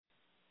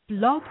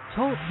Blog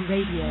Talk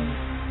Radio.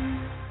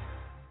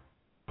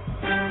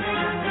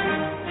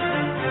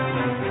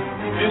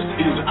 This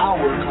is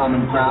Our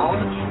Common Ground,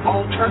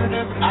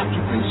 alternative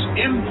activist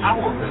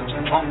empowerment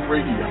talk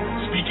radio,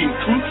 speaking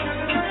truth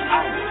to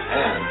power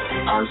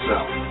and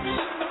ourselves.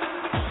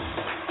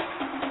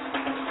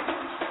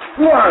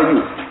 Who are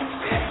you?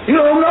 You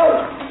don't know.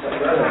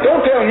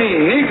 Don't tell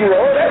me Negro,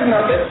 that's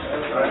nothing.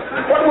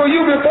 What were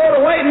you before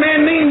the white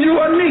man named you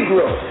a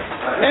Negro?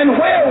 And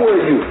where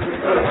were you?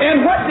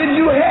 And what did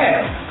you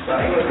have?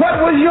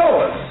 What was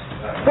yours?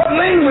 What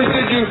language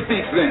did you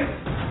speak then?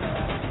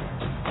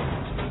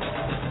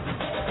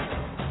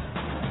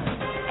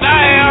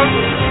 I am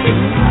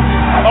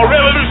a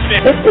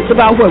revolutionary. It's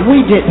about what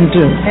we didn't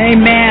do.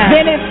 Amen.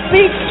 Then it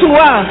speaks to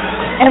us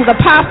and the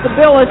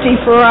possibility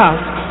for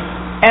us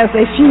as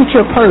a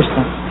future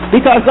person.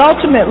 Because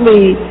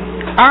ultimately,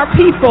 our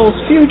people's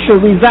future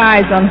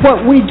resides on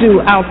what we do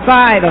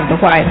outside of the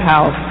White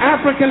House.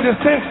 African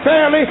descent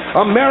fairly,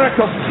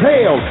 America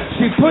failed.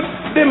 She put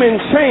them in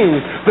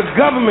chains. The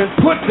government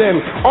put them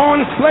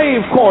on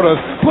slave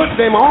quarters, put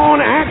them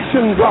on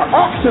auction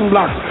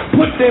blocks,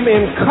 put them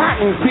in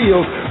cotton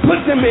fields,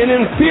 put them in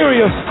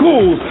inferior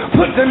schools,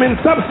 put them in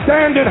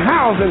substandard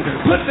housing,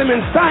 put them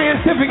in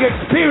scientific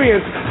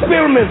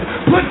experiments,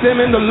 put them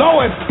in the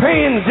lowest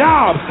paying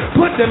jobs,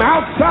 put them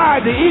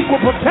outside the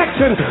equal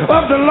protection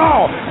of the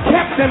law,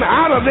 kept them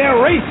out of their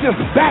racist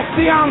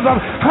bastions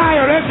of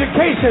higher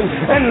education,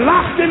 and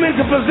locked them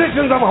into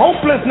positions of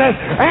hopelessness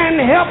and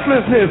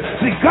helplessness.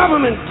 The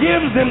government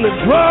gives them the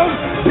drugs,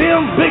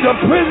 builds bigger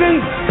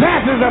prisons,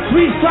 passes a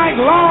 3-strike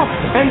law,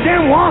 and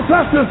then wants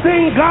us to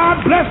sing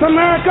God Bless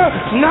America?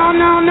 No.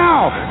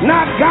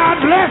 Not God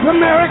Bless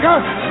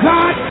America.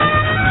 God...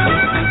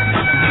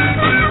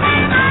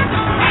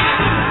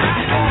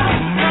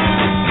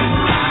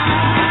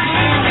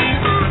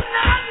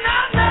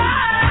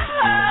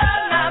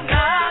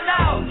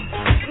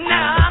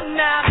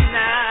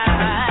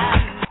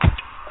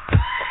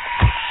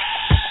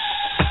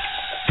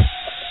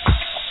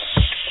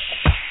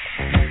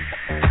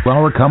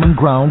 Our Common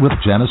Ground with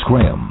Janice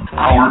Graham.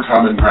 Our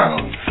Common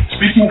Ground,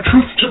 speaking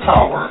truth to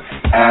power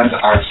and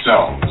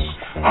ourselves.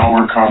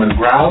 Our Common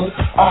Ground,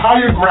 a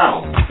higher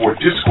ground for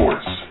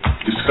discourse,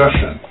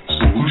 discussion,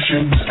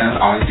 solutions, and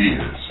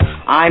ideas.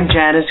 I'm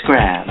Janice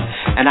Graham,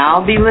 and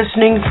I'll be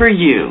listening for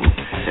you.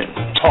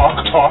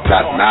 Talk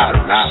that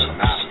matters.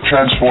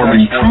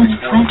 Transforming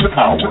truth to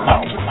power,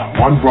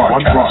 one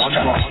broadcast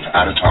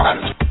at a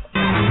time.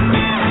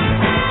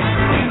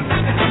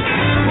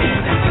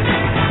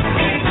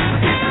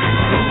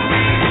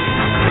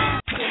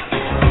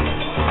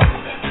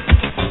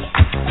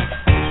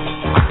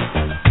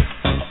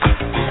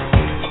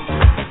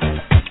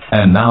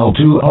 And now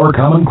to Our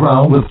Common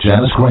Ground with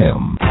Janice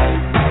Graham.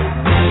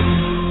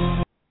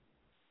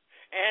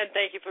 And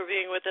thank you for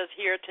being with us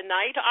here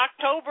tonight.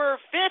 October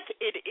 5th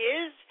it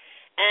is,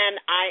 and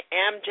I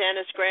am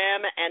Janice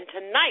Graham, and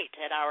tonight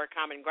at Our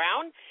Common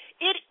Ground,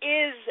 it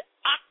is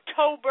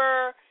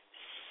October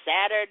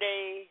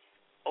Saturday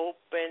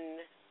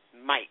Open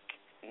Mic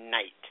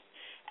Night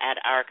at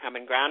Our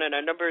Common Ground, and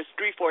our number is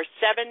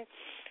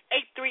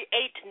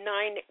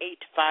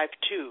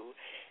 347-838-9852,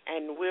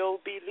 and we'll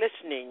be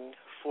listening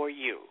for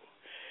you.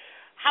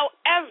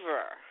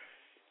 However,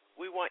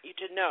 we want you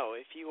to know,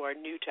 if you are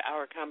new to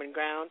Our Common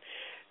Ground,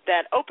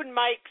 that Open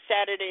Mic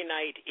Saturday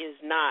night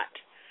is not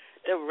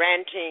the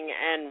ranting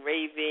and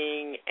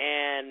raving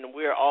and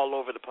we're all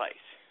over the place.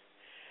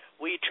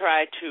 We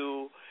try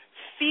to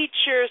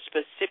feature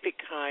specific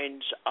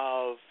kinds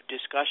of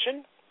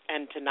discussion,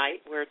 and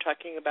tonight we're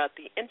talking about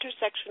the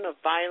intersection of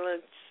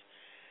violence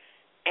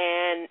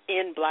and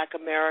in Black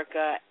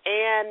America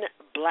and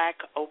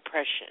Black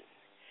oppression,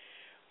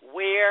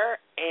 where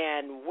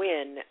and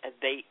when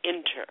they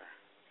enter.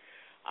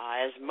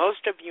 As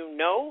most of you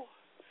know,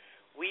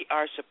 we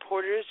are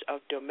supporters of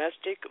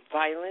Domestic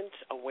Violence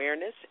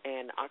Awareness,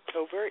 and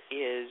October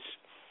is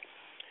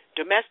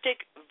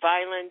Domestic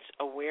Violence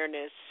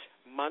Awareness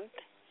Month,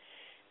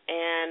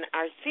 and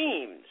our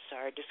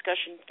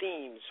discussion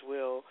themes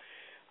will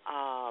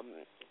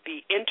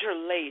be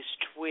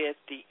interlaced with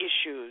the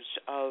issues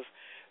of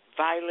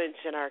violence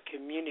in our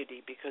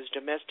community, because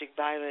domestic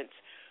violence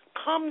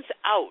comes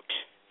out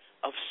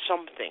of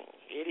something.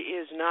 It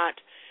is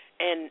not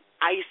an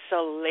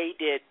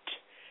isolated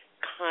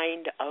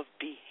kind of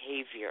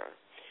behavior.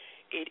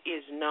 It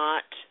is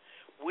not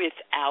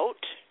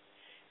without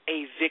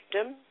a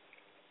victim,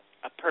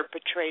 a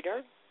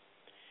perpetrator,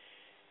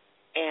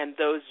 and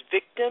those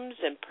victims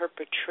and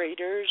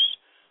perpetrators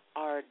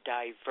are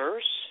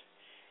diverse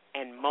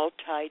and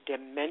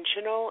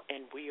multidimensional,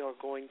 and we are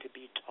going to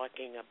be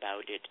talking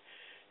about it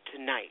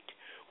tonight.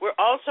 We're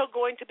also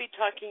going to be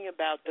talking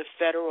about the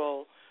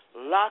federal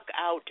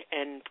lockout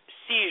and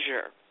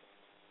seizure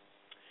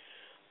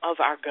of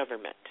our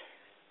government.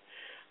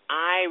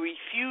 I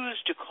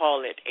refuse to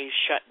call it a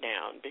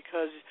shutdown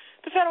because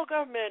the federal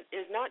government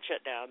is not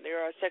shut down.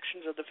 There are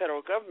sections of the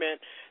federal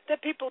government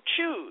that people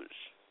choose.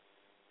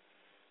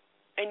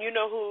 And you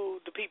know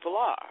who the people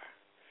are.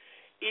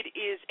 It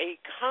is a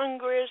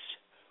Congress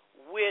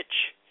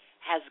which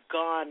has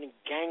gone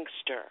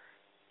gangster.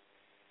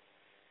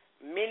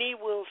 Many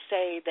will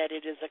say that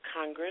it is a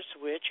Congress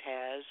which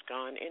has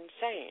gone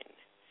insane.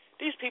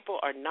 These people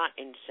are not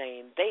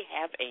insane. They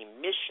have a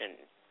mission.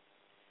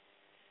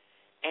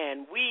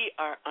 And we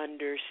are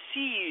under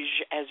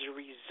siege as a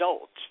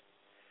result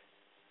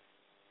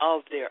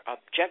of their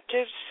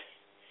objectives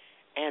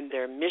and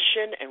their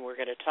mission, and we're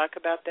going to talk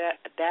about that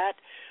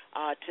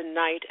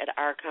tonight at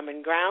Our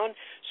Common Ground.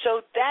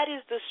 So that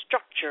is the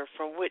structure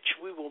from which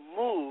we will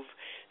move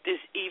this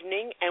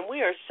evening, and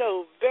we are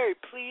so very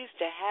pleased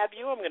to have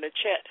you. I'm going to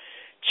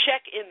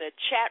check in the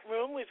chat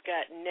room. We've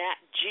got Nat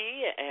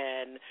G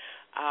and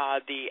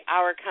the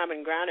Our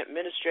Common Ground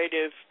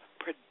Administrative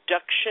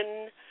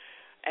Production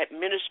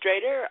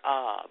Administrator,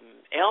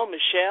 El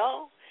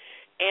Michelle,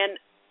 and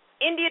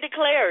India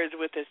Declare is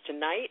with us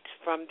tonight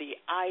from the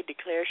I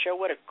Declare show.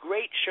 What a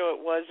great show it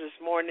was this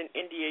morning.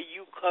 India,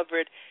 you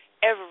covered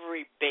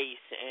every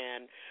base,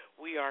 and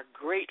we are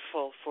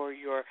grateful for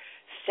your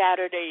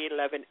Saturday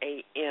 11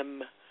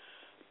 a.m.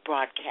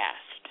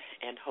 broadcast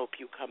and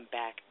hope you come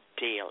back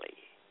daily.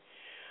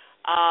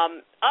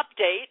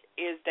 Update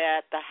is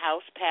that the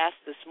House passed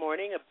this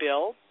morning a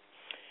bill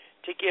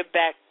to give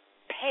back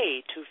pay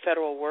to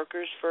federal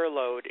workers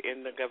furloughed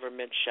in the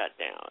government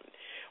shutdown.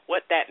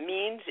 What that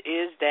means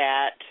is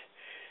that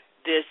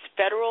this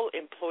Federal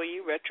Employee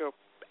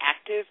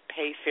Retroactive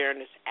Pay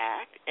Fairness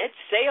Act, it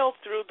sailed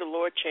through the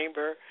Lord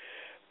Chamber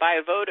by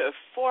a vote of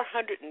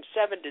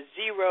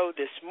 407-0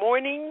 this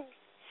morning.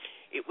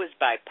 It was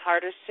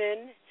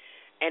bipartisan,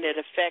 and it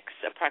affects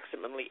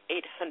approximately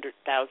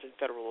 800,000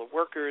 federal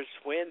workers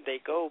when they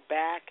go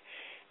back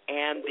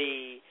and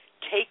the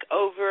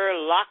takeover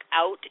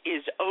lockout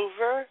is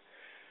over.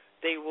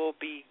 They will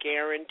be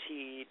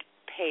guaranteed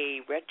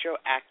pay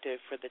retroactive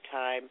for the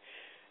time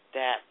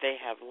that they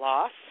have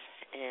lost.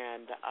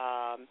 And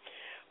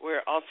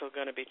we're also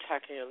going to be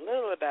talking a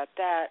little about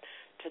that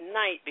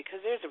tonight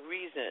because there's a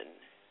reason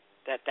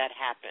that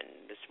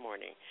happened this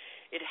morning.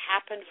 It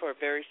happened for a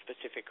very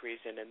specific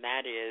reason, and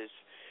that is,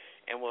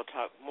 and we'll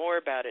talk more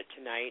about it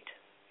tonight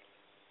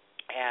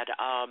at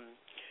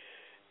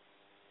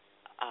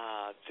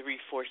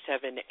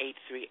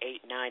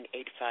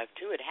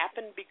 347-838-9852. It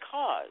happened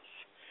because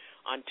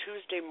on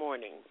Tuesday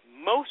morning,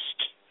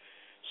 most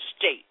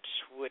states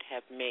would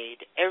have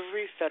made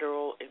every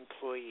federal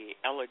employee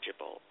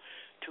eligible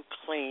to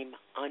claim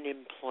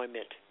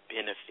unemployment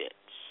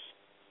benefits.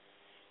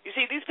 You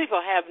see, these people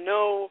have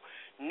no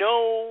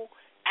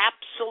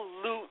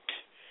absolute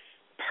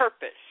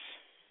purpose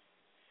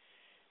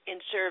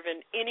in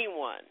serving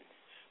anyone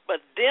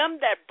but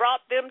them that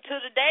brought them to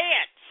the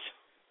dance,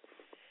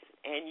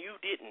 and you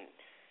didn't.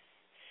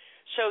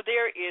 So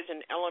there is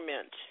an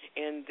element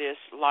in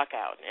this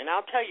lockout, and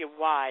I'll tell you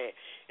why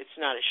it's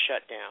not a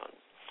shutdown.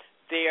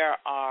 The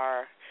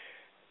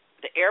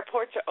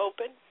airports are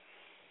open.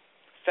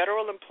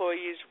 Federal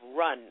employees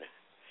run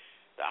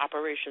the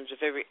operations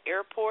of every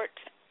airport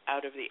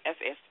out of the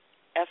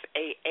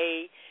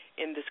FAA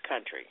in this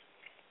country.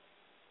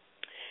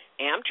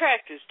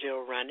 Amtrak is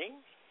still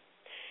running,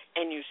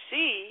 and you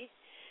see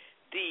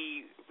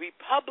the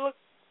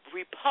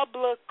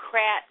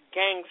Republicrat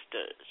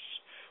gangsters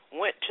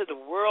went to the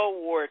World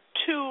War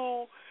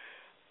II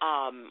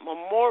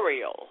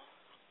memorial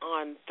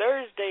on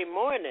Thursday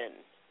morning,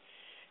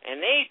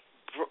 and they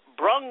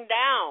brung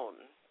down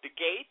the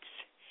gates.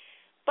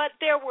 But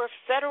there were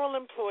federal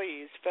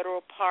employees,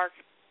 federal park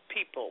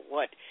people,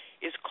 what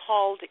is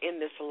called in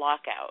this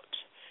lockout,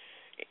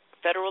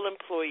 federal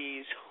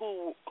employees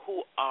who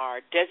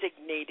are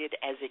designated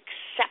as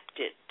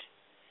accepted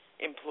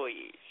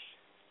employees.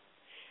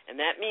 And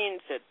that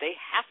means that they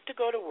have to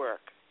go to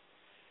work,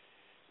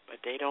 but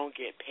they don't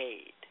get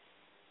paid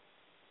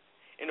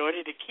in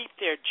order to keep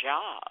their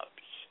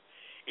jobs.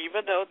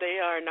 Even though they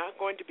are not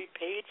going to be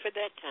paid for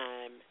that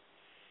time,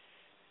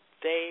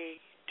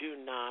 they do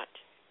not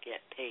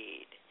get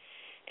paid.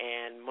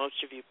 And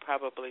most of you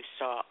probably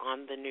saw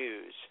on the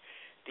news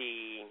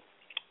the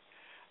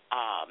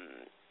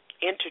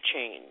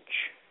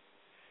interchange,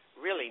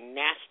 really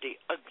nasty,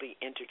 ugly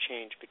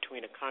interchange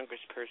between a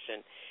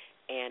congressperson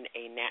and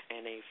a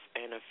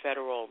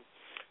federal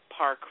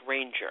park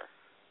ranger.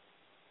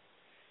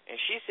 And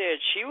she said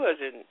she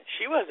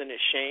wasn't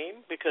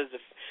ashamed because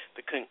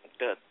the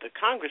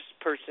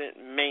congressperson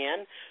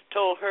man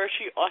told her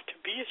she ought to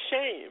be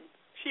ashamed.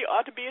 She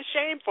ought to be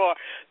ashamed for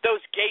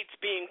those gates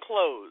being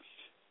closed.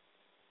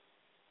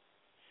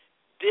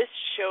 This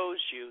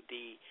shows you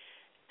the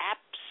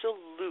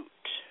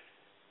absolute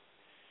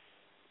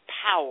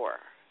power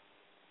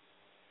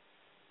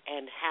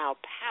and how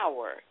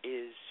power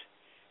is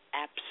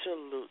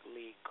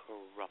absolutely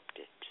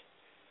corrupted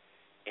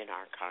in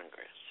our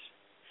Congress.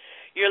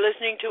 You're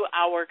listening to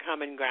Our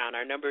Common Ground.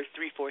 Our number is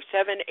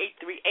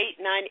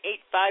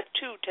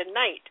 347-838-9852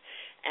 tonight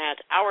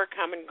at Our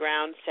Common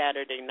Ground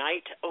Saturday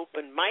night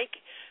open mic,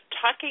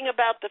 talking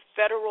about the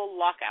federal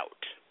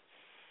lockout.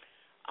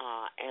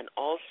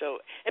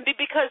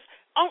 Because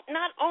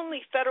not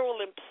only federal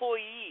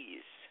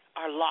employees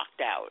are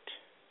locked out,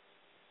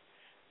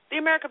 the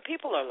American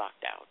people are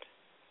locked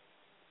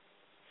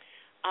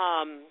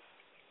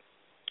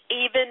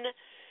Even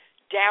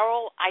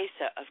Darrell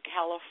Issa of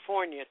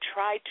California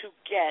tried to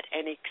get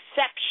an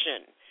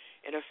exception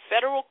in a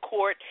federal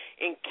court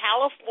in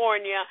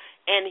California,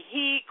 and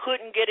he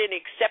couldn't get an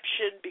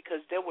exception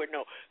because there were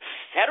no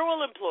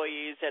federal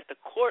employees at the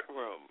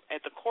courtroom,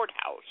 at the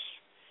courthouse,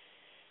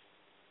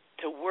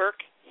 to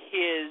work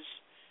his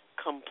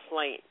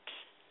complaint.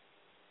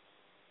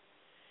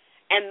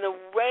 And the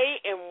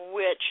way in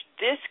which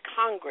this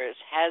Congress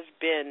has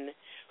been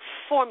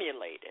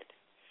formulated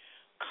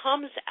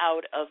comes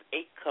out of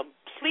a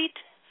complete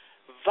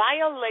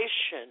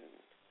violation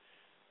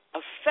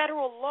of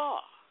federal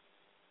law.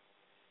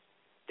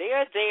 They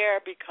are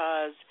there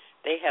because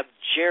they have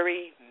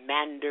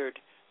gerrymandered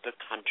the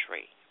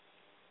country.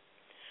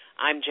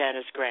 I'm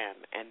Janice Graham,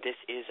 and this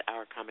is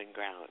Our Common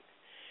Ground.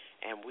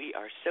 And we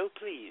are so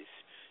pleased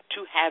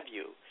to have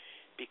you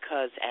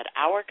because at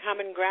Our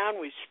Common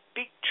Ground we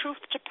speak truth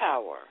to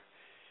power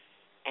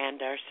and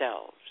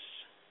ourselves.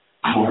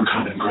 Our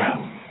Common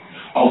Ground.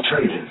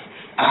 Alternative,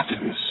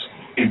 activist,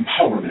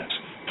 empowerment,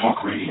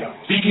 talk radio.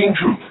 Speaking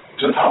truth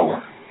to power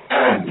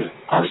and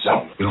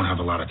ourselves. We don't have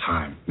a lot of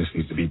time. This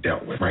needs to be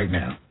dealt with right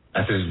now.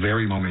 At this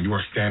very moment, you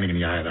are standing in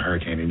the eye of the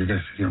hurricane, and you're going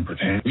to sit here and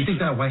pretend. You think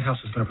that White House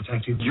is going to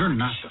protect you? You're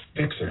not the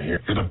fixer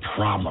here. You're the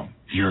problem.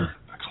 You're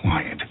a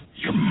client.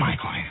 You're my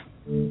client.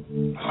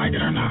 Like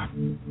it or not. So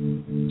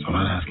I'm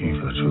not asking you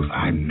for the truth.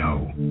 I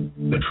know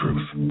the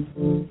truth.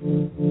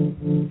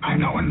 I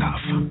know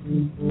enough.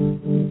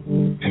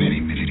 And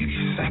any minute,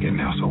 any second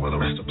now, so will the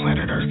rest of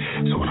planet Earth.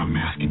 So what I'm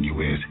asking you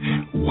is,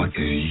 what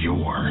is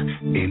your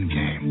end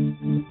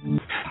game?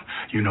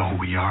 You know who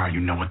we are, you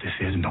know what this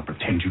is, and don't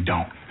pretend you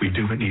don't. We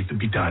do what needs to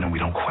be done, and we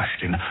don't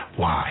question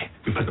why.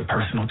 We put the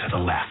personal to the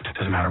left. It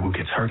doesn't matter who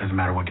gets hurt, doesn't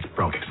matter what gets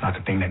broken. It's not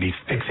the thing that needs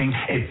fixing.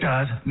 It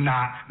does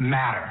not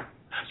matter.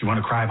 You want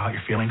to cry about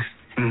your feelings?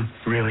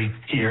 Really?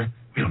 Here?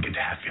 We don't get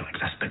to have feelings.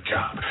 That's the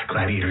job.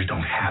 Gladiators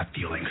don't have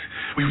feelings.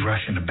 We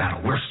rush into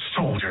battle. We're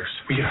soldiers.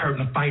 We get hurt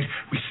in a fight,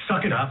 we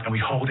suck it up, and we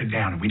hold it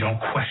down, and we don't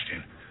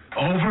question.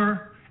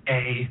 Over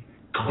a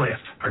cliff.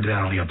 Or did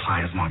that only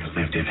apply as long as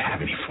Liv didn't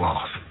have any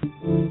flaws?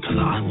 Because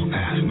the eye will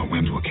pass and the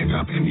winds will kick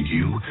up, and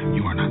you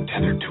are not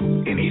tethered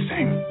to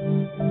anything.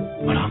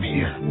 But I'm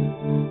here,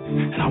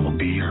 and I will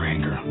be your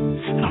anchor,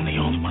 and I'm the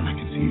only one that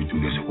can see you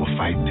through this who will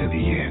fight to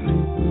the end.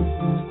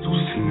 So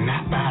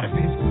snap out of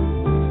it.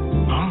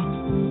 Huh?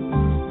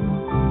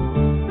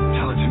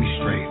 Tell it to me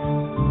straight.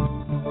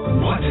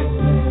 What do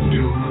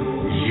you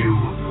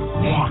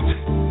want?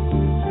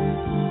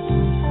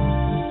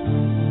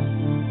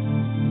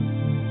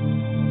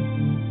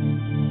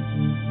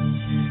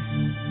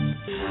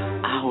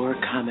 Our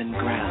Common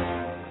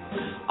Ground.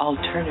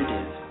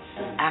 Alternative,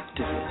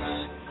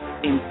 activist,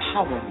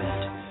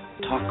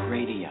 empowerment, talk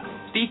radio.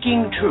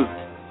 Speaking truth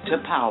to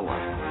power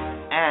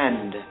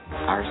and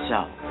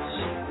ourselves.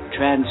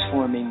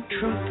 Transforming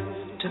truth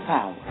to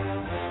power.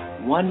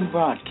 One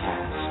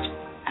broadcast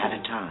at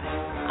a time.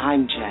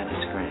 I'm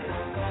Janice Graham.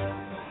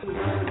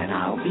 And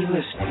I'll be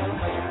listening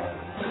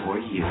for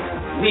you.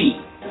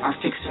 We are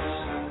fixers.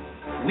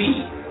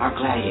 We are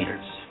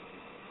gladiators.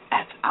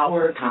 At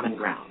Our Common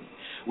Ground,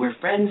 where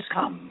friends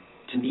come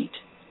to meet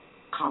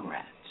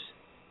comrades.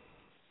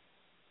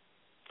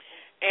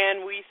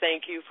 And we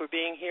thank you for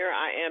being here.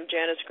 I am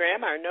Janice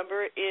Graham. Our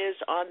number is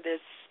on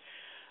this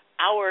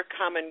Our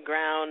Common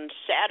Ground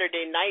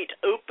Saturday night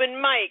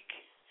open mic,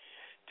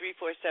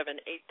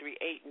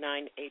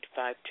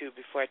 347-838-9852.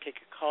 Before I take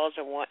your calls,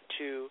 I want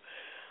to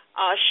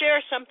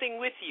share something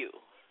with you.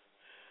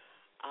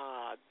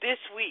 This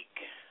week,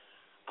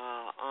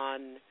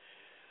 on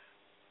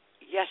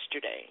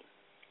yesterday,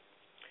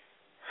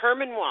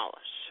 Herman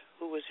Wallace,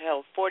 who was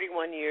held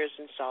 41 years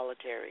in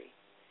solitary,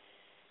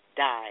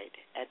 died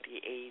at the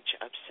age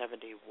of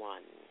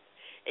 71.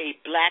 A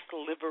black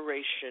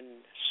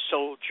liberation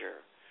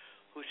soldier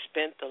who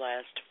spent the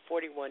last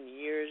 41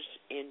 years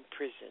in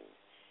prison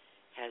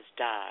has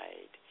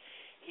died.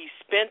 He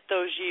spent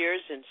those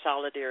years in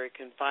solitary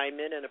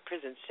confinement in a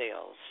prison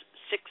cell,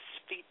 6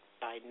 feet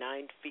by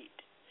 9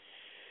 feet.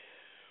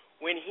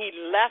 When he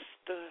left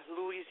the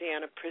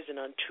Louisiana prison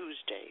on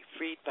Tuesday,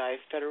 freed by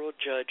a federal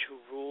judge who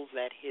ruled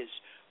that his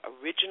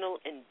original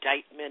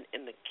indictment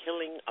in the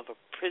killing of a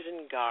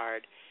prison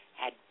guard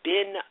had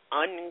been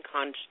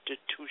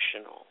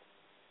unconstitutional.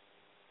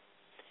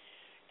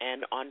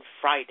 And on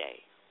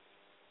Friday,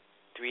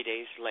 3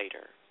 days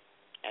later,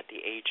 at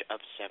the age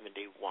of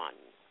 71,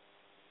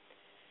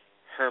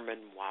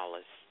 Herman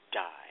Wallace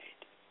died.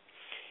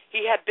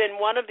 He had been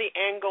one of the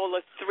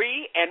Angola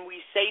Three, and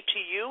we say to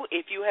you,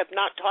 if you have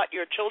not taught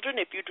your children,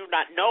 if you do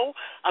not know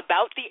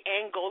about the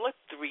Angola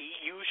Three,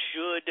 you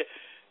should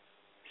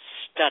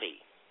study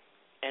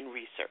and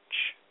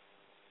research.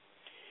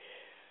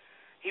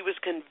 He was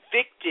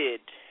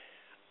convicted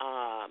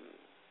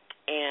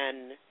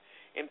and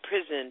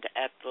imprisoned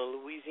at the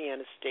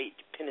Louisiana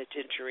State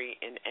Penitentiary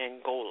in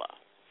Angola,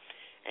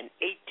 an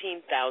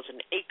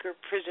 18,000-acre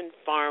prison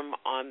farm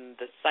on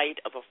the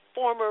site of a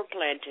former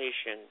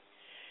plantation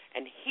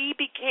and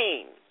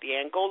the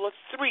Angola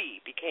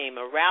 3 became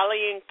a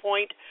rallying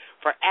point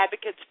for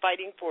advocates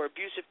fighting for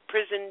abusive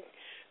prison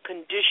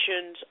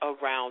conditions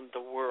around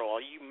the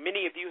world.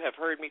 Many of you have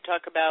heard me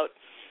talk about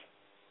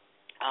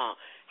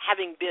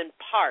having been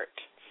part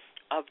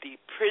of the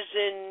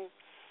prison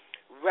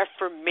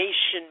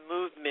reformation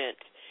movement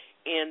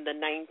in the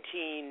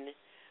 1960s.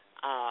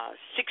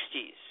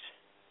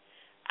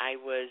 I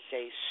was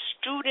a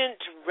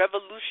student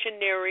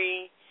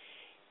revolutionary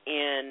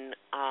in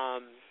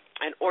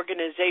an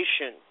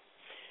organization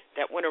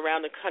that went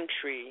around the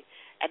country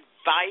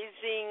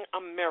advising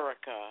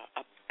America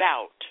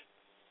about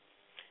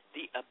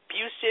the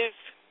abusive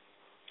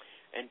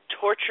and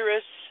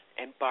torturous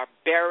and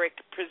barbaric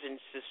prison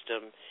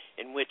system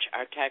in which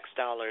our tax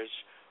dollars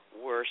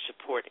were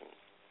supporting.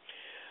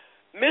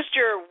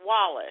 Mr.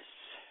 Wallace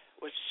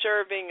was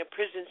serving a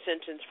prison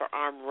sentence for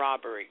armed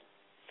robbery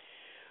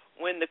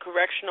when the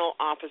correctional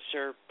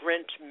officer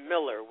Brent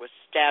Miller was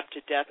stabbed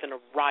to death in a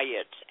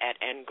riot at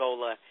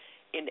Angola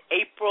in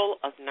April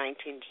of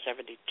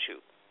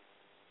 1972.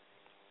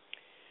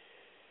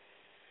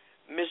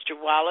 Mr.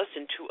 Wallace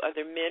and 2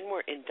 other men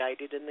were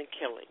indicted in the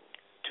killing.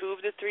 2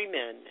 of the 3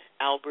 men,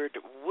 Albert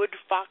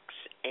Woodfox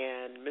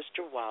and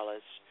Mr.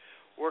 Wallace,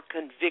 were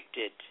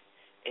convicted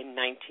in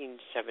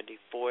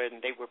 1974,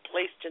 and they were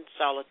placed in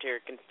solitary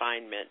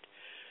confinement,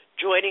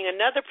 joining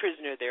another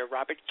prisoner there,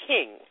 Robert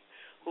King,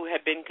 who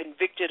had been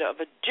convicted of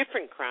a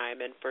different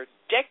crime, and for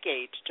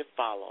decades to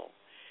follow,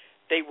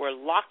 they were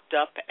locked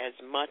up as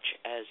much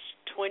as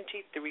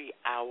 23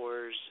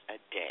 hours a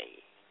day.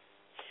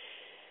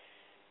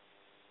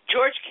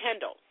 George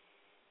Kendall,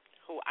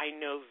 who I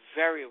know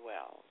very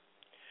well,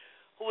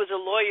 who was a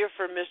lawyer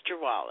for Mr.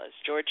 Wallace,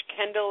 George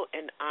Kendall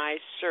and I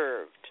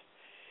served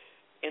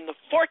in the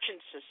Fortune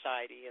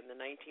Society in the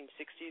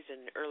 1960s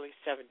and early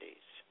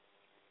 70s,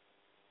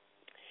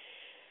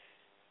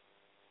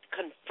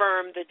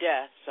 confirmed the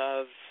death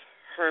of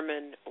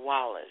Herman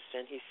Wallace,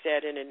 and he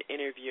said in an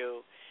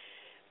interview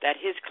that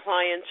his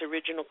client's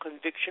original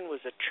conviction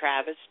was a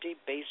travesty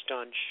based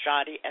on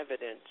shoddy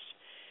evidence,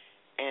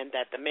 and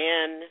that the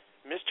man,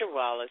 Mr.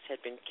 Wallace, had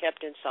been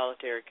kept in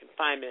solitary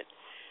confinement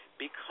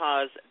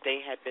because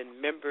they had been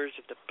members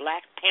of the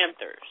Black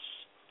Panthers.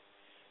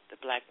 The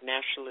Black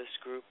nationalist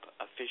group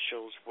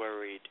officials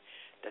worried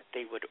that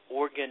they would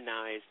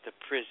organize the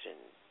prison.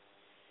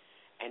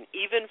 And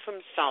even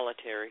from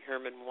solitary,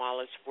 Herman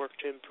Wallace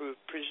worked to improve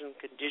prison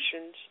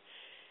conditions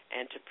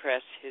and to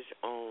press his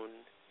own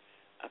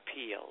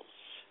appeals.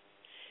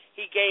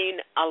 He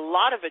gained a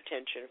lot of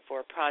attention for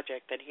a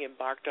project that he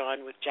embarked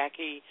on with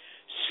Jackie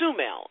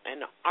Sumel,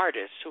 an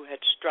artist who had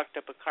struck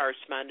up a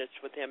correspondence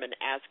with him and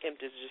asked him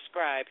to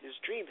describe his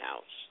dream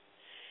house.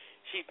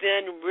 She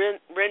then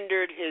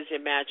rendered his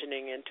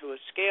imagining into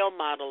a scale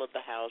model of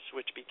the house,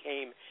 which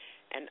became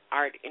an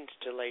art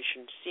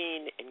installation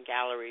seen in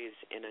galleries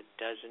in a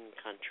dozen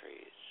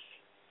countries.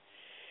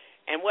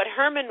 And what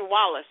Herman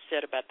Wallace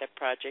said about that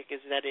project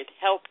is that it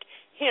helped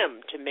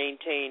him to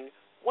maintain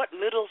what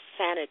little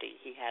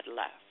sanity he had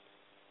left.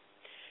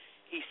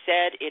 He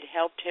said it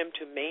helped him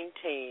to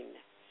maintain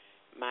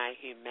my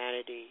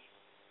humanity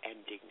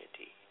and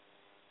dignity.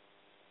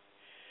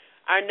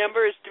 Our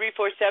number is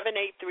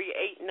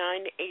 347-838-9852,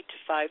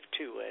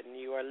 and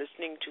you are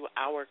listening to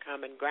Our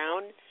Common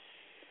Ground,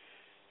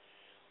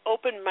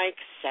 Open Mic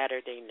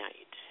Saturday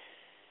night.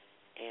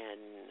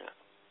 And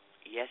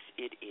yes,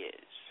 it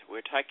is.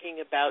 We're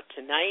talking about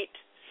tonight,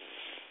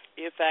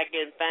 if I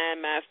can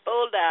find my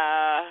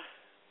folder.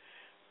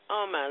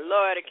 Oh my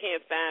Lord, I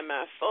can't find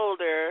my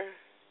folder.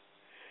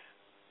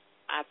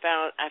 I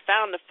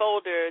found the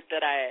folder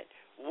that I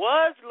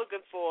was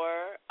looking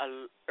for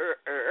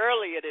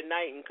earlier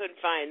tonight and couldn't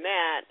find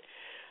that.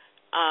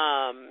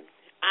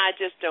 I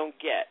just don't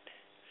get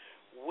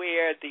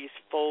where these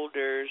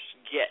folders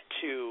get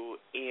to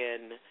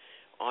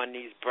on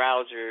these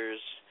browsers.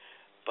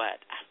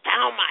 But I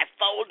found my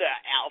folder,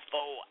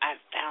 Alpha. I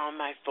found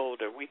my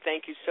folder. We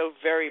thank you so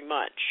very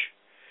much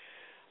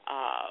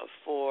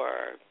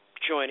for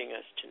joining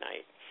us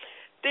tonight.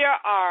 There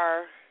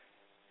are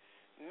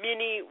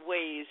many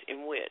ways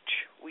in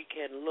which we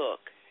can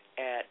look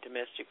at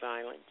domestic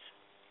violence.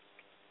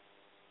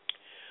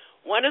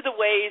 One of the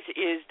ways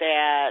is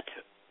that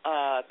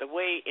the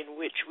way in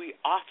which we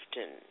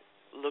often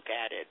look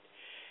at it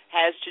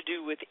has to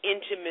do with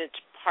intimate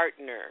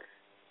partner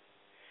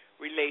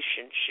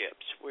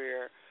relationships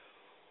where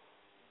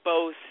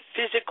both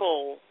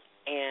physical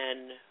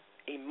and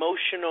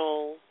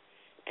emotional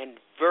and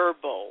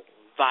verbal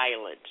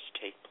violence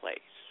take place.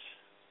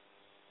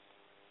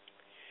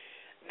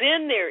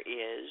 Then there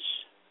is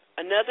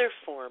another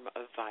form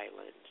of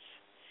violence,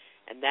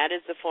 and that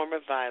is the form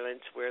of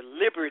violence where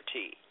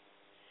liberty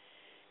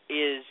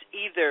is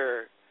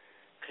either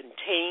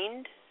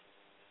contained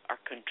or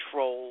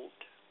controlled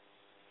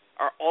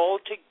or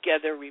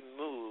altogether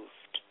removed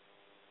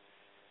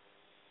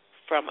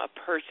from a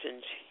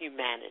person's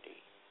humanity.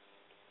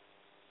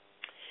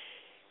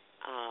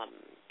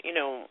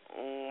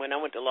 When I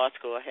went to law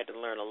school, I had to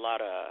learn a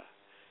lot of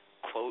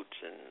quotes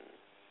and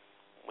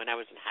when I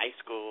was in high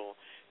school,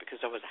 because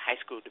I was a high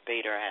school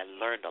debater, I had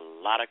learned a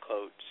lot of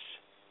quotes.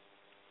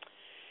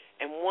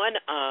 And one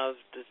of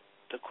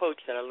the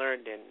quotes that I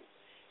learned in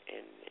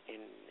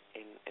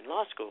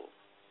law school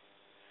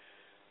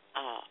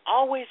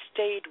always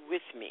stayed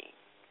with me.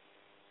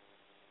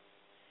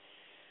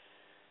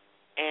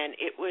 And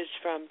it was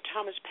from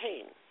Thomas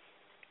Paine.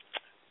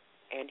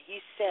 And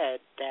he said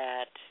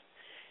that,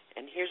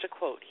 and here's a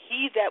quote,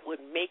 "He that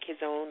would make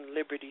his own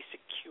liberty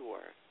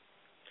secure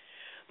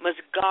must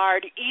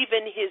guard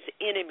even his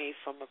enemy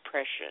from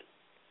oppression.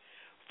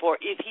 For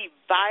if he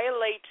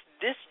violates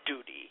this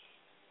duty,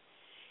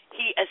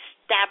 he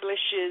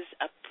establishes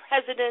a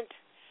precedent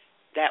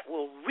that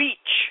will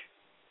reach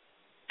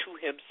to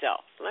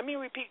himself." Let me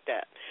repeat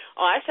that.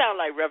 Oh, I sound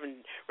like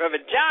Reverend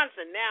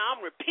Johnson now.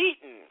 I'm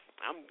repeating.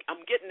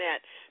 I'm getting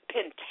that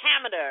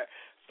pentameter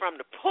from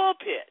the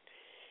pulpit.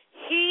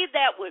 He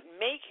that would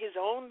make his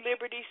own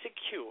liberty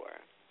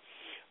secure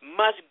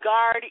must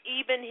guard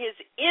even his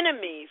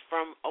enemy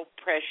from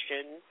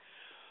oppression,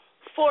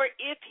 for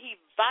if he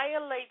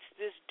violates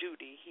this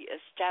duty, he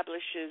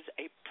establishes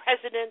a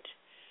precedent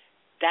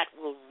that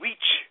will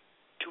reach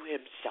to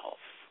himself.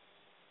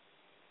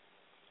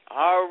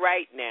 All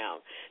right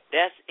now,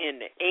 that's in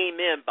the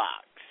amen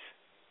box.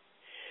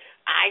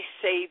 I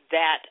say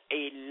that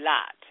a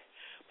lot.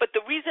 But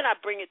the reason I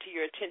bring it to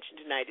your attention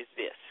tonight is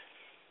this.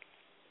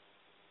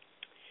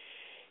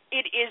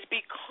 It is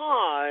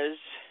because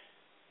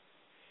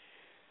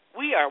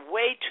we are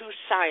way too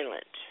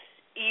silent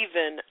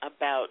even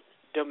about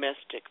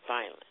domestic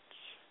violence.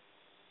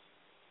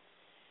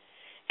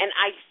 And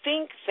I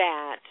think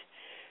that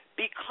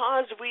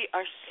because we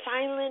are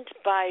silent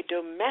by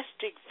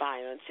domestic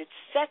violence, it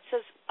sets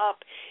us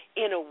up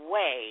in a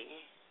way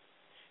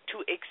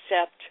to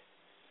accept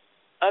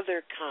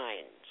other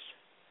kinds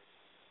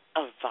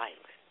of violence.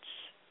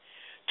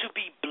 To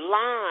be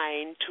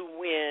blind to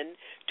when,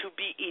 to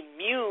be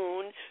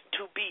immune,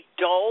 to be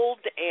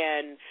dulled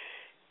and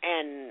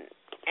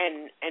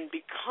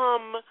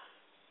become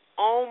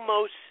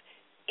almost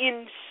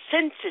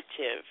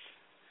insensitive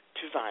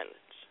to violence.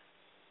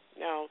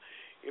 Now,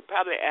 you're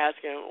probably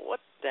asking,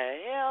 what the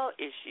hell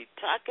is she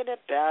talking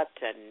about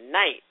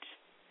tonight?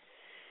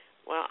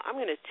 Well, I'm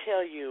going to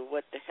tell you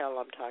what the hell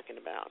I'm talking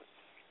about.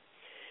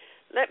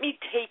 Let me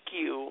take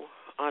you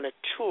on a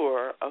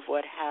tour of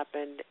what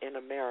happened in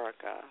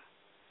America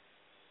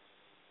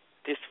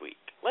this week.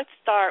 Let's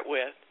just start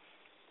with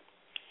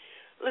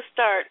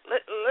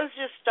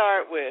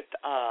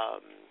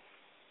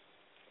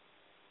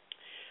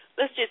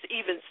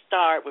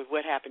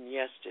what happened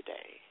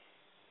yesterday.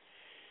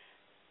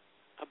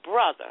 A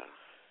brother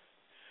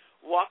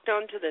walked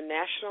onto the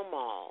National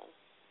Mall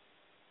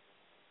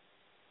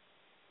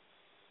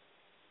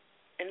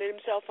and lit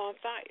himself on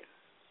fire.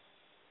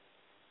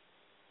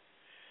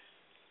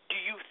 Do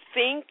you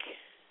think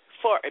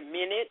for a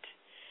minute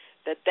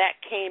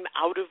that came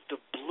out of the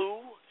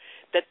blue,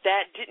 that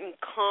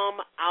didn't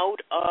come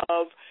out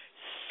of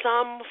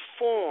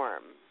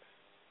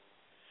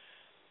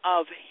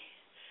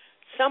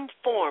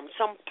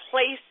some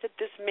place that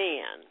this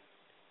man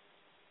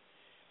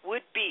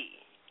would be?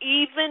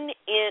 Even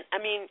in,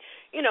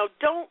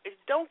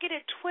 don't get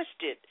it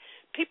twisted.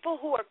 People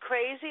who are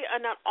crazy are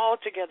not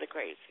altogether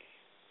crazy.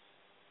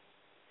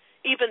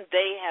 Even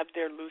they have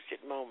their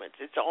lucid moments.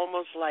 It's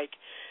almost like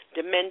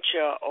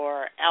dementia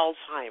or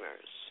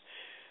Alzheimer's.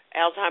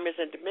 Alzheimer's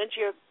and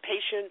dementia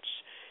patients,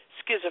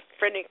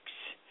 schizophrenics,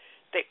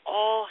 they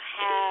all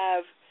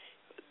have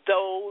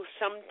those.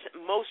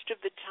 Most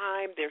of the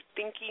time their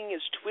thinking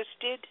is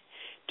twisted,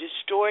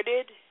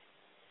 distorted,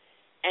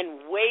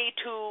 and way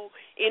too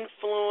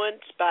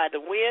influenced by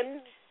the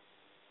wind.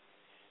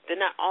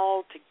 They're not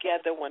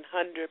altogether 100%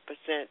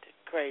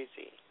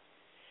 crazy.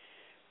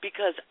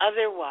 Because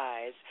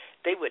otherwise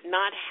they would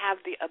not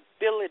have the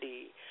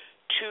ability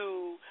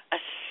to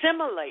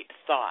assimilate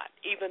thought,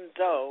 even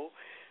though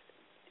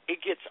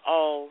it gets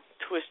all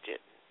twisted.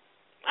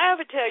 I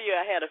ever tell you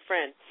I had a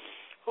friend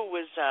who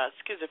was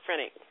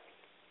schizophrenic,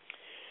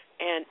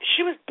 and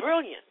she was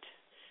brilliant,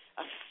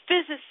 a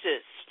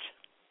physicist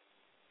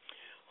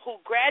who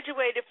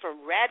graduated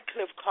from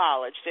Radcliffe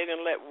College. They're going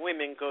to let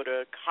women go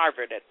to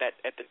Harvard at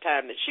the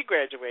time that she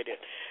graduated.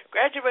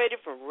 Graduated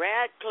from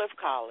Radcliffe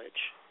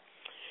College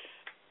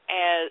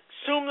as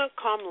summa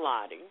cum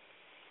laude,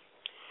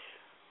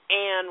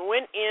 and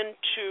went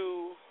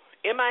into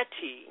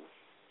MIT,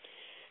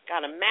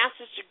 got a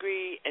master's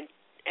degree and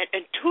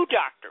 2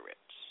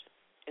 doctorates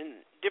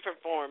in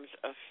different forms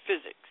of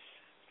physics.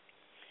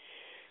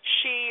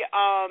 She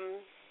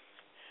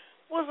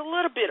was a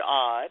little bit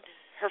odd.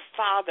 Her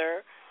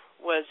father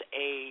was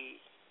a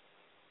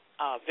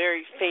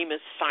very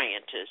famous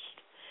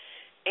scientist,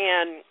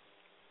 and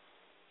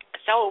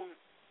so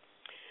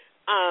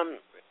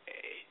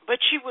but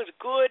she was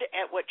good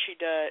at what she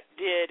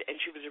did,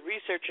 and she was a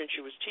researcher, and she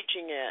was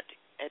teaching at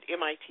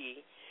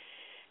MIT,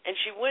 and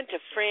she went to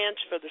France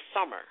for the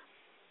summer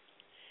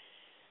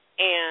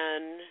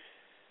and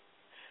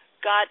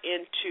got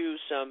into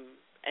some,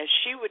 as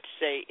she would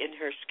say in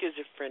her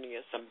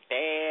schizophrenia, some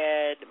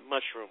bad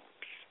mushrooms.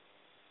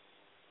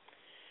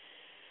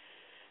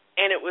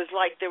 And it was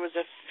like there was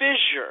a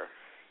fissure,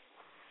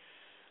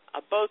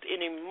 both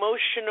an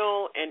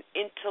emotional and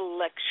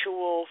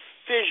intellectual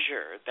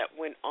fissure that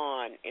went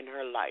on in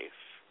her life.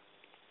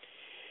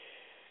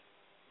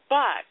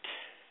 But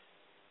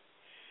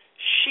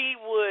she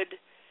would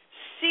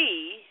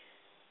see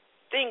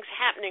things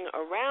happening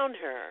around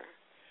her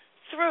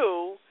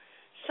through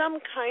some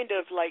kind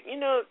of, like, you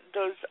know,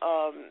 those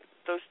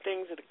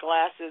things with the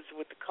glasses,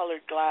 with the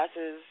colored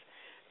glasses.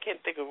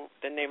 Can't think of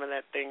the name of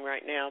that thing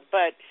right now,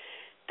 but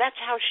that's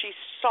how she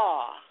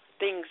saw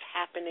things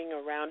happening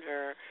around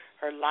her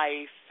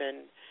life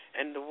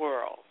and the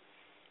world.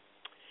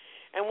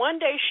 And one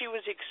day she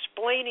was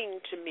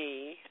explaining to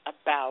me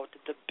about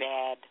the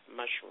bad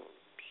mushrooms.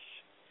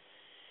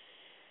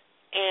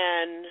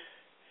 And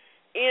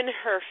in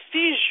her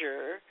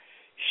fissure,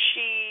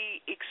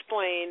 she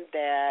explained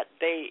that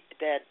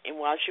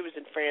while she was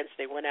in France,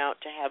 they went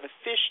out to have a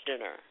fish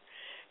dinner,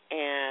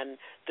 and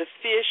the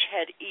fish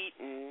had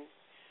eaten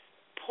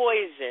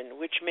poison,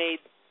 which made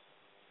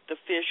the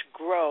fish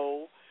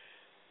grow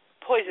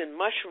poison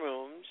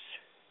mushrooms,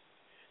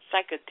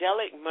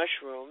 psychedelic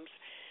mushrooms,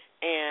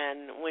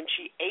 and when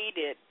she ate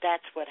it,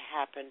 that's what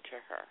happened to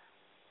her.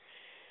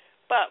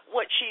 But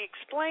what she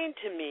explained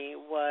to me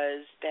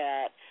was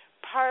that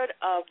part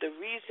of the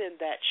reason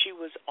that she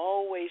was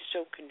always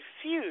so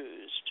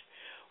confused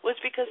was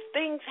because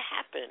things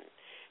happen.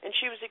 And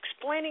she was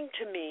explaining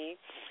to me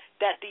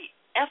that the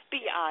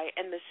FBI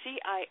and the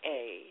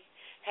CIA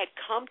had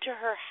come to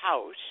her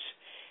house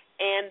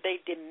and they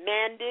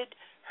demanded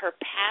her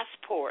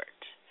passport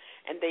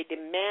and they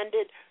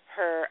demanded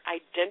her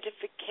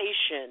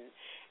identification.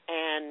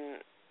 And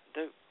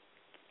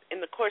in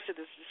the course of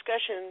this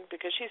discussion,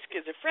 because she's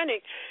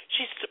schizophrenic,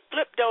 she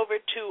flipped over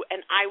to,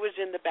 and I was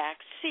in the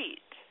back seat.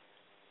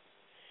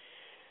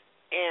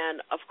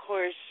 And, of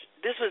course,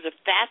 this was a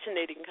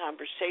fascinating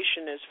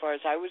conversation as far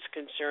as I was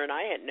concerned.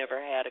 I had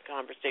never had a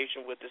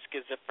conversation with a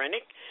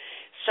schizophrenic.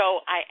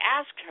 So I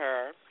asked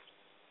her,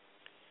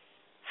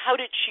 how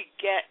did she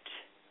get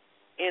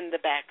in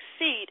the back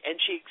seat? And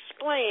she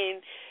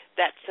explained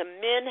that some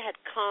men had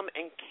come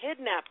and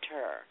kidnapped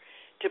her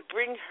to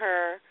bring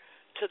her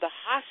to the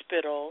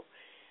hospital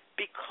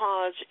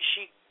because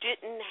she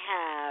didn't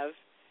have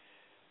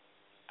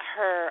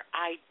her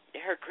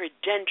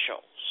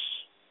credentials.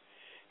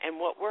 And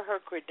what were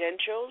her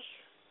credentials?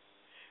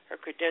 Her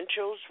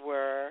credentials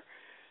were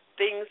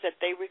things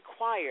that they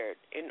required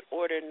in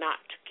order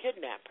not to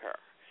kidnap her.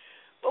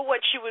 But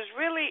what she was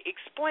really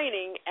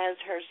explaining,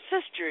 as her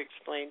sister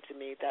explained to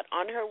me, that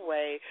on her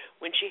way,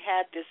 when she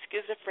had this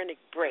schizophrenic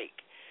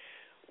break,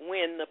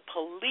 when the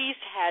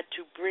police had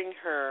to bring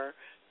her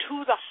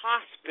to the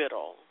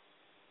hospital,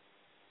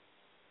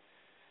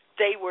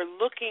 they were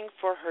looking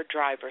for her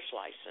driver's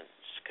license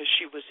because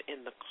she was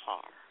in the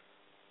car.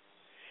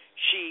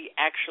 She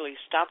actually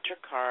stopped her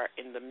car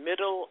in the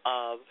middle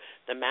of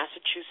the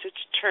Massachusetts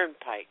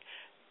Turnpike,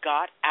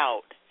 got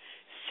out,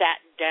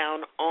 sat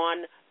down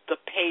on the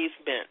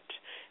pavement,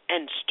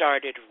 and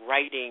started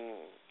writing.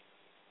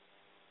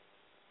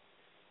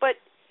 But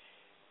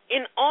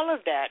in all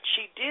of that,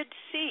 she did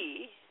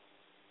see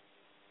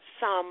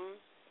some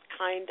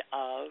kind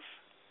of,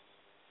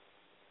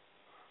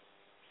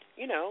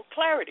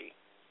 clarity.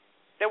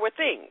 There were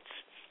things.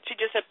 She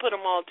just had put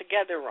them all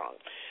together wrong.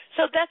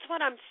 So that's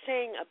what I'm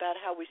saying about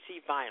how we see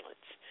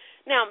violence.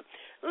 Now,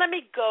 let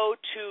me go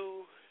to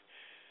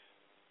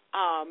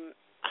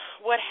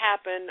what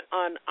happened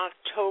on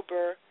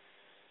October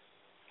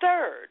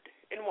 3rd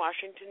in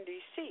Washington,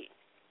 D.C.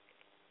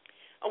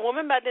 A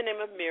woman by the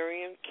name of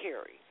Miriam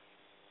Carey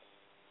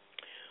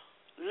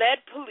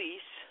led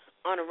police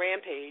on a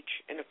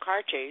rampage in a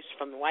car chase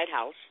from the White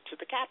House to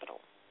the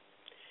Capitol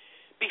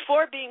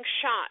before being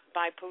shot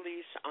by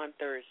police on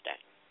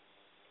Thursday.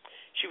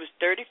 She was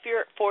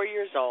 34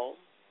 years old,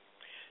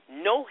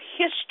 no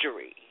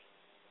history,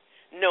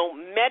 no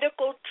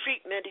medical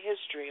treatment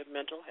history of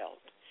mental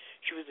health.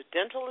 She was a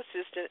dental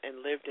assistant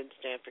and lived in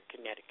Stamford,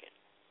 Connecticut.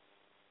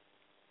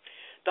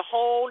 The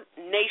whole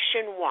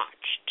nation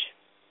watched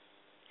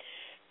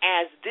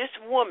as this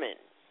woman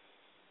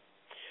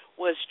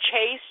was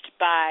chased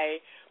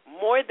by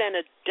more than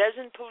a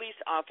dozen police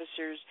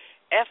officers,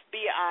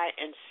 FBI,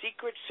 and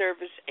Secret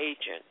Service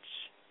agents.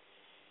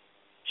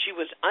 She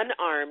was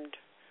unarmed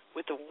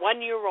with a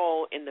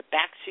 1-year-old in the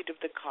backseat of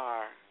the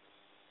car,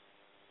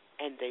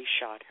 and they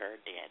shot her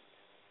dead.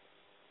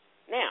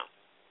 Now,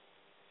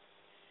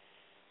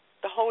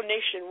 the whole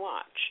nation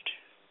watched.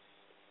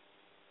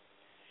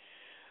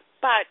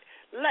 But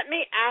let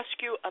me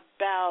ask you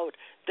about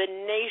the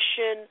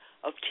nation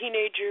of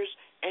teenagers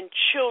and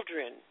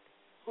children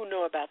who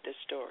know about this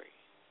story,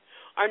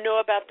 or know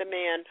about the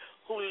man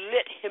who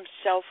lit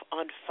himself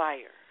on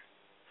fire,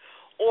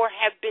 or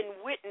have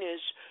been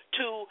witness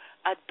to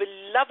a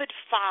beloved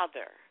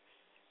father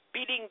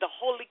beating the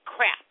holy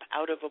crap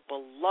out of a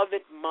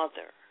beloved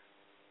mother,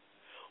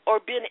 or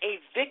been a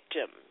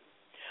victim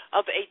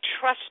of a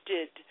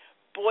trusted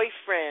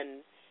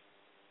boyfriend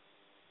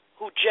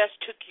who just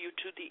took you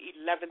to the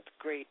 11th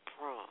grade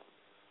prom,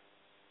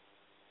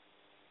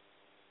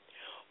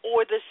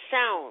 or the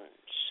sounds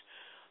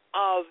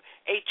of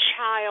a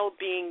child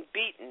being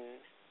beaten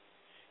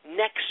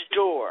next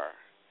door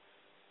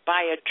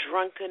by a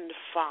drunken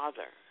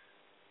father,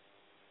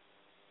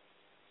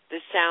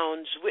 the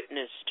sounds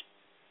witnessed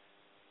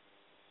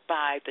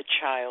by the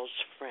child's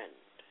friend.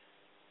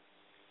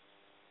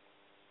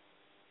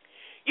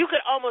 You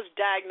could almost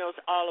diagnose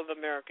all of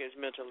America as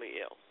mentally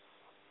ill.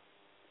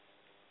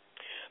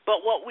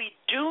 But what we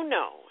do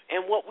know,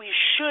 and what we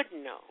should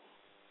know,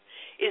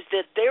 is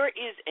that there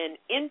is an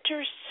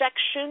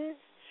intersection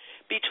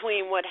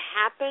between what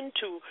happened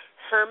to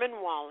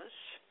Herman Wallace,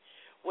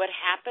 what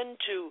happened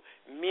to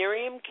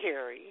Miriam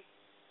Carey,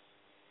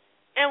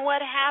 and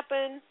what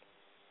happened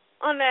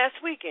on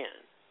last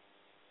weekend.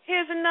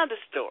 Here's another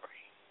story.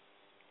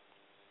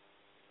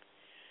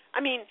 I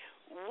mean,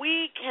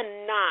 we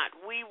cannot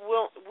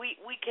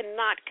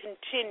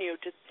continue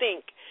to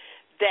think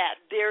that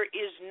there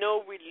is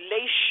no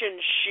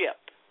relationship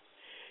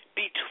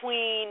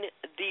between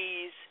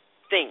these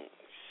things.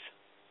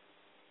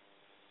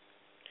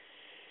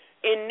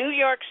 In New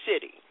York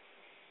City,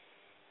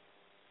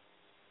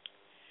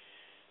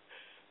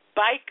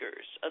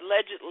 bikers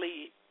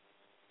allegedly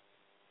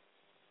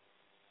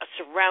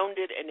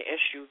surrounded an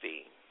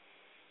SUV.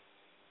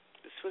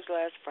 This was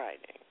last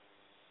Friday.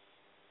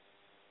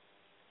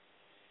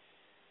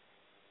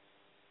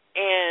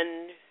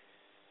 And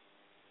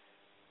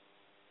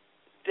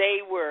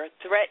they were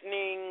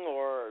threatening,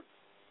 or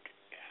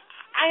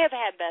I have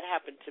had that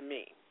happen to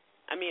me.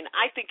 I mean,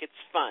 I think it's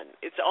fun.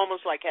 It's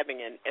almost like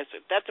having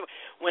that's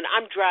when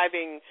I'm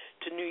driving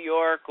to New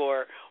York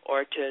or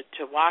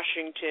to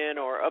Washington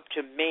or up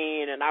to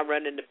Maine, and I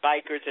run into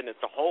bikers, and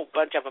it's a whole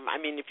bunch of them. I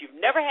mean, if you've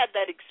never had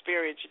that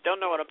experience, you don't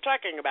know what I'm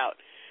talking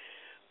about.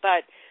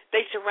 But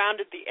they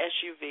surrounded the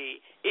SUV.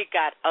 It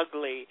got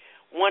ugly.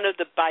 One of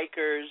the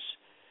bikers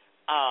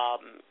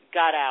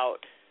got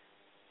out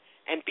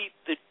and beat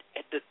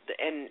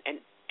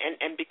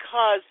and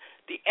because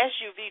the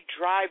SUV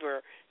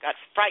driver got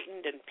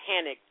frightened and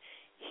panicked,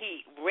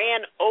 he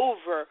ran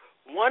over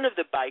one of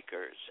the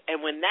bikers,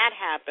 and when that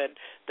happened,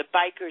 the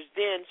bikers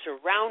then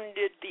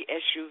surrounded the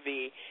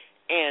SUV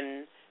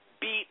and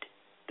beat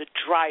the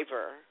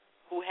driver,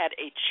 who had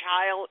a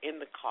child in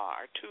the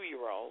car,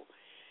 2-year-old,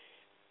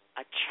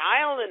 a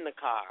child in the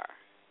car,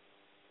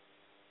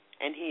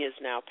 and he is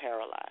now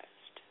paralyzed.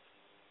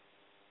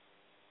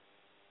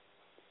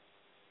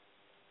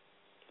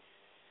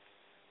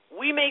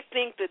 We may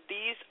think that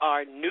these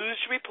are news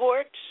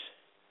reports,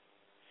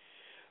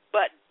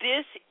 but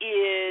this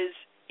is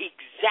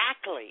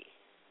exactly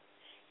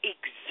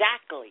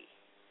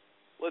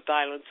what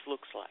violence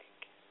looks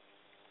like.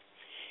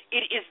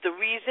 It is the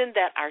reason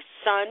that our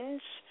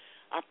sons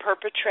are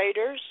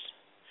perpetrators,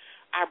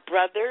 our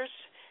brothers,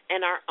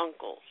 and our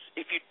uncles.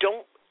 If you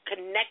don't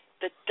connect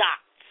the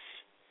dots,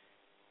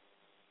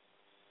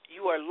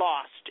 you are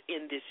lost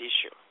in this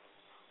issue.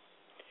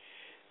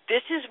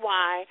 This is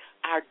why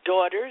our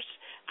daughters,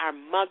 our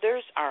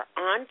mothers, our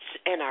aunts,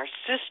 and our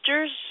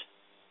sisters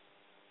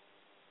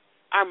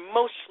are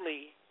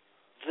mostly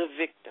the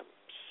victims.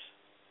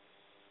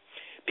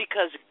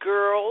 Because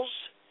girls,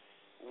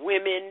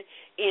 women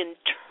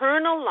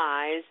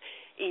internalize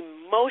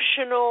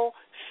emotional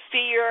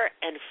fear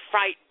and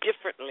fright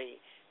differently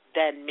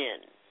than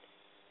men.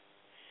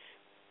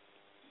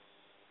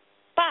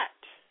 But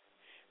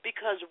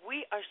because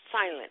we are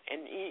silent,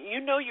 and you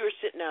know you're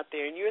sitting out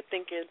there and you're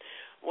thinking,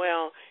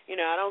 well, you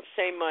know, I don't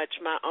say much.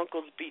 My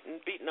uncle's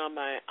beating on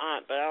my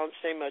aunt, but I don't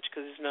say much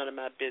because it's none of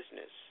my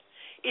business.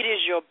 It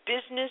is your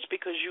business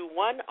because you,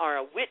 one,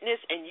 are a witness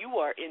and you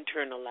are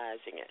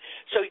internalizing it.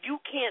 So you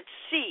can't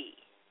see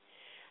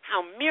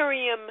how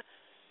Miriam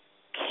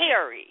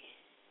Carey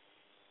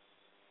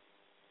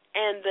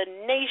and the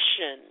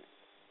nation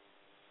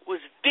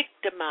was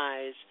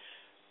victimized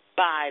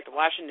by the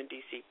Washington,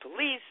 D.C.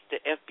 police,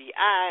 the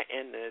FBI,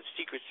 and the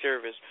Secret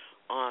Service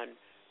on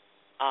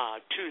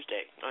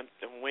Tuesday, on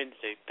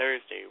Wednesday,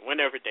 Thursday,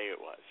 whenever day it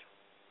was.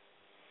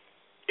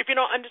 If you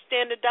don't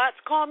understand the dots,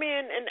 call me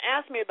and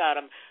ask me about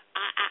them.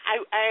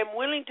 I am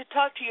willing to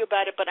talk to you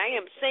about it, but I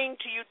am saying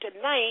to you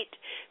tonight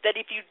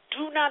that if you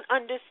do not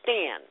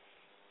understand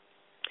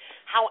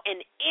how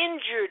an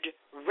injured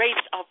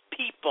race of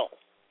people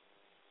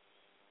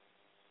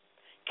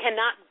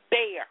cannot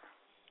bear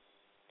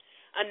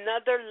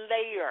another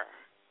layer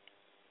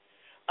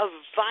of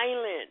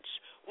violence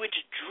which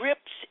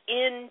drips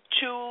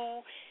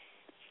into,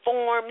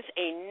 forms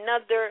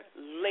another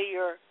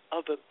layer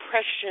of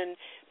oppression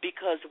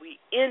because we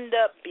end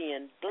up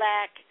being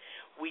black.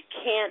 We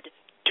can't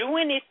do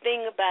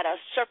anything about our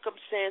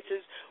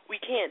circumstances. We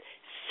can't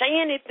say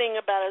anything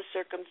about our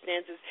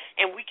circumstances,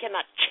 and we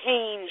cannot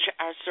change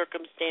our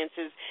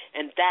circumstances,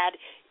 and that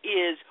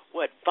is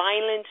what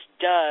violence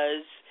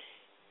does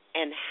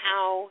and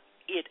how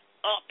it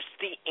ups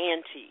the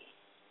ante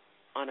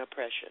on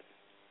oppression.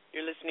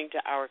 You're listening to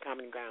Our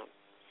Common Ground.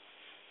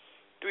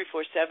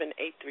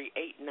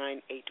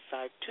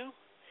 347-838-9852,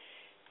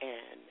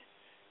 and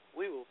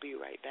we will be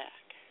right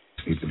back.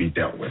 Needs to be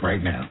dealt with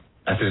right now.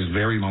 At this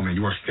very moment,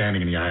 you are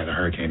standing in the eye of the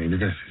hurricane, and you're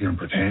going to sit here and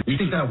pretend. You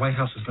think that White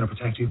House is going to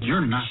protect you?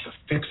 You're not the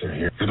fixer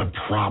here. You're the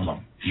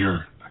problem.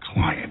 You're a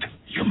client.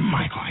 You're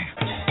my client.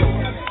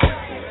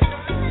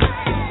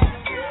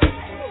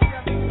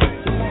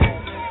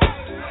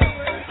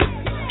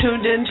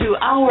 Tuned into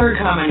Our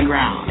Common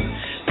Ground,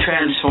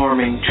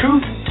 transforming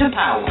truth to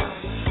power,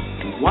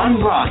 one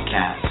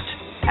broadcast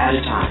at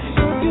a time.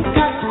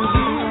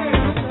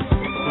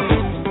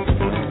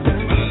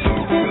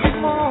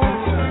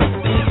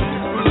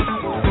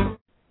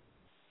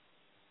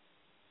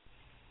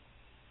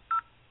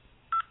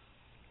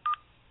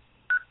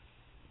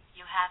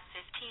 You have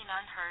 15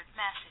 unheard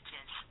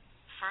messages.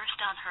 First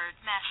unheard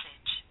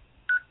message.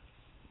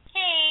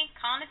 Hey,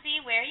 calling to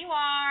see where you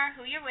are,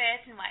 who you're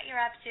with, and what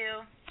you're up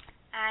to.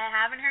 I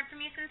haven't heard from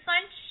you since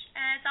lunch,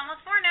 and it's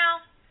almost 4 now.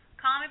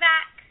 Call me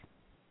back.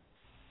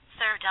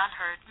 Third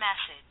unheard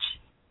message.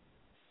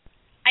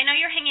 I know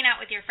you're hanging out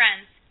with your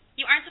friends.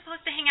 You aren't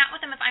supposed to hang out with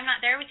them if I'm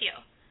not there with you.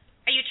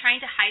 Are you trying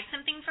to hide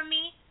something from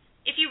me?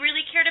 If you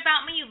really cared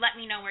about me, you'd let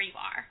me know where you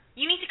are.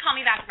 You need to call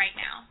me back right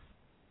now.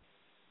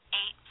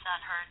 Eighth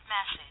unheard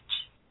message.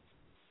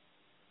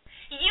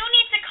 You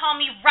need to call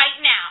me right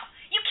now.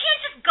 You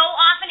can't just go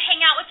off and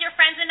hang out with your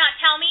friends and not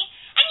tell me.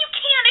 And you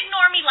can't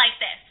ignore me like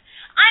this.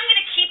 I'm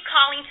going to keep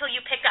calling till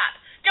you pick up.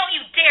 Don't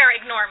you dare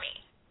ignore me.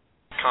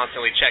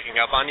 Constantly checking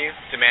up on you,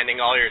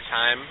 demanding all your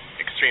time,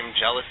 extreme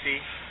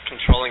jealousy,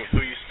 controlling who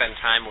you spend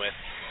time with.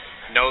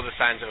 Know the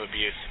signs of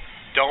abuse.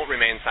 Don't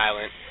remain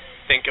silent.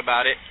 Think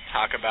about it,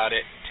 talk about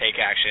it, take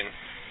action.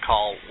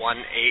 Call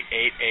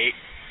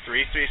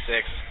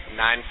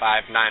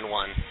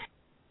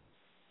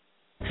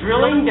 1-888-336-9591.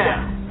 Drilling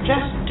down,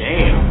 just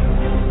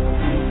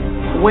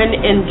damn. When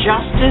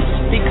injustice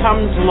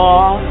becomes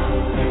law,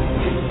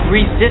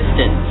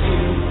 resistance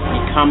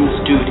becomes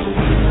duty.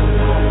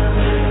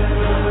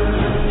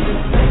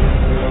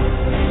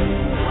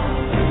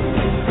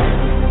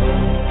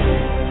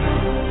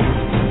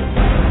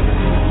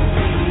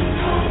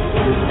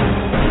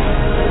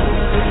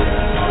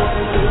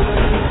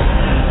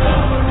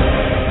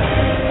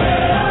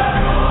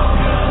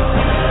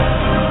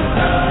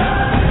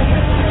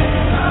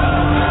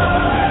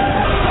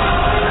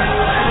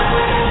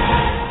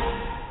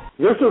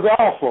 This is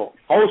Alpha,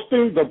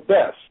 hosting the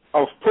best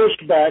of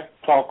Pushback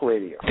Talk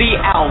Radio. The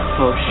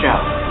Alpha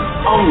Show,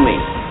 only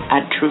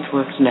at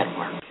TruthWorks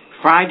Network.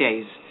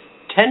 Fridays,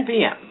 10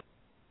 p.m.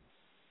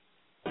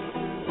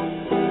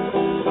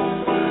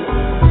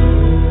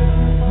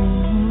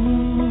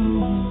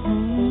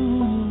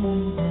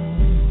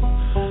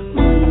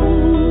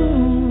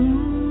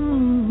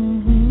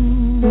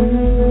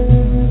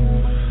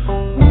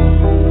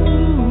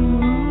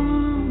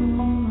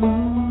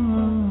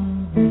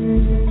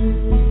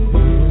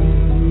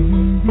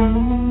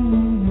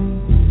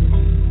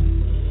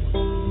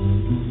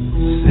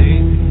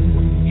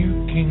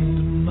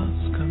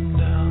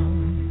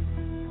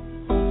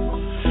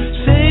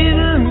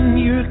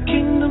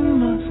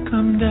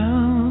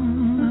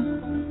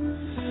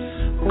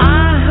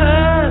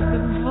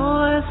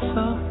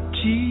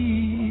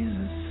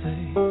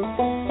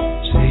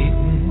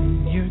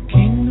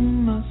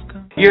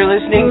 You're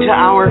listening to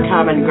Our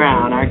Common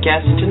Ground. Our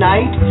guest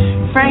tonight,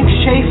 Frank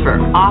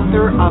Schaeffer,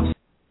 author of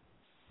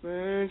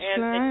Birds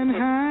flying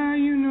high,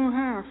 you know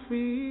how I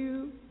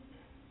feel.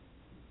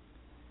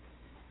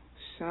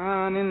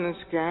 Sun in the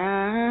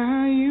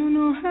sky, you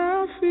know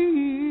how I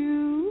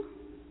feel.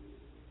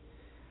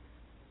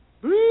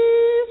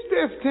 Breeze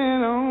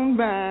drifting on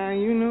by,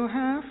 you know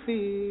how I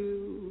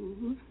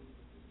feel.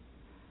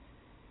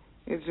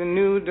 It's a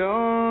new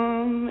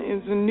dawn,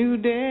 it's a new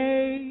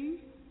day.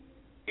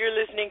 You're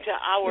listening to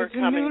Our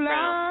Common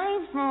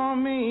Ground. For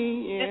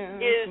me, yeah.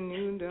 This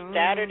is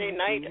Saturday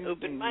Night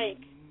Open Mic,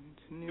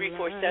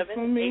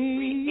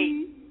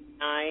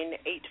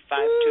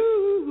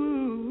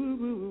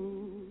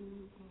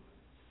 347-838-9852.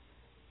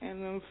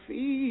 And I'm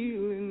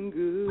feeling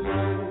good.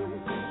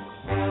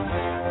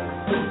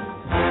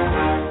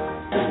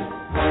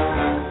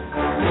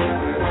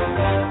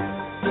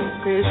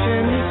 Fish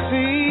in the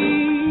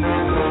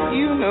sea,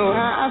 you know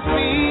how I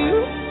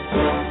feel.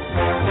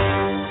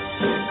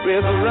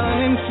 River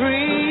running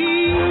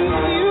free,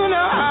 you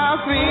know how I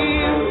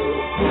feel.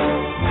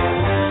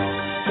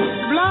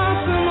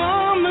 Blossom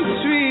on the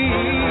tree,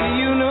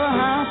 you know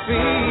how I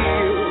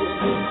feel.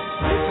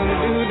 It's a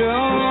new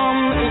dawn,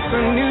 it's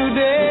a new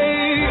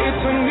day,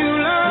 it's a new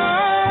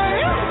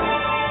life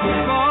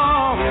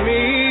for me,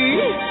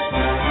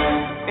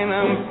 and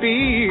I'm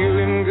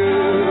feeling good.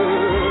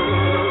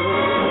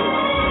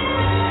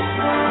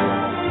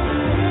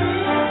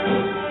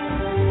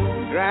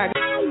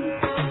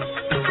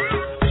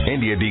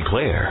 India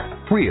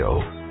Declare,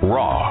 real,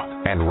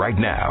 raw, and right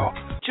now.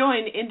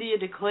 Join India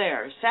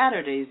Declare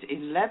Saturdays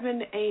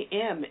 11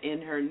 a.m.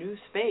 in her new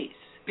space.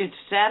 It's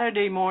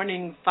Saturday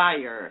Morning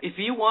Fire. If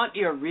you want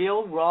your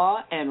real,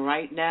 raw, and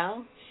right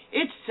now,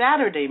 it's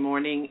Saturday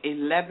morning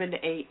 11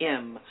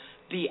 a.m.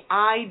 The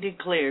I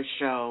Declare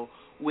Show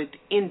with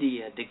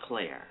India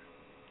Declare.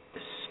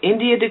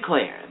 India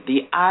Declare,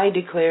 the I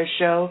Declare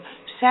Show,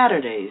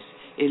 Saturdays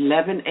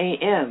 11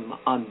 a.m.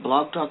 on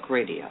Blog Talk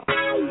Radio.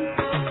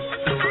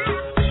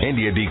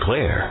 India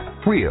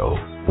Declare, real,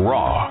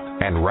 raw,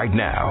 and right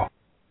now.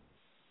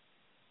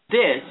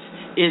 This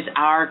is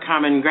Our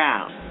Common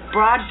Ground,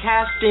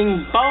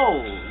 broadcasting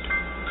bold,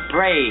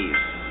 brave,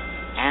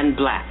 and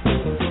black.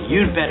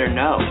 You'd better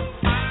know.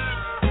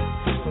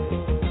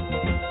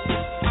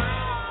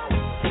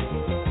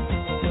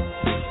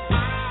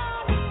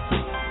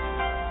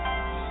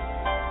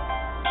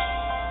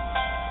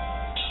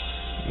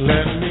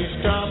 Let me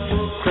stop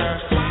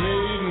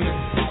procrastinating.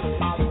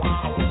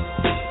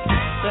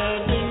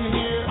 Standing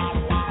here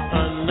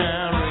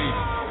unmarried.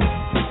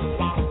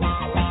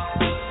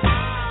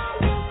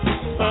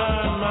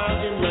 Find my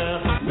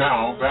emancipation.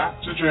 Now back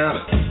to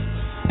Janet.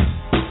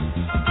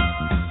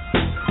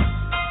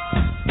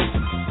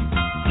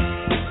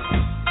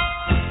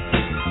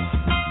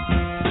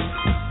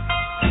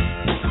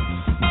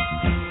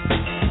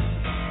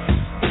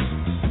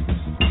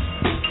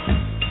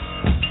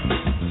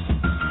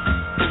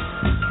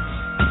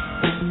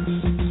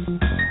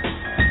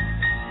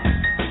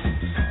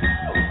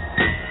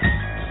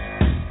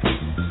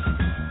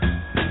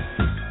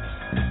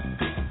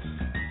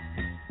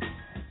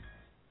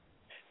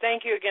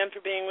 Thank you again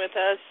for being with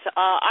us.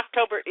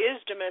 October is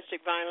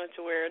Domestic Violence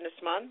Awareness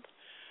Month,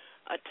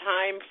 a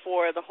time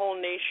for the whole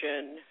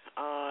nation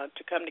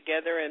to come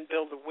together and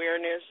build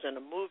awareness and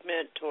a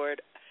movement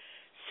toward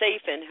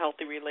safe and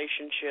healthy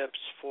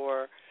relationships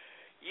for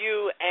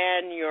you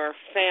and your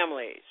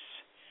families.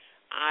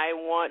 I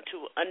want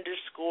to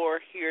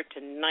underscore here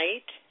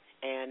tonight,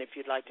 and if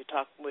you'd like to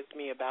talk with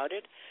me about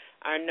it,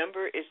 our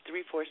number is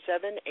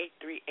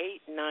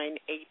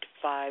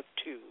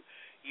 347-838-9852.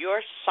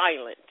 Your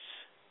silence,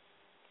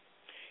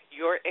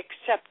 your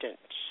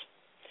acceptance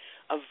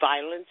of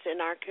violence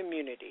in our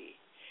community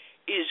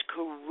is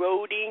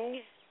corroding,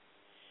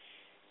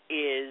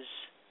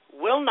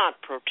 will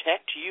not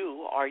protect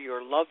you or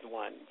your loved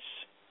ones.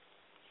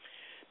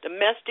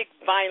 Domestic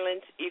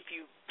violence, if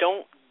you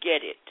don't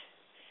get it,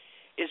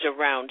 is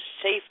around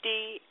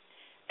safety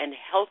and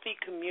healthy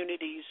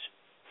communities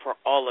for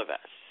all of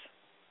us.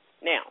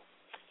 Now,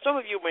 some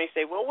of you may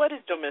say, well, what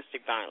is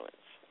domestic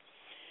violence?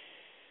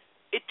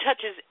 It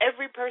touches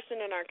every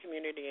person in our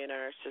community and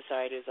our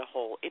society as a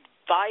whole. It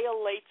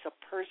violates a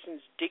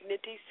person's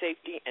dignity,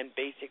 safety, and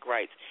basic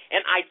rights.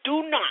 And I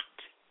will not,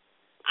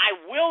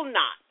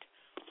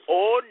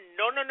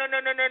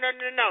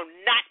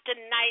 not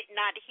tonight,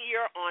 not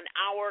here on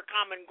Our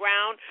Common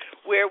Ground,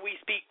 where we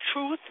speak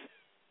truth.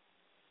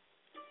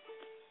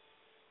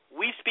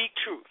 We speak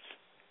truth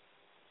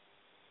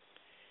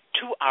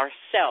to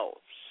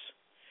ourselves.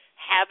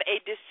 Have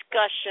a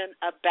discussion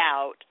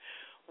about,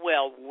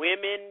 well,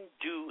 women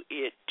do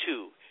it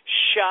too.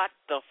 Shut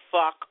the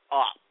fuck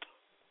up.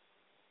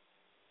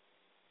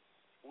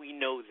 We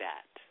know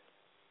that.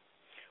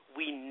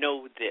 We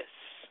know this.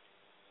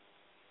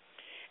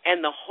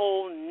 And the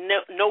whole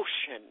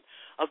notion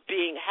of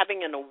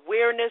having an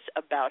awareness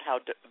about how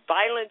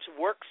violence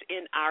works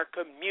in our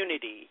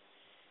community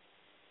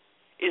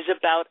is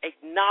about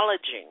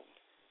acknowledging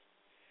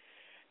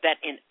that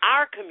in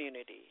our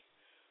community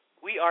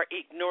we are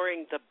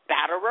ignoring the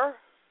batterer,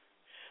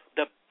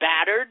 the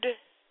battered,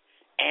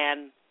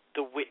 and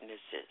the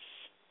witnesses.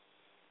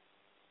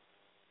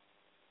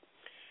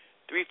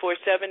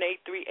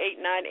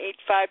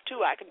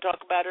 347-838-9852. I can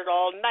talk about it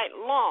all night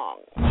long.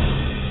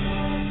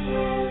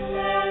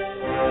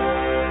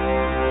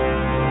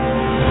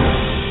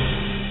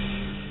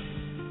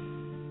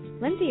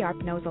 Lindsay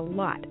Arp knows a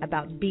lot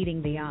about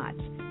beating the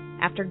odds.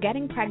 After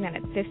getting pregnant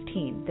at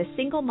 15, the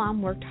single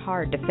mom worked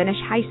hard to finish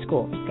high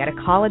school, get a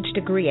college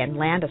degree, and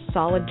land a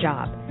solid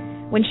job.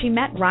 When she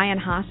met Ryan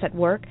Haas at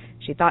work,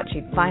 she thought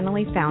she'd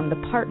finally found the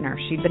partner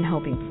she'd been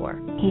hoping for.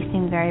 He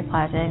seemed very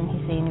pleasant. He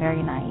seemed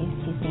very nice.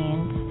 He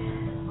seemed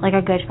like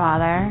a good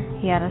father.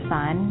 He had a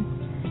son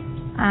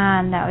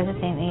that was the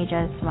same age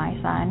as my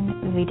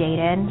son. We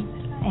dated,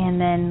 and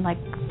then like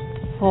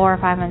 4 or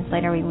 5 months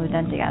later, we moved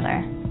in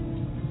together.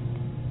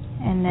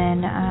 And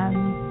then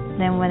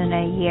within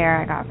a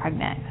year, I got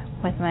pregnant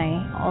with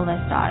my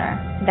oldest daughter.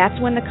 That's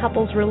when the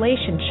couple's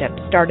relationship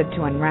started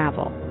to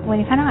unravel. When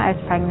he found out I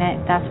was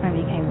pregnant, that's when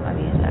it became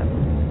abusive.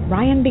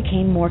 Ryan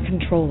became more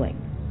controlling.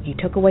 He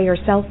took away her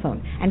cell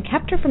phone and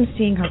kept her from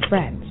seeing her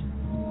friends.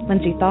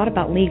 Lindsay thought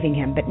about leaving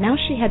him, but now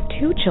she had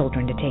 2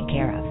 children to take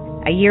care of.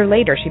 A year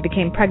later, she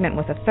became pregnant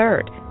with a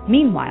 3rd.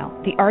 Meanwhile,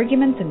 the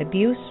arguments and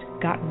abuse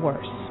got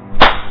worse.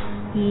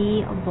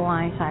 He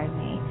blindsided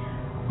me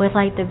with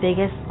like the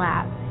biggest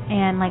slap,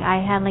 and like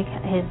I had like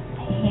his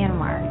hand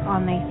mark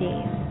on my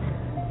face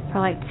for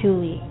like 2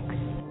 weeks.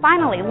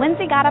 Finally,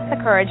 Lindsay got up the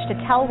courage to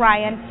tell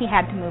Ryan he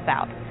had to move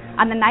out.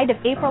 On the night of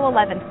April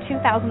 11th,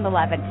 2011,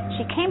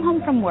 she came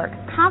home from work,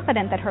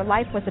 confident that her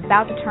life was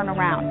about to turn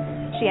around.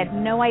 She had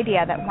no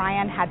idea that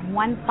Ryan had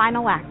one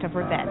final act of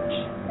revenge.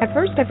 At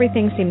first,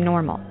 everything seemed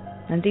normal.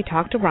 Lindsay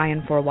talked to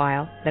Ryan for a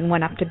while, then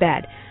went up to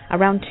bed.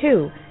 Around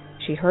 2,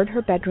 she heard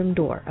her bedroom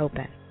door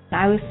open.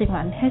 I was sleeping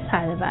on his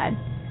side of the bed,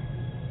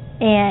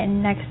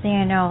 and next thing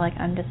I know, like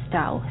I'm just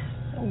doused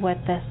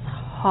with this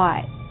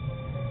hot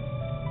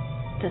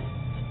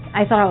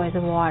I thought it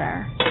was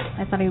water.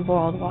 I thought he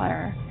boiled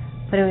water,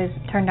 but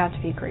turned out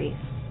to be grease.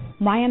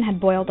 Ryan had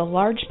boiled a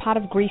large pot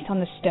of grease on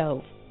the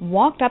stove,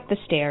 walked up the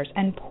stairs,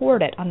 and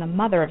poured it on the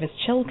mother of his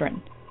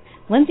children.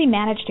 Lindsay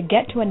managed to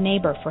get to a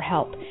neighbor for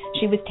help.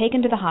 She was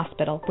taken to the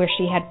hospital, where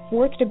she had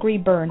fourth-degree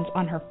burns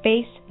on her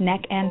face,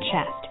 neck, and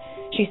chest.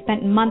 She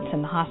spent months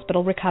in the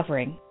hospital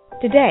recovering.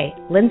 Today,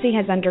 Lindsay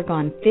has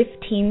undergone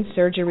 15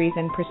 surgeries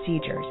and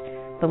procedures,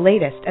 the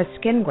latest a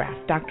skin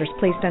graft doctors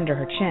placed under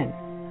her chin.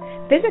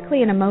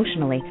 Physically and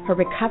emotionally, her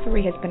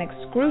recovery has been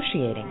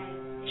excruciating.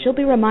 She'll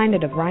be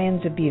reminded of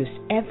Ryan's abuse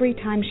every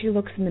time she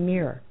looks in the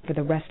mirror for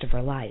the rest of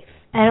her life.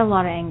 I had a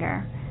lot of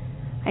anger.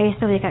 I used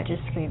to wake up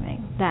just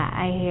screaming that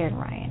I hated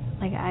Ryan.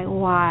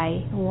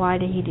 Why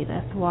did he do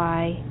this?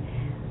 Why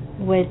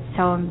would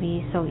someone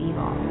be so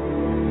evil?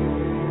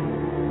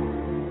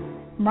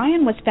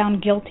 Ryan was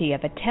found guilty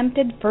of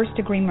attempted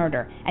first-degree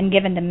murder and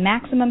given the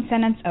maximum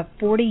sentence of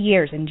 40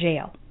 years in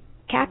jail.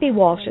 Kathy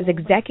Walsh is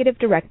executive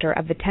director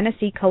of the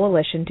Tennessee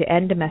Coalition to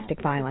End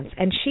Domestic Violence,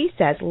 and she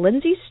says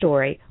Lindsay's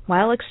story,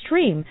 while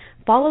extreme,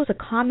 follows a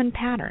common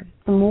pattern.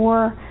 The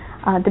more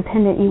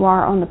dependent you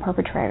are on the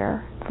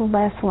perpetrator, the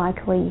less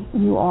likely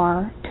you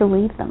are to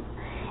leave them.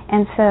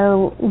 And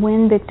so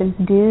when victims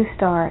do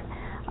start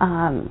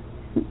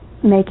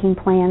making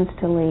plans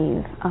to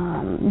leave,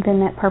 then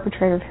that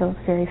perpetrator feels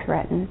very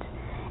threatened.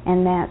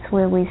 And that's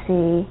where we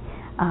see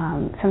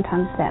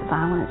sometimes that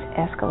violence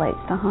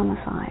escalates to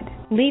homicide.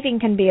 Leaving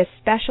can be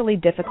especially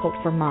difficult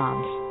for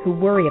moms who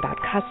worry about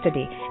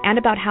custody and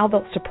about how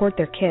they'll support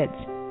their kids.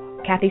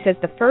 Kathy says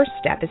the first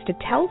step is to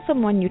tell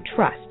someone you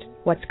trust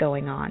what's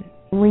going on.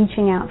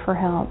 Reaching out for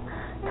help,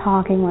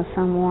 talking with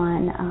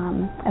someone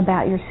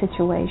about your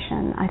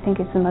situation, I think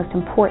is the most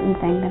important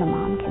thing that a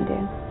mom can do.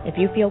 If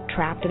you feel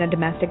trapped in a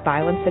domestic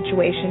violence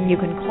situation, you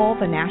can call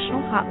the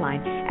national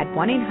hotline at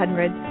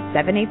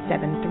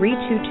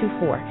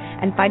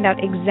 1-800-787-3224 and find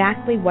out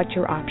exactly what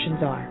your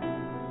options are.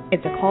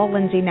 It's a call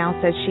Lindsay now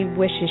says she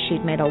wishes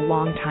she'd made a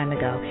long time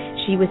ago.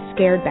 She was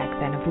scared back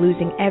then of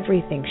losing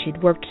everything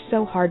she'd worked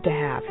so hard to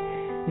have.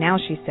 Now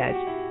she says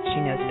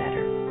she knows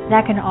better.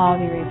 That can all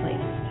be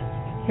replaced.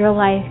 Your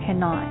life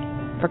cannot.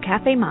 For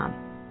Cafe Mom,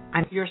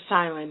 Your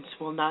silence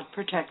will not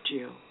protect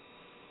you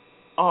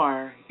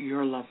or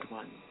your loved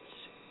ones.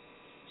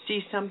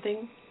 See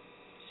something?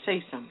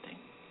 Say something.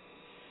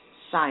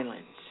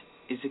 Silence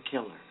is a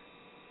killer.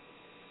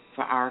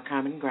 For Our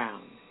Common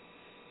Ground,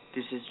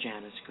 this is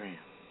Janice Graham.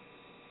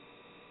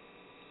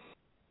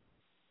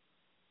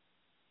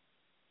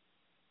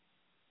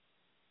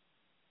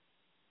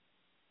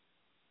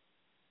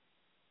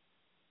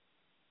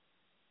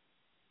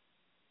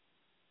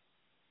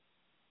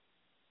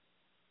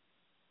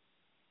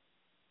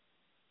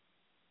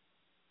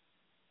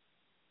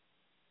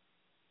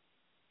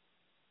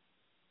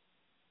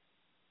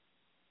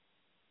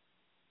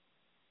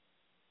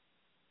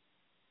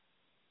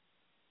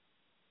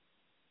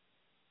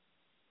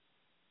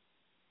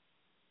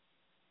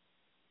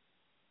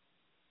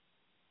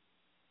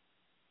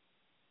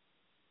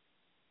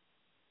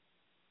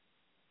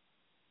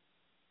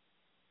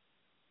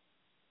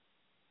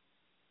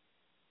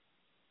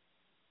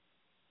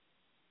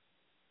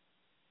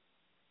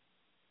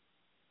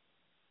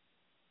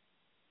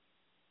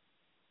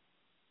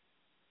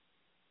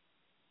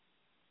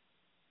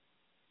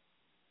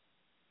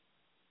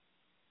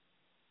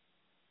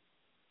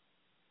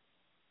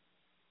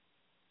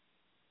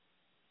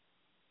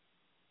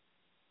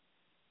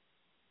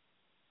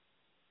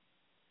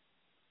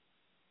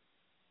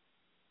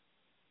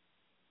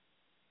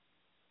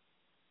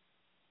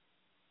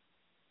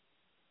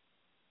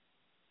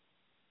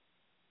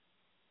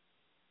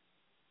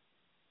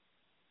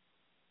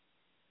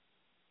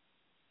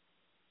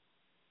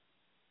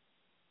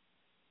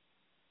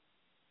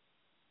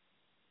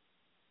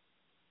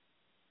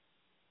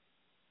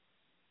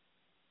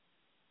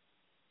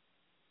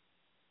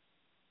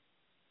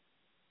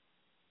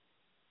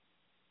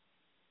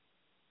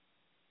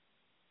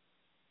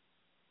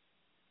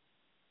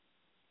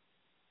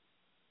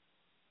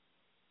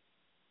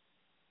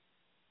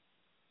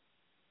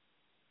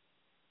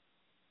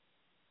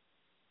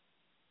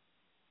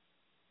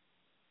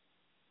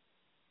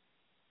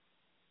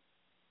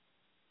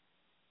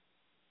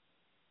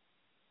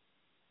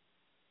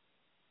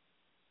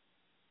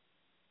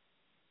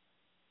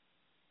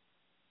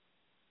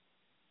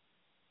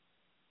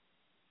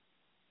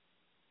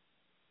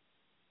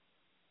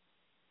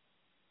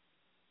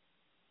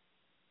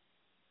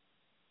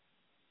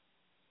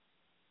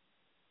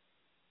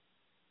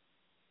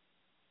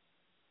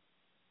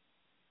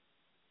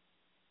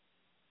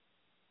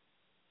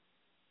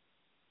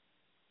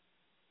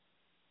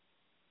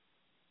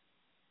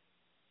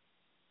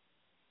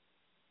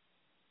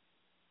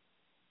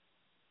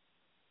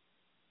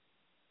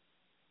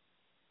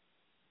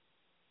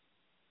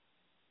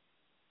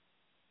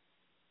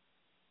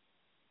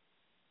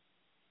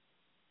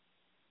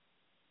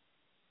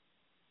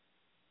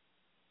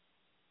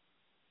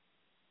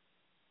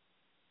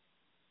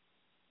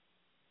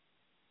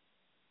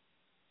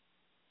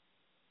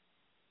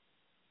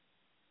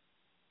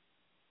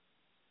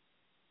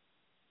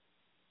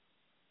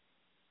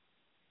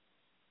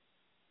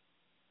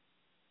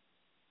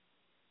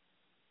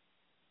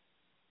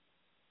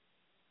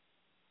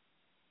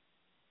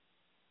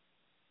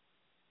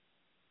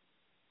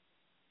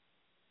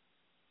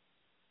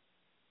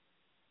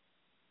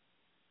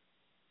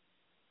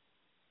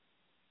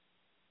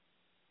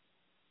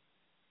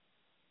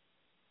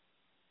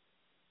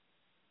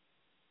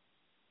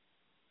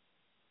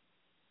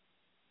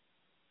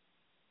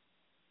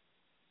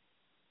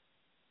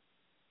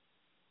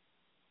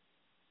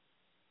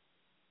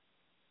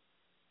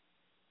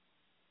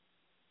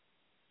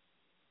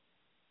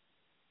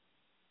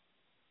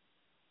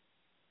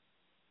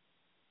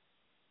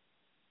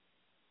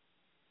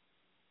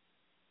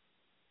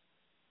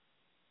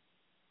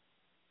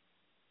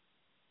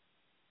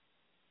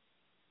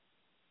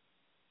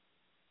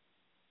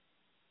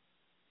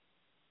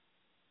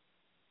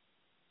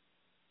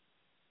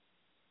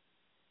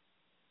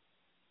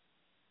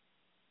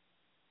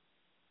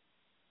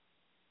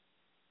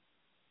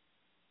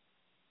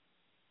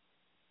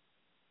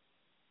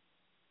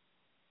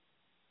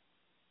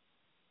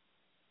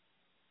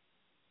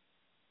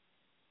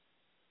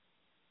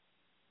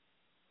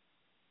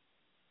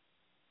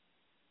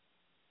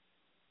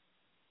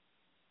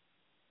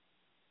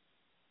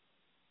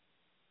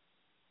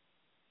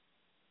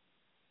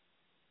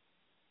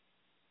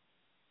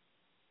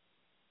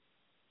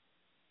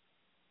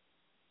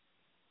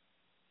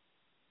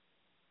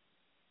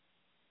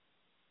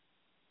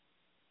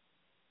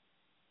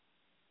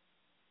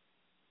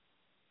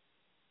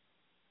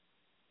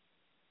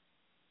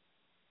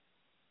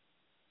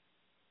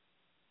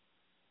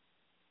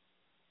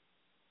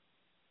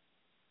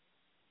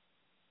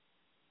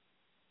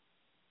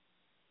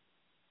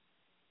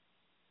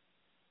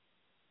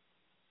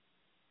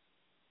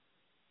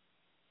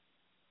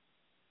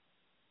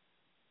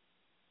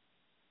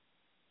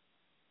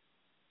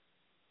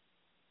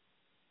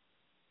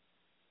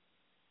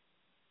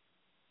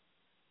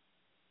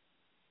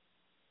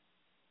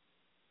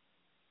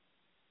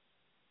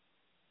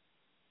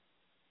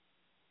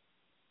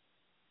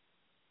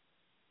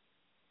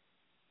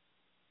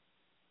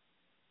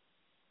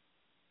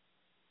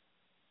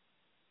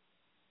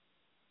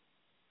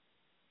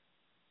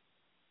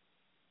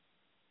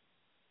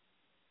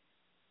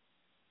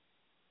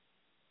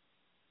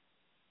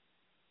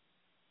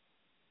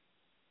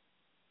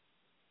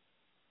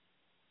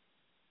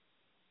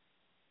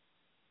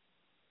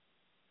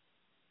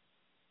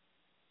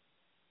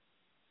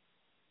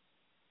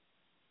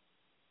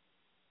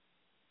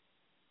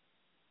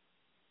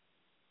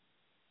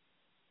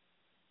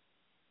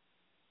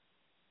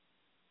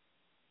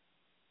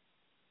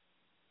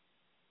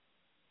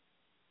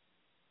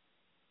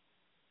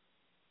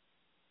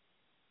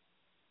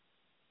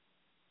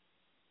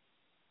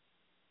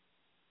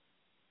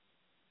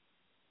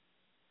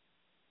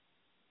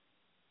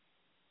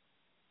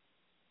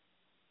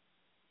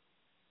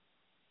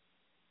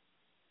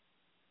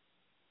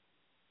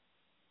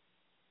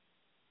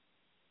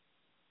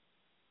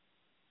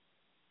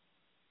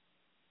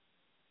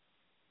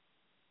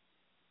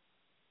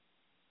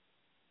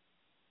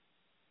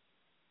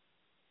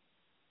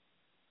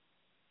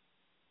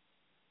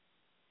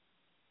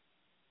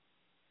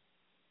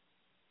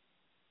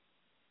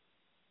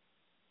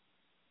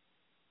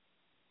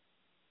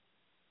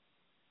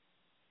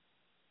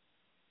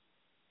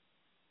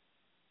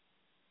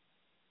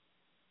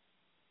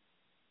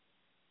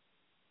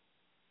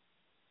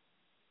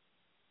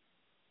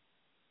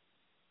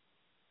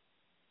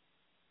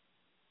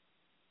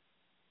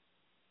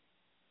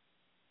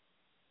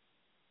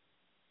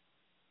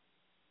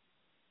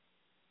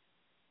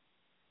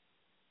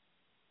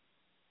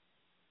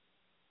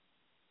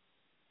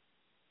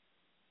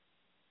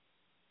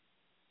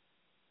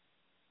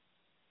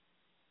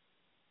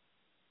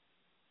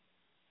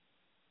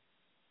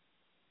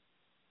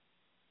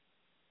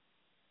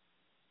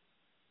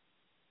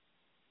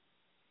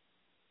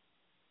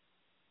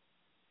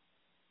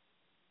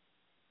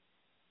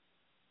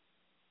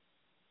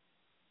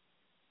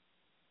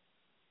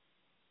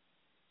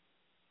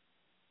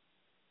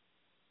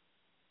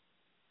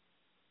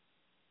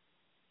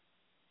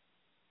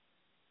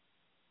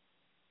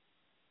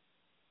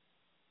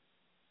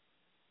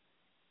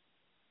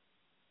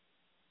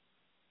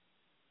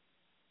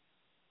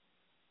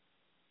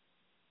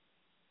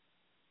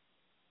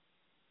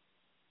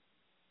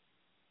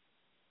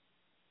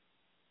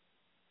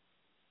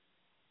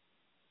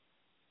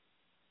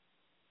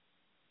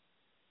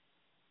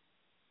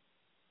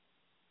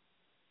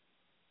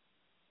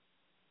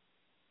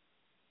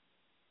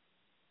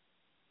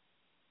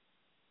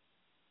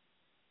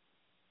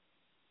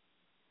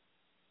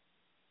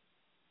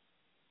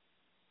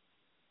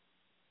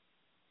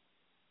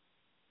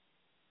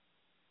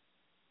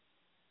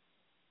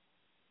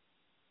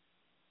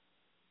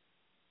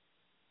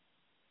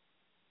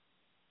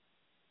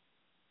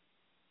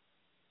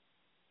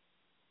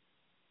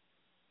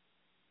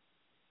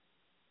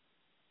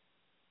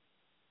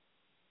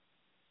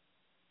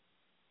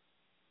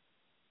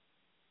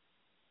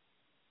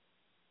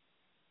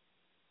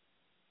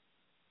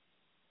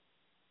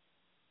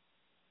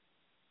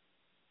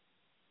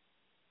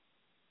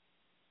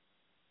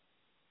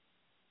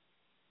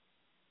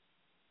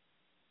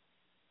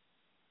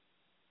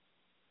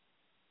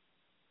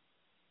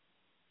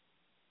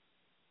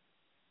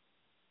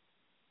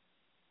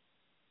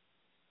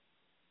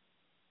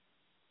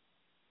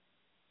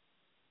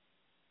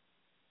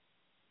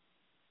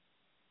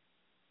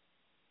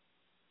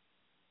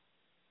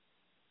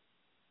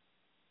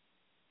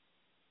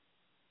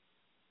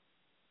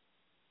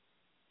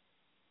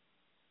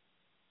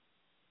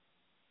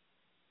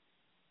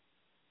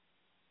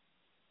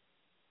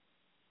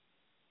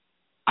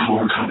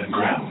 Our Common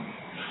Ground.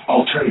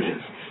 Alternative,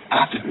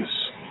 activist,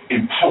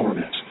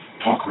 empowerment,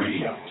 talk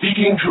radio.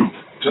 Speaking truth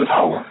to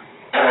power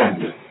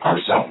and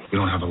ourselves. We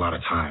don't have a lot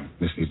of time.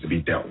 This needs to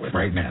be dealt with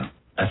right now.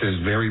 At this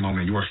very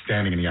moment, you are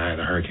standing in the eye of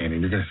the hurricane, and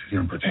you're going to sit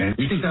here and pretend.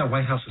 You think that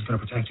White House is going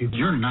to protect you?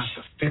 You're not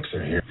the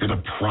fixer here. You're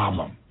the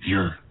problem.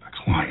 You're the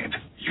client.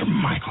 You're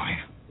my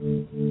client.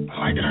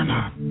 Like it or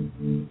not.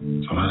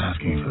 So I'm not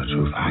asking you for the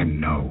truth. I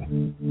know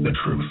the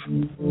truth.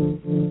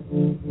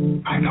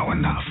 I know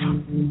enough.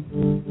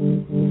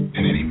 And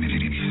any minute,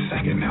 any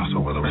second now,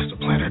 so will the rest of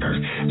planet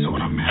Earth. So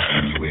what I'm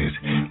asking you is,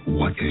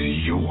 what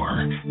is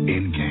your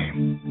end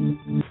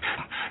game?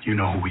 You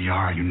know who we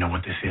are, you know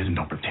what this is, and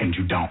don't pretend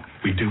you don't.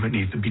 We do what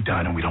needs to be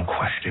done, and we don't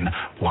question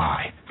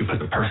why. We put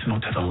the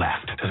personal to the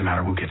left. It doesn't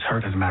matter who gets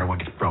hurt, doesn't matter what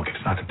gets broken.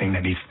 It's not the thing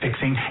that needs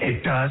fixing.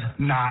 It does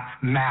not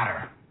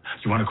matter.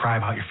 You want to cry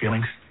about your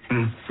feelings?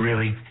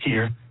 Really?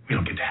 Here? We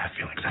don't get to have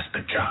feelings. That's the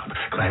job.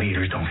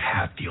 Gladiators don't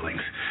have feelings.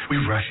 We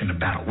rush into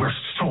battle. We're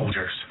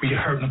soldiers. We get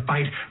hurt in the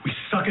fight, we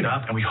suck it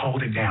up, and we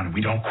hold it down, and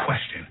we don't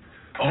question.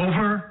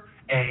 Over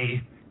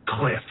a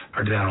cliff.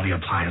 Or did that only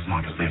apply as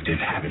long as Liv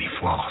didn't have any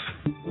flaws?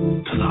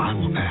 Because the eye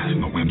will pass and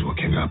the winds will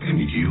kick up,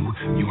 and you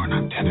are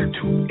not tethered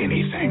to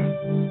anything.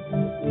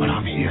 But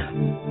I'm here,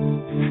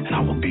 and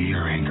I will be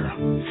your anchor,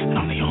 and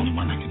I'm the only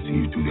one that can see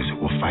you through this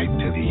who will fight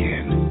to the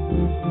end.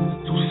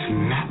 So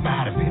snap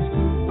out of it.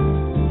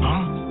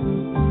 Huh?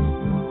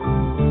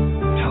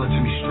 Tell it to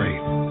me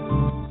straight.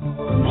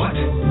 What do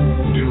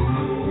you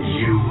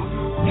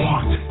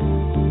want?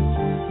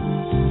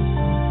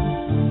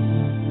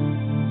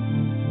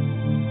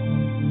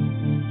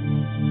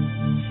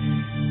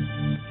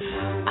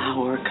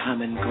 Our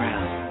Common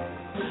Ground.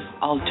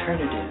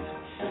 Alternative,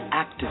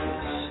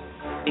 activist,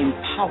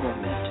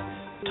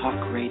 empowerment,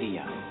 talk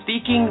radio.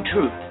 Speaking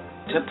truth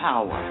to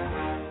power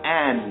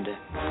and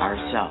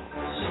ourselves.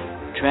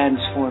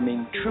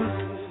 Transforming truth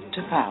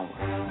to power.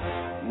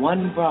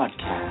 One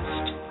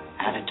broadcast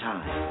at a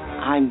time.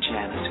 I'm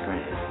Janice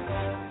Graham.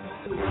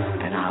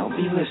 And I'll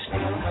be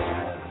listening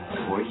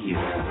for you.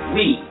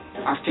 We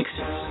are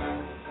fixers.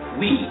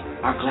 We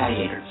are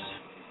gladiators.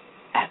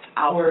 At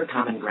Our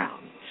Common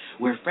Ground,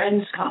 where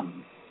friends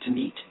come to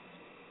meet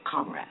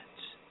comrades.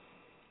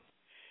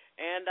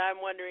 And I'm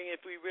wondering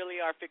if we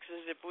really are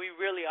fixers, if we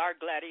really are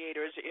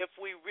gladiators, if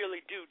we really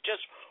do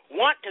just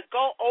want to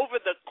go over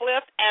the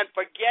cliff and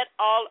forget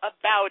all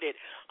about it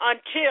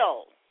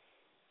until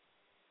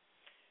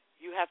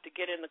you have to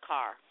get in the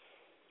car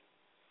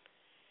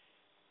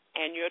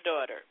and your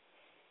daughter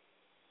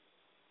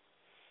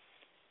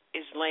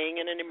is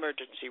laying in an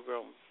emergency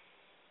room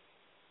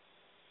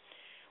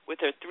with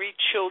her 3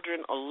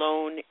 children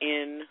alone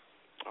in,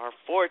 or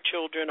 4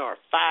 children, or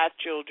 5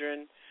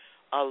 children,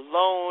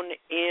 alone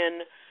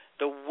in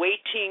the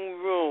waiting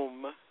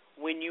room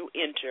when you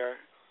enter,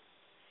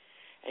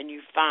 and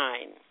you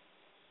find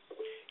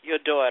your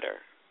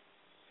daughter,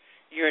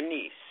 your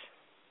niece,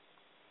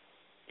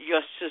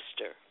 your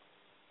sister,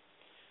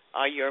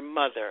 or your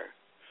mother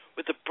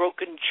with a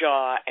broken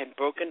jaw and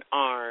broken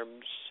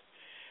arms,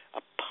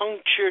 a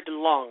punctured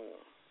lung,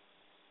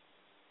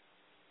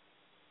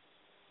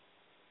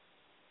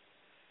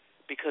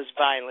 because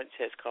violence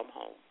has come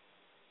home.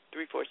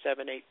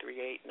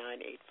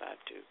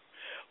 347-838-9852.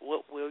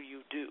 What will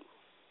you do?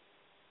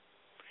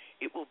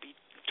 It will be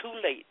too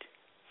late,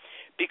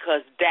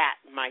 because that,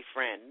 my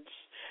friends,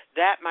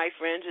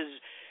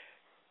 is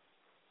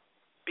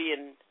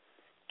being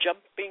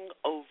jumping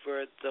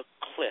over the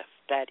cliff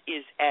that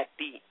is at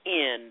the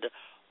end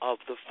of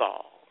the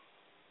fall.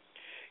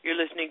 You're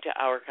listening to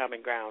Our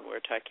Common Ground. We're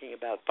talking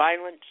about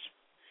violence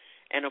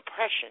and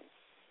oppression.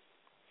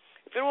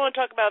 If you don't want to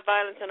talk about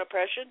violence and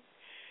oppression,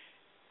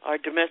 or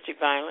domestic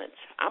violence,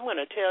 I'm going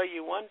to tell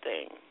you one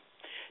thing.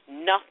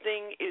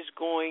 Nothing is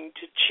going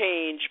to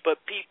change,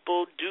 but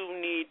people do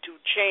need to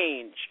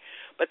change.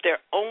 But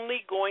they're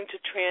only going to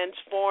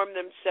transform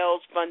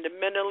themselves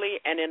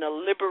fundamentally and in a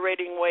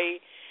liberating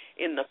way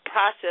in the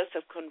process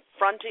of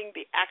confronting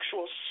the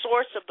actual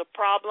source of the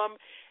problem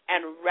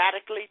and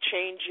radically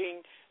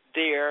changing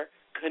their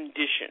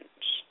conditions.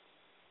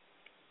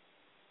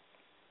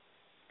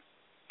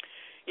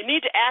 You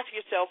need to ask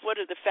yourself, what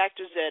are the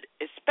factors that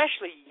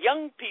especially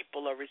young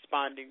people are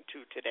responding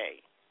to today?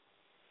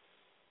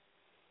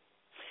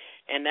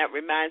 And that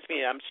reminds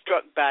me, I'm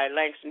struck by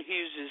Langston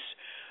Hughes'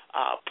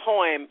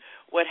 poem,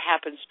 What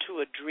Happens to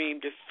a Dream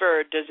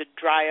Deferred? Does it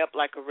dry up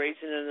like a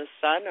raisin in the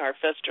sun or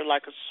fester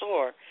like a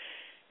sore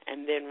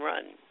and then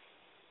run?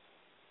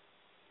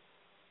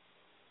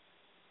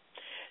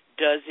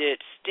 Does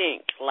it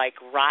stink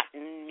like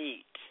rotten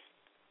meat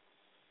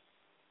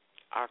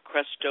or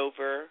crust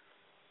over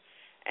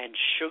and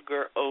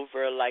sugar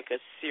over like a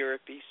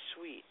syrupy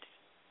sweet?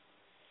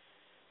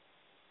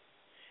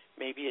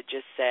 Maybe it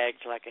just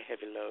sags like a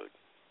heavy load.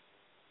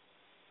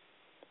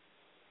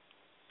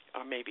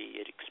 Or maybe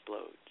it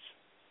explodes.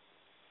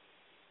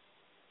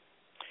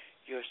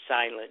 Your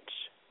silence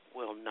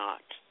will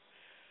not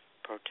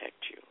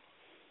protect you.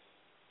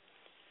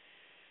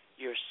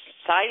 Your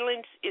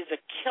silence is a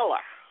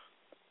killer.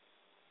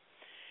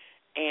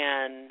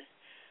 And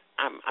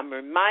I'm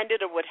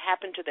reminded of what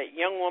happened to that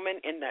young woman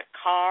in that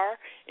car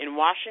in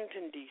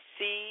Washington,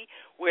 D.C.,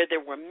 where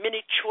there were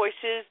many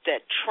choices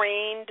that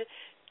trained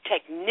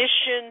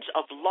technicians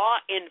of law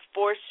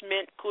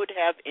enforcement could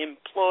have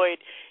employed,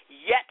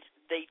 yet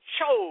they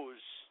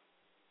chose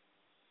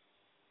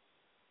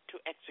to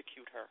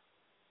execute her.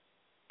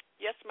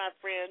 Yes, my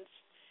friends,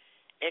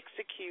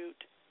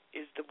 execute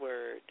is the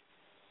word.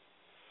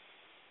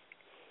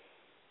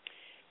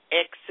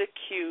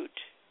 Execute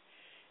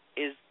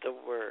is the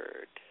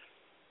word.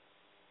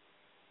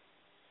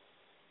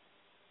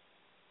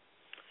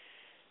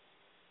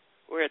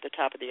 We're at the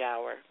top of the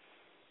hour,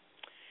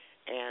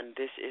 and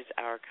this is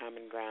Our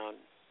Common Ground,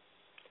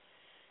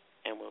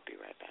 and we'll be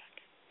right back.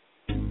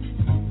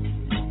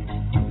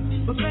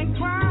 But they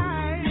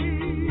cry.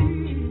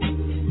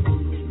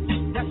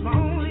 That's my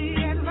only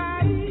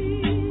advice.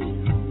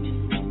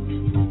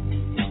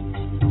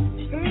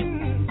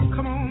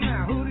 Come on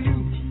now, who do you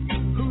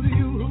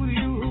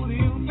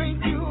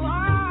think you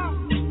are?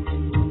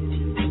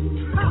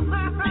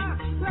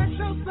 Bless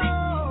your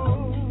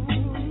soul.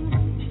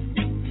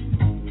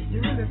 You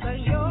really think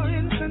you're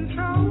in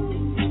control?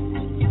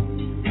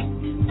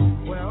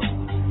 Well,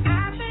 I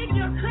think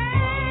you're crazy.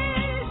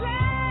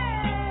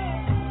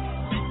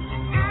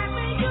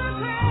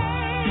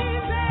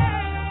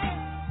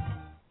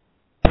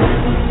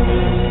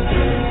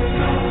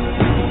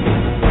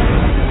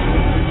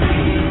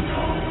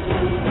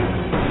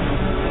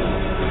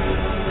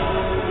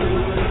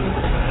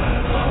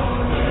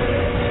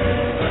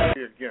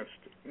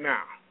 Against it.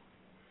 Now,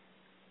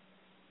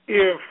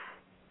 if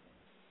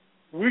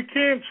we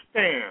can't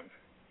stand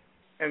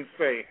and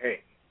say, hey,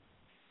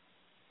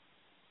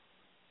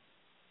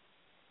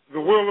 the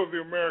will of the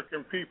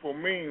American people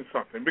means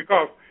something,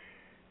 because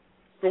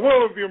the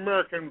will of the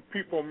American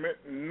people meant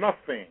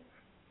nothing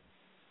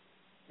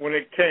when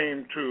it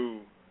came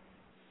to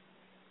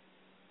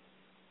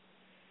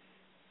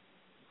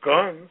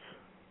guns,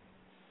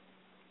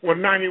 when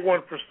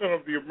 91%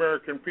 of the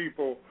American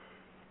people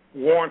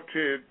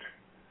wanted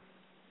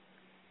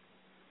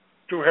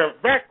to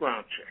have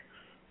background checks.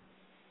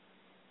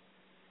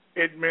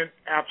 It meant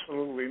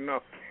absolutely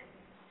nothing.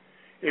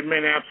 It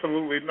meant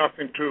absolutely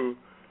nothing to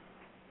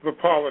the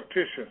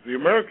politicians. The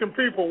American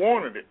people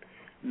wanted it.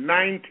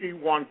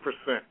 91%.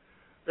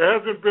 There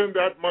hasn't been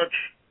that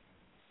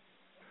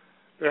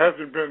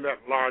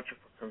large of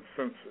a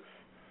consensus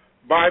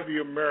by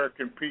the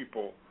American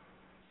people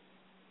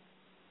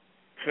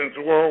since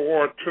World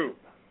War II,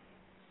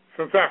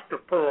 since after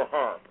Pearl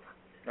Harbor.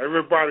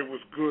 Everybody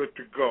was good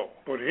to go.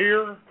 But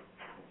here,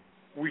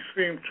 we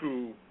seem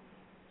to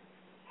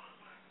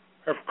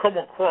have come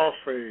across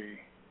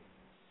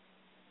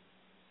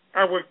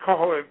I would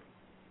call it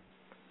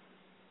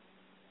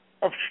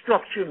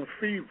obstruction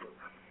fever.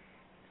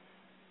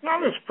 Now,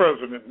 this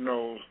president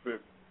knows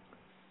that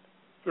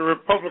the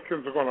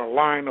Republicans are going to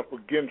line up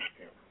against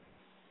him.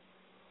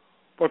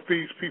 But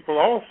these people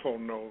also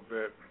know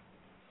that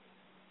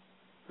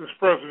this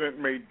president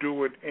may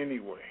do it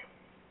anyway.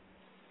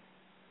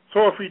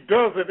 So if he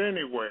does it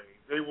anyway,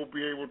 they will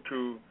be able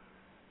to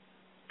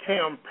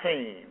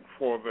campaign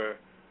for the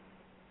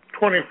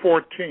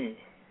 2014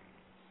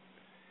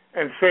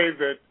 and say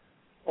that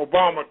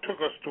Obama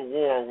took us to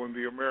war when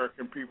the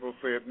American people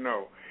said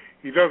no.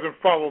 He doesn't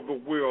follow the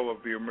will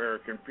of the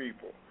American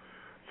people.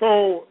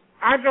 So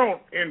I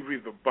don't envy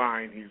the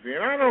bind he's in.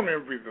 I don't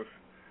envy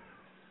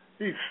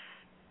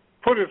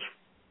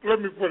let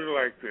me put it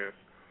like this.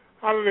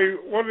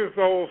 What is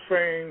the old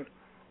saying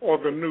or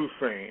the new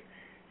saying?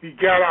 He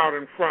got out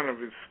in front of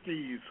his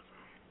skis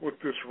with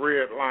this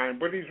red line,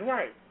 but he's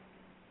right.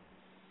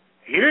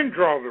 He didn't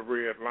draw the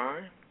red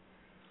line.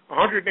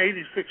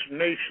 186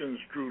 nations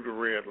drew the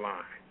red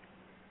line.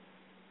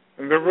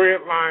 And the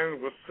red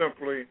line was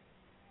simply,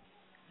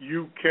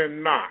 you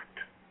cannot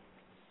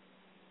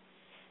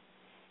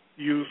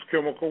use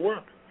chemical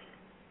weapons.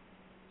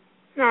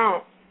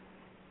 Now,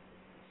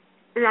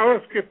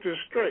 let's get this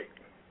straight.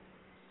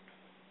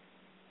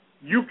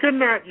 You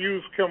cannot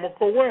use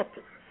chemical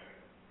weapons.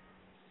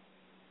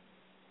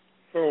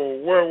 So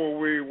where were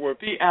we with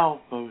The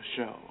Alpha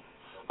Show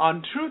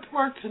on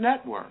TruthWorks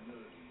Network,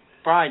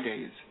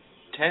 Fridays,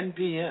 10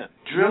 p.m.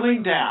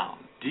 Drilling down,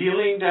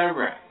 dealing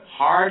direct,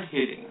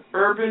 hard-hitting,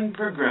 urban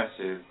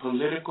progressive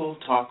political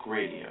talk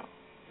radio.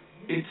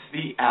 It's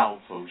The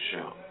Alpha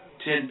Show,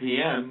 10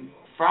 p.m.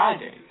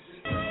 Fridays.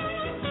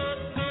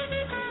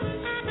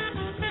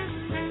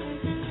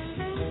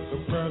 The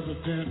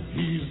president,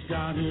 he's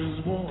got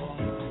his war.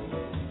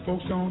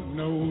 Folks don't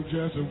know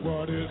just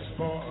what it's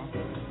for.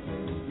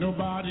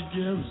 Nobody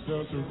gives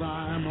us a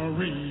rhyme or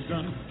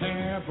reason.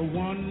 Half of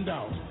one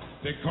doubt,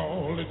 they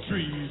call it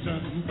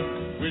treason.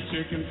 With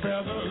chicken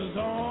feathers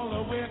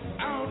all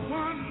without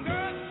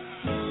wonder.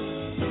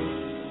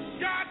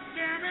 God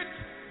damn it,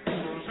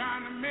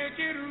 trying to make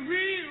it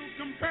real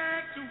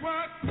compared to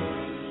what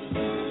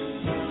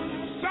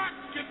suck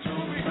it to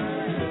me.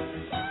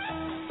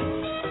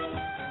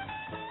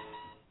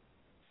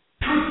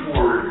 Truth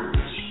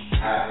Words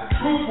at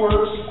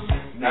TruthWorks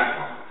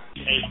Network.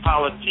 A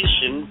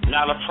politician, not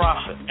not a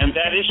prophet. And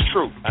that is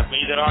true. I've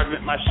made that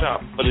argument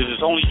myself. But it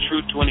is only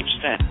true to an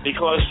extent.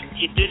 Because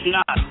he did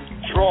not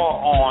draw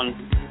on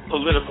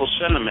political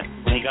sentiment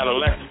when he got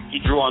elected.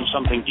 He drew on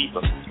something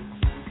deeper.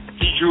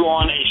 He drew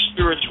on a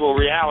spiritual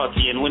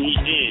reality, and when he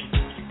did,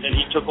 then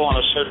he took on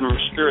a certain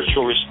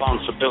spiritual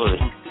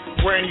responsibility.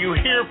 When you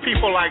hear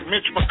people like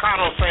Mitch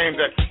McConnell saying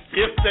that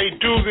if they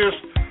do this,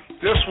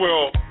 this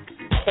will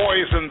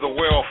poison the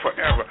well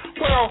forever.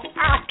 Well,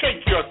 I'll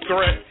take your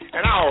threat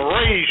and I'll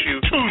raise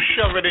you to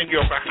shove it in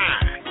your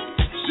behind.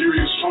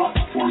 Serious talk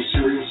for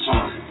serious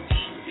science.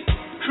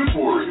 Truth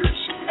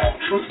Warriors at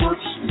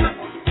TruthWorks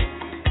Network.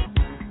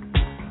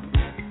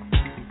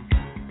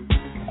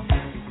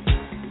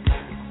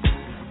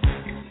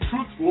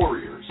 Truth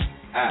Warriors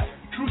at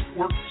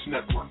TruthWorks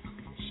Network.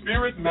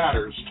 Spirit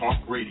Matters Talk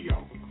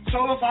Radio.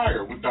 Soul of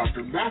Fire with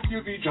Dr.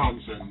 Matthew V.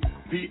 Johnson.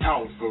 The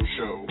Alpha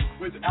Show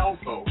with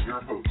Alpha,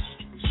 your host.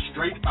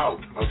 Straight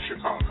out of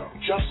Chicago.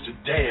 Just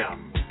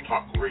Damn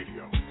Talk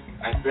Radio.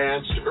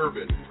 Advanced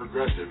Urban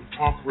Progressive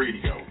Talk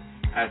Radio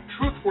at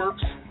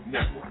TruthWorks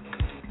Network.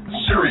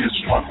 Serious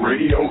Talk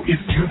Radio if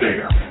you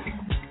dare.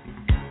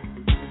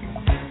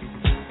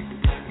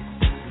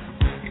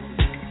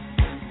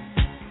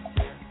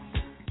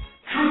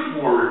 Truth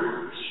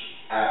Warriors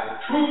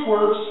at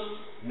TruthWorks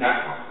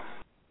Network.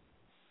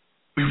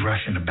 We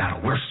rush into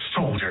battle. We're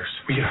soldiers.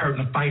 We get hurt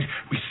in the fight,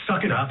 we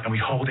suck it up, and we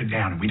hold it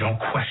down, and we don't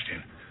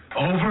question.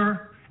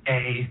 Over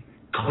a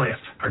cliff.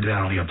 Or did that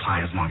only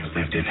apply as long as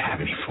Liv didn't have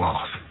any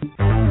flaws?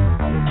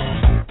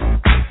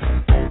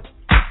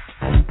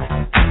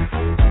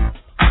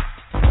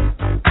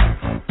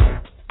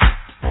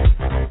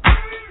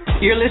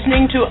 You're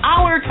listening to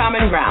Our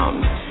Common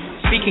Ground,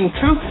 speaking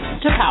truth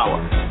to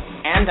power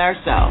and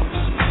ourselves,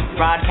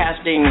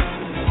 broadcasting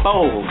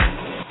bold,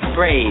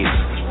 brave,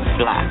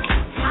 black.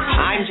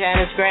 I'm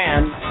Janice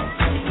Graham,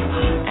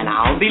 and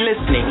I'll be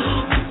listening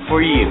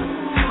for you.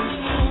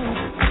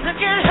 Look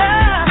at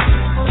her,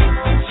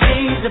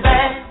 she's the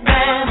best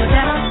man with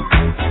ever.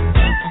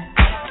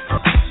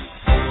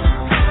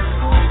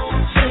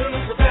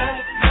 She's the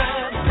best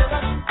man with ever.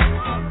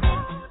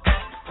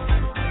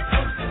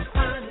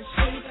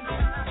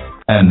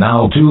 And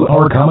now to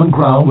Our Common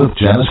Ground with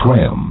Janice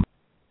Graham.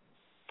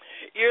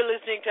 You're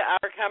listening to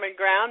Our Common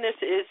Ground. This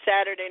is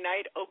Saturday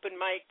night, open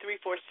mic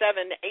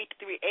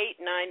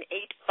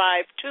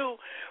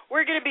 347-838-9852.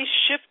 We're going to be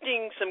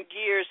shifting some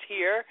gears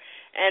here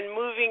and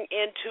moving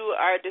into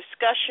our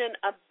discussion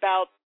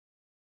about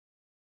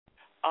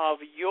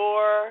of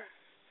your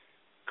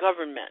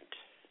government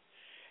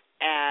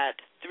at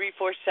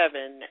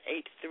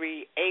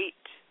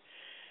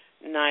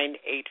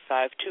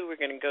 347-838-9852. We're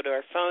going to go to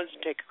our phones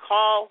and take a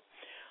call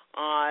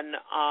on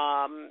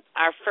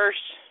our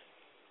first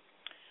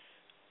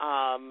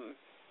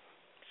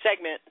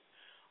segment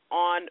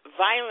on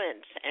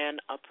violence and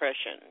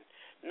oppression.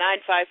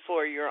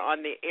 954, you're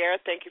on the air.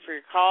 Thank you for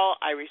your call.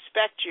 I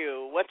respect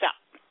you. What's up?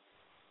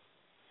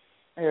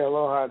 Hey,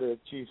 aloha to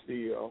Chief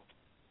CEO.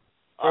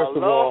 First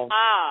of all,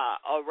 aloha,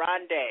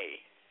 Orande.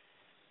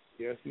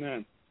 Yes,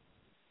 ma'am.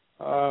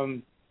 I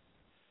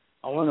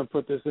want to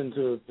put this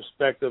into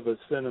perspective of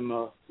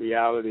cinema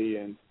reality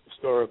and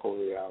historical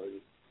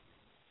reality.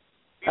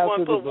 You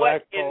want to put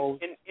what in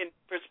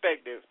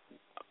perspective?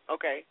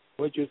 Okay.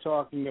 What you're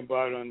talking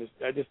about on this,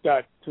 I just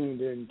got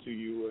tuned into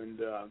you, and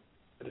I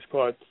just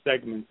caught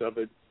segments of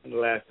it in the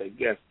last, I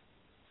guess,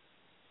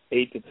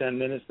 8 to 10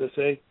 minutes, let's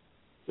say.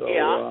 So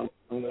yeah.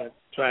 I'm going to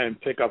try and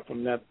pick up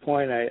from that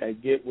point. I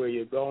get where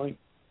you're going.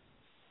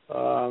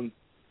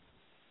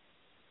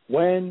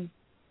 When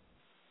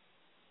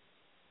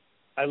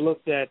I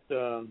looked at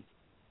the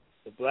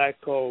Black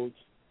Codes,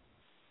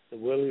 the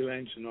Willie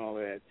Lynch and all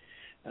that,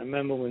 I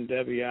remember when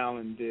Debbie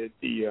Allen did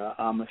the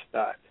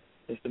Amistad.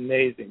 It's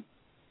amazing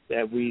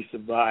that we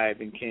survived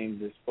and came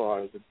this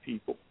far as a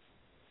people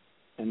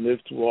and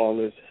lived through all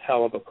this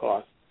hell of a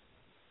cost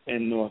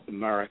in North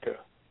America.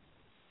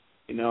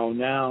 You know,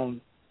 now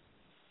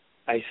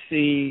I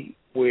see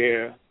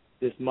where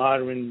this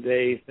modern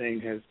day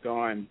thing has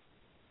gone,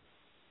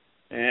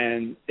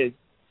 and it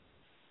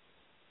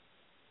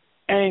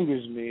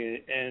angers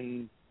me,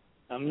 and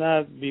I'm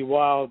not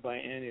bewild by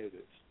any of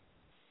this.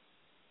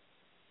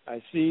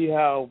 I see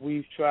how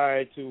we've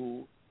tried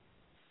to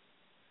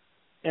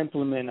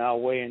implement our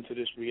way into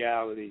this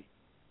reality,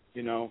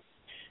 you know,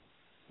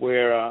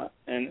 where,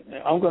 and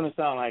I'm going to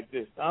sound like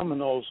this. I'm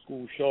an old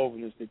school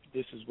chauvinist, if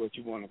this is what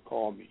you want to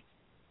call me.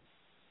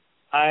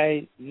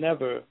 I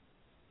never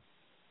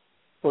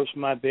push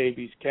my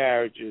baby's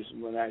carriages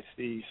when I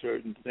see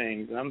certain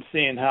things. And I'm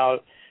seeing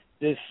how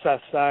this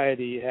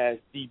society has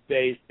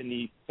debased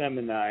and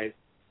effeminized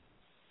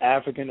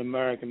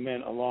African-American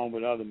men along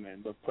with other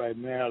men, but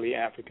primarily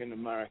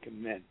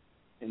African-American men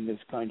in this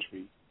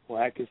country.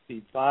 Where I could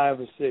see 5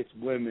 or 6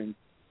 women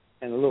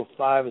and a little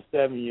 5 or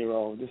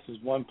 7-year-old. This is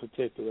one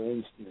particular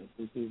instance.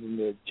 This isn't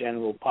the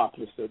general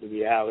populace of the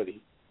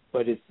reality,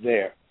 but it's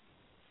there,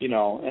 you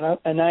know.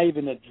 And I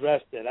even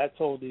addressed that. I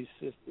told these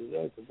sisters,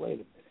 I said, wait a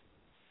minute.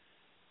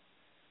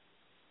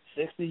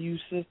 6 of you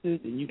sisters,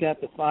 and you got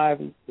the 5,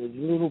 the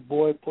little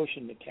boy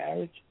pushing the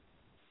carriage?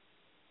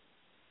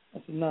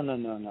 I said,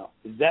 no.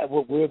 Is that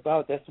what we're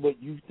about? That's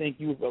what you think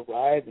you've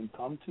arrived and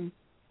come to?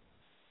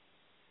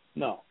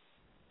 No.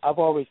 I've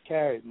always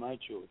carried my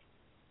children.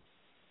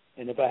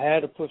 And if I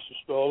had to push the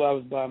stroller, I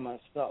was by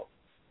myself.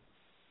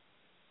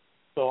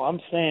 So I'm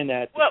saying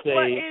that to say...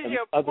 What is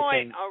your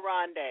point, thing,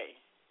 Aronde?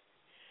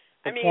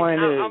 The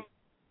point is,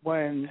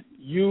 when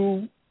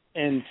you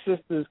and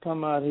sisters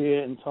come out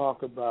here and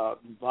talk about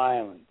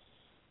violence,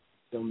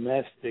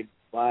 domestic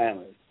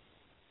violence,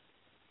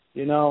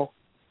 you know,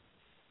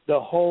 the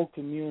whole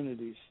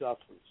community suffers.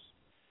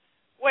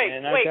 Wait,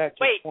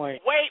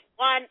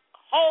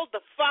 hold the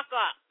fuck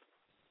up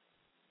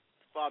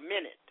for a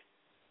minute.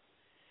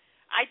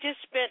 I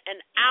just spent an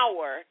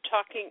hour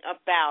talking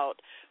about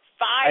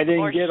 5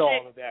 or 6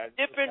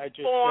 different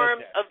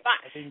forms of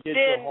violence. I didn't get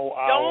the whole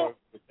hour of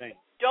the thing.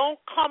 Don't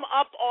come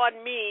up on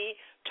me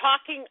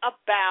talking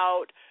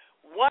about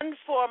one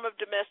form of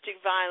domestic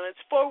violence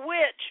for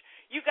which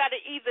you got to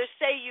either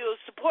say you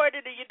support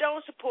it or you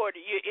don't support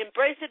it. You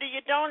embrace it or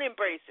you don't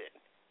embrace it.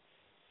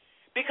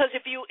 Because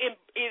if you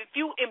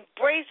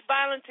embrace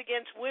violence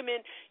against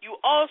women, you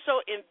also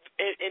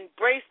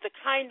embrace the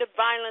kind of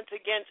violence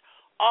against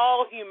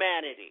all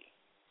humanity.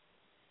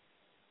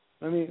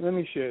 Let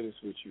me share this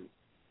with you.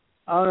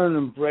 I don't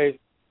embrace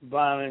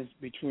violence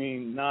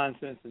between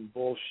nonsense and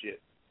bullshit.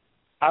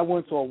 I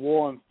went to a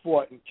war and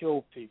fought and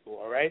killed people,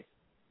 all right?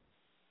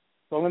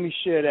 So let me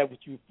share that with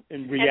you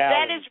in reality.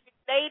 And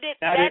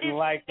that is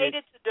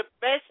related to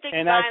domestic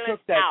and violence. And I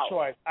took that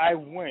choice. I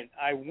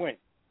went.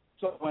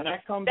 So when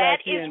I come back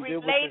here and deal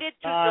with this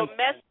That is related to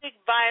domestic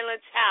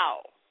violence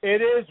how?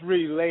 It is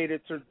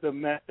related to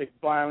domestic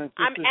violence.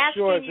 I'm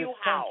asking you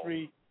how.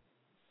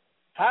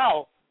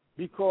 How?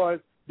 Because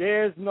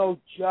there's no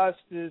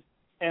justice,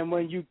 and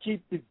when you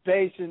keep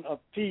debasing of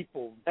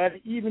people, that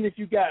even if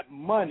you got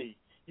money,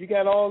 you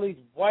got all these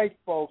white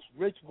folks,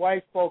 rich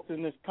white folks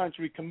in this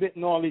country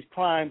committing all these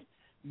crimes,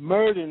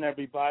 murdering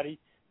everybody,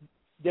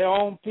 their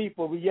own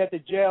people, but yet the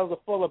jails are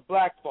full of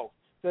black folks.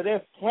 So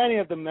there's plenty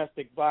of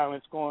domestic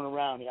violence going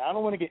around here. I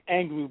don't want to get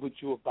angry with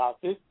you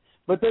about this,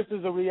 but this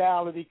is a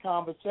reality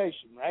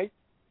conversation, right?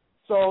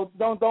 So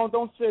don't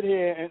sit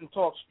here and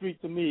talk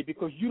street to me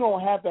because you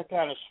don't have that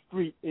kind of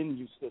street in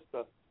you,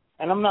 sister,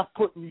 and I'm not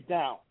putting you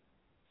down.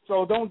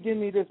 So don't give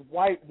me this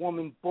white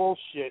woman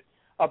bullshit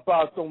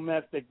about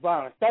domestic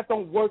violence. That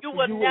don't work for you. You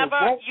will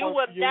never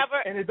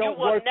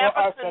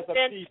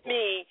convince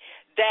me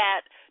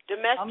that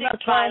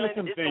domestic violence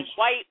is a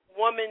white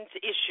woman's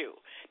issue.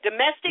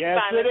 Domestic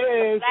violence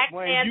is a black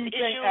man's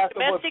issue.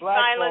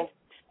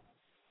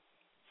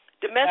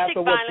 Domestic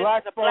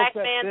violence is a black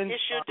man's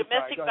issue.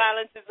 Domestic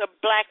violence is a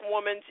black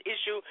woman's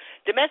issue.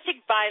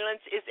 Domestic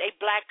violence is a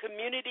black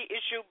community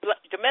issue.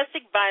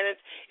 Domestic violence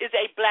is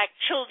a black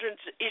children's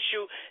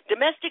issue.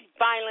 Domestic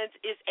violence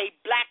is a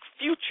black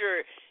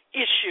future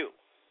issue.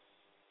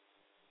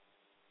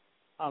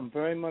 I'm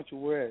very much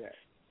aware of that.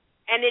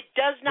 And it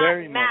does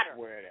not matter. Much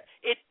aware of that.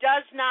 It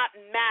does not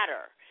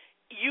matter.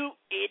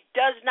 It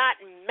does not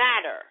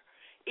matter.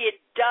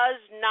 It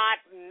does not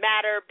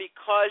matter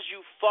because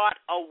you fought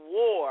a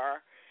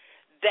war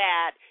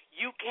that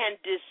you can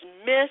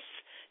dismiss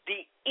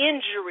the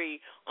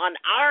injury on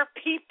our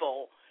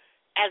people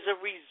as a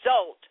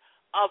result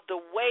of the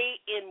way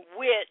in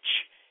which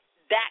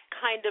that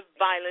kind of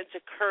violence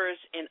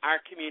occurs in our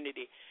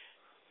community.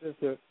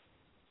 Sister,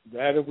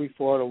 that if we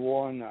fought a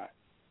war or not,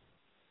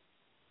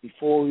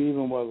 before we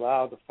even were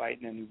allowed to fight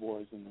in any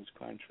wars in this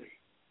country,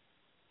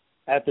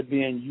 after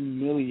being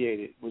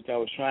humiliated, which I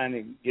was trying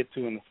to get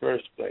to in the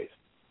first place,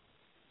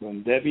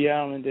 when Debbie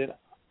Allen did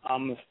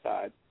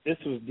Amistad, this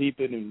was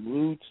deeper than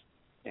Roots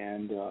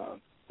and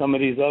some of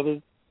these other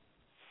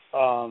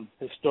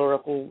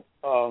historical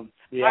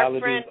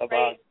realities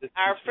about this.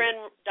 Our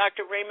friend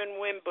Dr. Raymond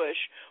Wimbush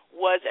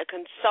was a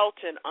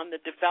consultant on the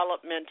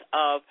development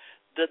of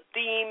the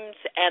themes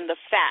and the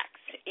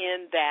facts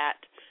in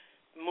that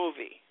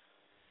movie.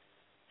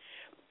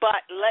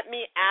 But let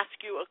me ask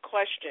you a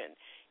question.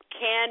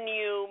 Can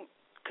you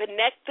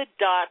connect the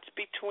dots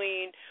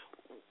between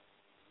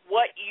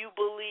what you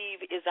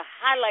believe is a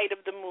highlight of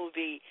the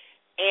movie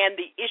and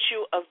the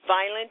issue of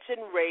violence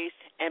and race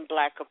and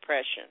black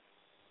oppression?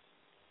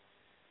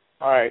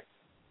 All right.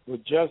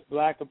 With just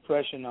black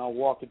oppression, I'll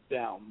walk it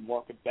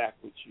back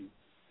with you.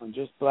 On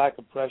just black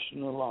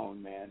oppression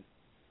alone, man,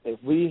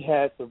 if we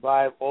had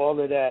survived all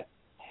of that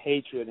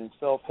hatred and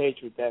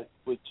self-hatred that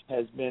which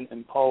has been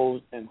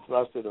imposed and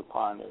thrusted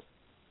upon us,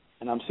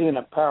 and I'm seeing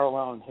a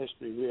parallel in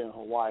history here in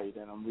Hawaii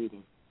that I'm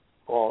reading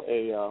called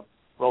A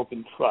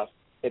Broken Trust.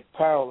 It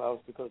parallels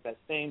because that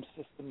same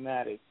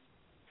systematic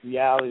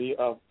reality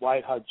of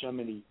white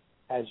hegemony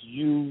has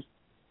used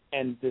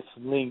and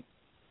dislinked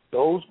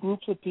those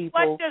groups of people.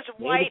 What does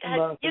white,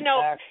 you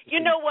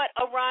know what,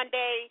 Aronde,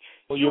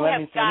 you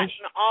have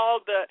gotten all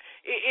the,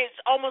 it's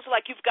almost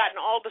like you've gotten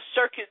all the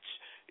circuits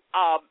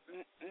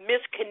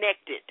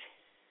misconnected.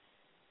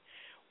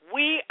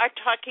 We are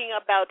talking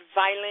about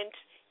violence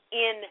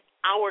in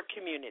our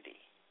community.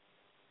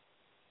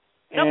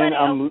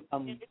 And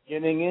I'm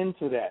getting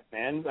into that,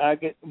 man.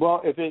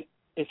 If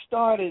it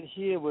started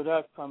here with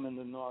us coming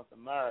to North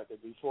America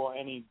before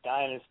any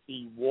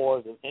dynasty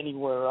wars or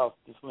anywhere else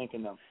just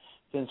linking them.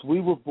 Since we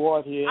were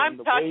brought here, I'm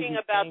talking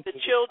about the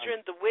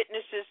children, the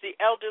witnesses, the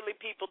elderly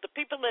people, the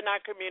people in our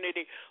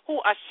community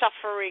who are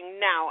suffering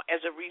now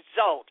as a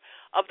result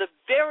of the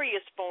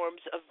various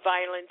forms of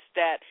violence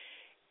that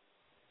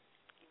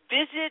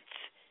visits,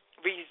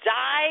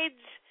 resides,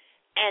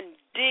 and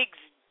digs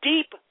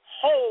deep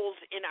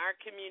holes in our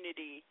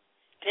community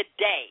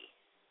today.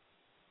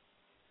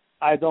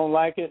 I don't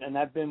like it, and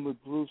I've been with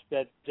groups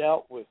that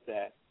dealt with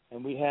that,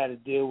 and we had to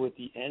deal with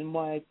the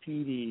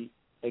NYPD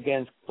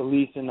against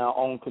police in our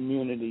own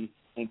community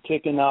and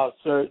kicking out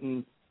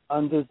certain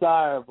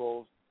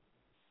undesirables,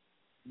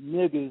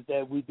 niggas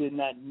that we did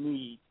not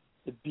need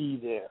to be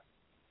there.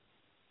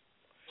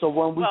 So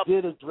when we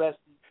did address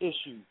the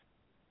issues,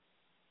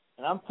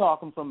 and I'm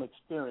talking from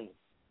experience,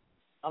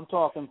 I'm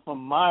talking from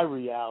my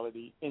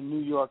reality in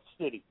New York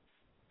City.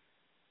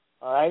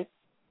 All right?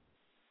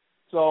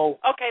 So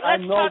I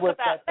know what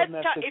that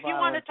domestic violence is. If you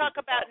want to talk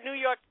about New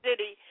York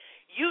City,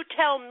 you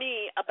tell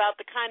me about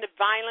the kind of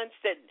violence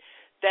that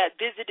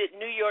visited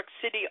New York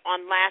City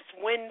on last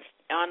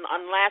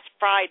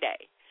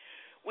Friday.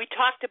 We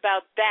talked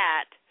about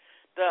that,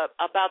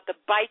 about the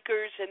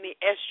bikers and the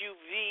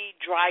SUV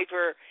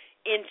driver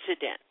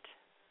incident.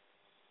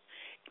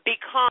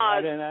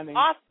 Because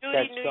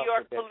off-duty New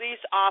York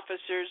police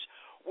officers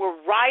were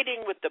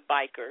riding with the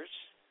bikers,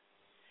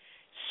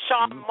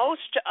 saw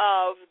most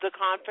of the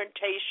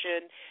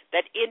confrontation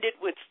that ended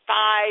with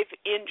 5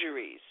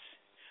 injuries,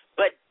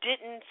 but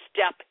didn't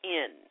step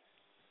in.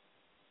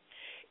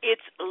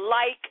 It's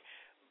like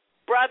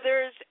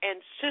brothers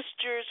and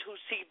sisters who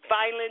see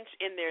violence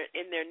in their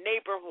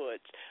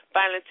neighborhoods,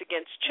 violence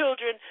against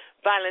children,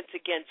 violence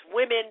against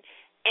women,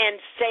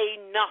 and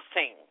say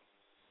nothing.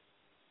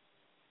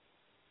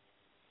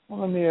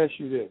 Well, let me ask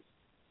you this.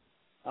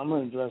 I'm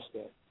going to address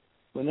that.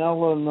 When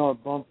Eleanor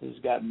Bumpers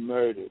got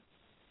murdered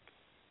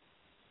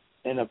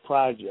in a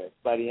project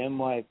by the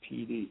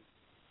NYPD,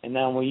 and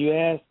now when you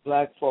ask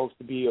black folks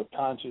to be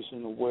conscious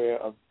and aware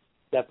of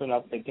stepping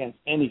up against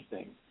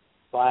anything,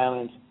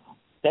 violence,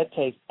 that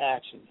takes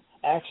action.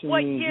 Action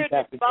means you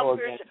have to go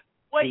against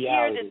What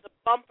year did the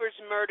Bumpers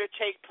murder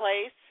take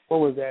place? What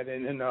was that,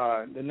 in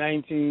the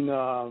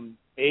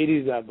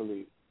 1980s, I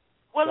believe?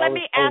 Well, let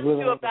me ask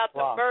you about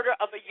the murder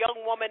of a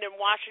young woman in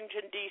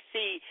Washington,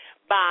 D.C.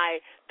 by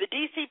the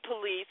D.C.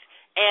 police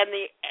and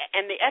the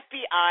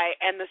FBI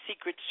and the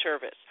Secret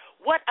Service.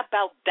 What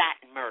about that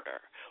murder?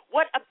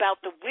 What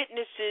about the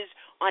witnesses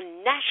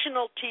on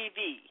national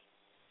TV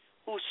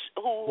who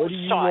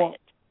saw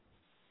it?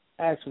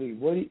 Actually,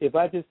 if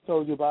I just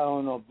told you about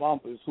Eleanor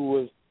Bumpers, who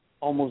was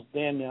almost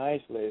damn near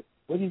isolated,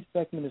 what do you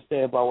expect me to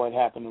say about what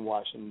happened in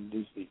Washington,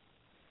 D.C.?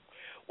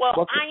 Well,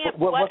 I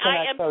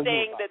am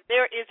saying that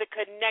there is a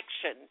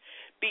connection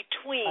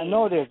between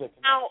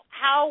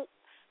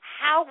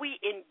how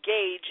we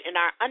engage in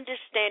our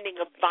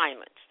understanding of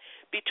violence,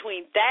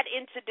 between that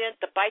incident,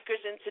 the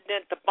bikers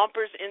incident, the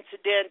Bumpers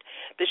incident,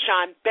 the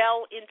Sean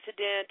Bell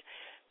incident,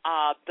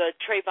 the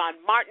Trayvon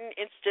Martin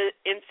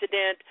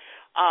incident,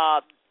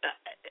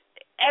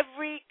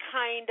 every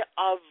kind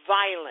of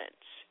violence.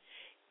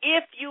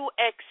 If you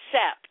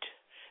accept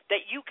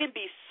that you can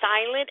be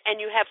silent and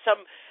you have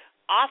some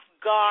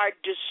off-guard,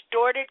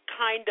 distorted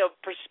kind of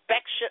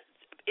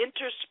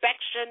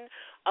introspection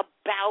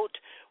about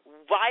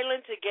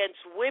violence against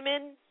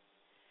women,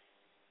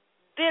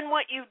 then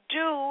what you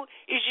do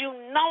is you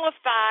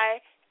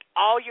nullify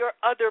all your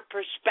other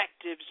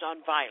perspectives on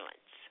violence.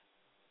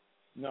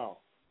 No.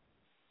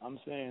 I'm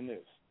saying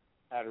this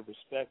out of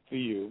respect for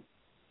you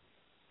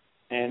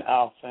and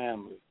our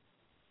family.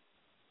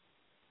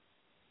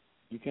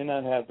 You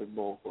cannot have it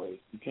both ways.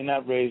 You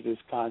cannot raise this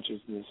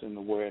consciousness and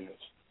awareness.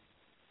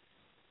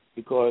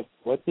 Because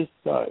what this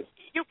does...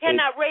 You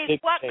cannot raise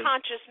what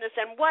consciousness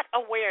and what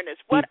awareness?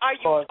 What are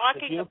you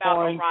talking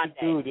about,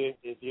 Aronde?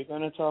 If you're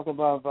going to talk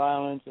about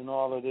violence and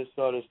all of this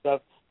sort of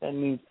stuff, that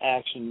means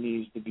action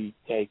needs to be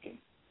taken.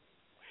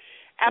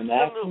 Absolutely.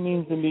 And action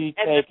needs to be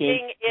taken. And the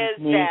thing is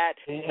that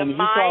the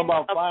minds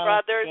of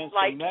brothers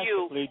like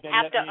you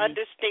have to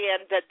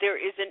understand that there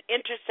is an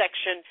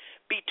intersection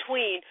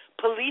between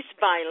police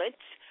violence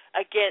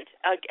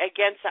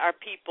against our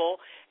people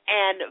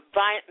and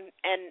violence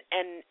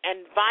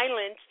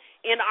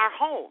in our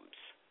homes.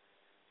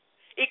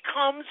 It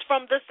comes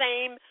from the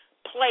same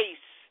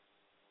place.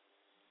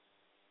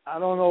 I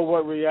don't know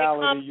what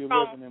reality you're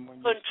living in when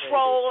you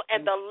control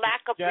and the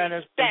lack of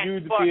Janice, respect for you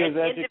to for be an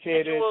as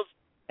educated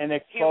and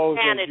exposed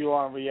as you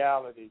are in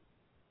reality.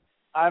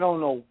 I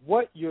don't know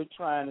what you're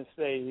trying to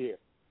say here.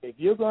 If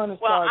you're going to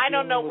start I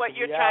don't know what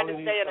you're trying to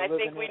say, and I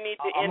think we need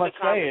to end the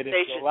conversation.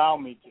 If you allow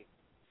me to.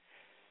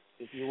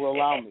 If you will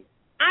allow me.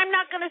 I'm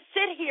not going to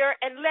sit here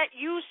and let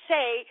you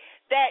say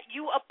that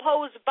you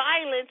oppose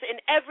violence in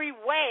every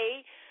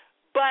way,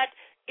 but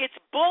it's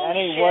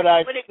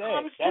bullshit when it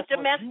comes to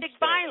domestic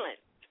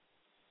violence.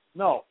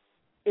 No.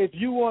 If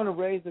you want to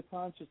raise the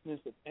consciousness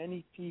of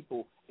any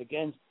people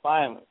against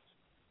violence,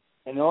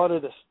 In order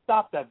to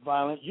stop that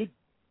violence, you're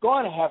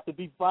going to have to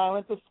be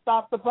violent to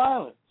stop the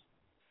violence.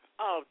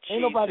 Oh, Jesus.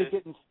 Ain't nobody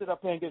getting sit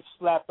up here and get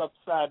slapped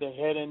upside the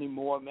head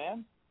anymore,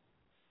 man.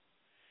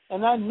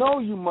 And I know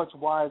you much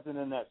wiser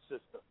than that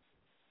system.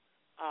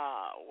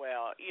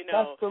 Well,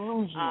 that's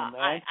delusional,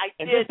 man. I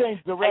this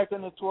ain't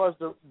directing it towards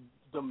the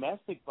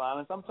domestic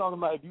violence. I'm talking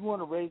about if you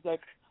want to raise that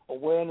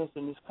awareness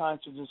and this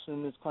consciousness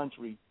in this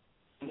country,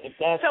 if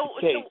that's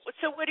the case,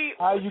 so what are you?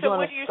 How are you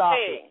going to stop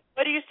saying? it?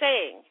 What are you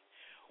saying?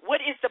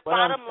 What is the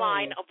bottom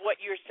line of what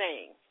you're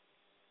saying?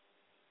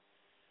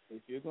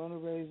 If you're going to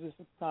raise this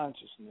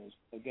consciousness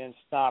against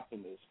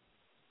stopping this,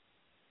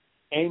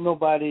 ain't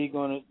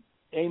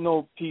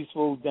no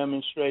peaceful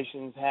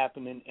demonstrations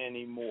happening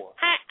anymore.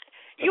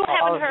 You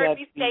haven't heard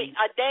me say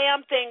a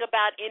damn thing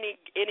about any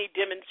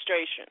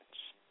demonstrations.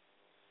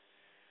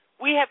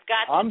 We have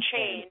got to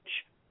change.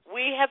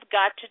 We have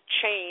got to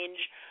change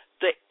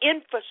the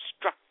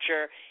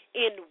infrastructure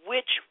in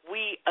which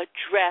we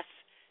address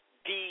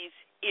these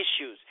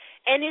issues.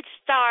 And it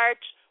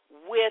starts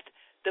with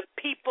the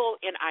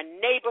people in our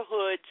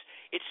neighborhoods.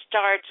 It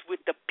starts with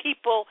the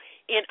people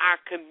in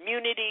our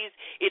communities.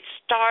 It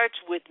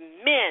starts with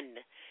men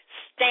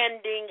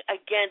standing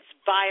against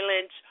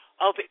violence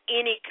of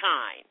any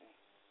kind.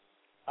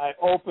 I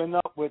open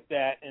up with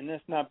that, and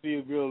let's not be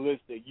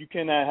realistic. You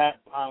cannot have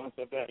violence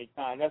of any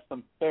kind. That's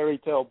some fairy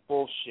tale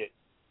bullshit.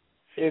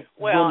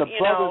 When the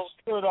brothers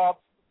stood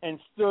up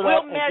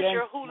we'll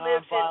measure who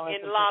lives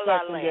in La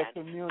La Land.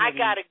 I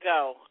gotta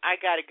go.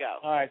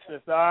 All right,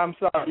 sister. I'm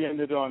sorry I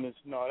ended on this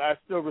note. I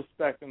still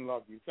respect and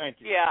love you. Thank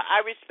you. Yeah,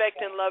 I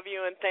respect and love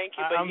you, and thank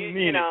you. But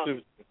you know,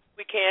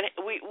 we can't.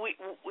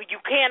 You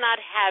cannot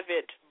have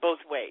it both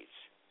ways.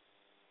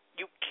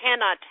 You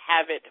cannot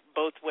have it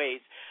both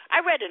ways. I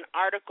read an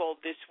article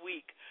this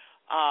week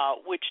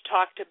which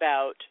talked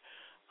about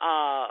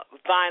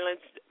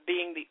violence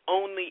being the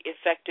only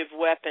effective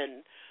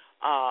weapon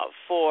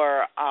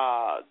for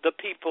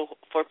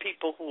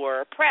people who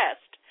are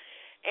oppressed.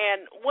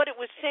 And what it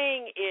was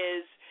saying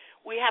is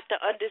we have to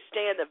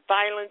understand that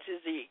violence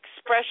is the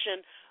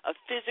expression of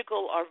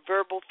physical or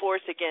verbal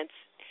force against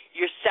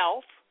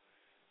yourself,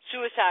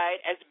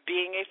 suicide as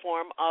being a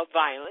form of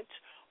violence,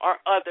 or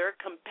other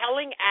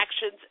compelling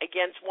actions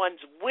against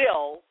one's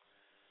will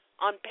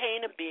on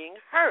pain of being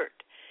hurt.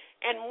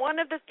 And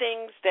one of the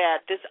things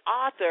that this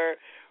author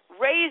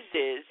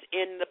raises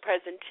in the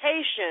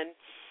presentation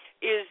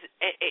is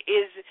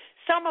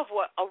some of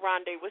what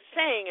Aronde was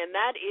saying, and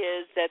that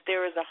is that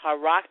there is a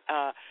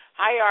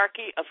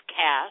hierarchy of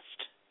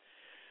caste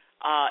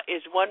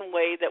is one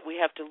way that we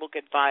have to look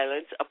at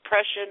violence.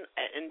 Oppression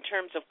in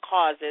terms of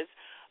causes,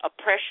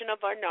 oppression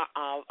of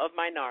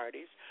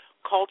minorities,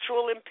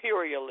 cultural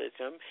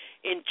imperialism,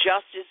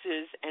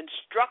 injustices, and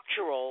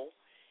structural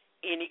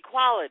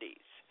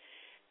inequalities.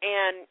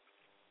 And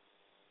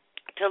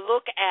to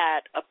look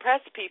at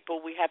oppressed people,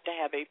 we have to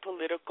have a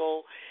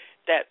political,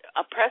 that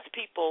oppressed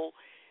people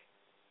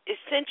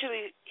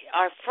essentially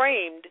are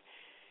framed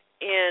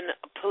in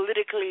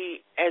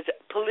politically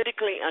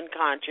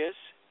unconscious,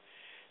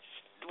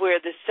 where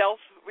the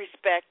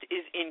self-respect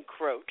is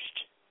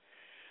encroached.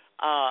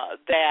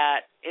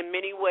 That in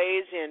many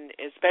ways,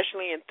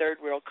 especially in third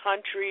world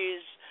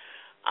countries,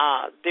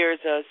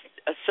 there's a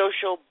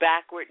social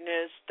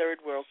backwardness. Third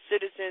world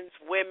citizens,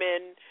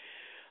 women,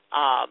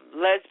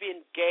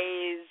 lesbian,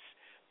 gays,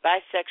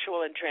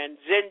 bisexual and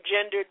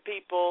transgendered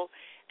people,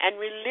 and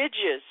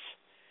religious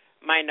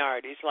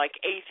minorities like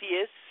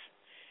atheists.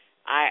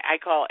 I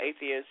call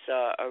atheists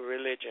a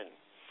religion.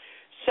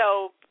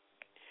 So,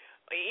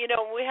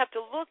 we have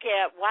to look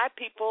at why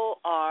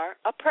people are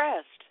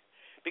oppressed.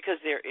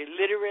 Because they're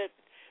illiterate,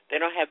 they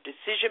don't have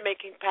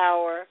decision-making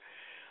power,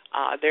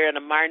 they're in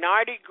a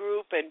minority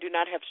group and do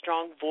not have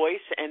strong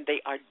voice, and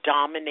they are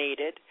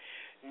dominated,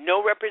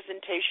 no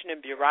representation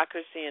in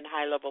bureaucracy and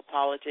high-level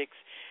politics,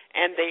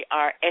 and they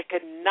are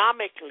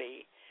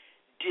economically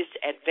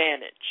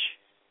disadvantaged.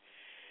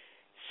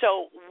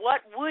 So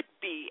what would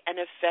be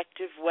an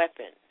effective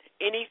weapon?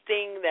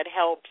 Anything that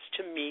helps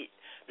to meet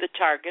the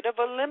target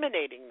of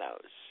eliminating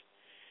those.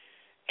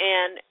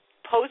 And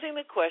posing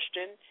the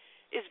question,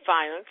 is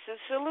violence the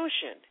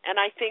solution? And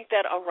I think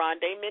that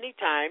Aronde many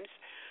times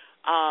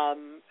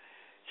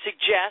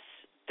suggests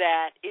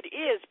that it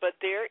is, but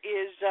there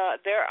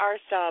are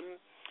some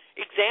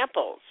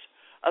examples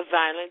of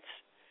violence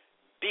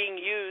being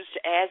used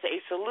as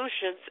a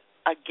solution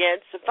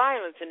against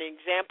violence. An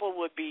example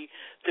would be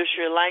the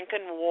Sri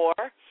Lankan War,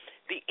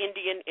 the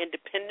Indian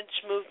independence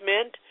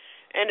movement,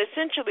 and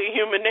essentially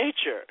human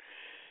nature.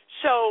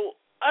 So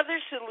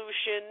other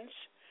solutions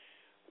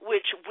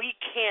which we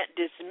can't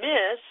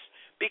dismiss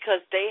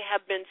because they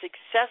have been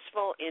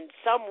successful in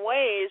some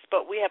ways,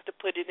 but we have to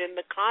put it in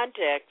the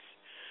context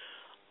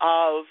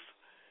of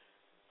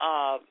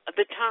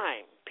the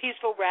time.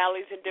 Peaceful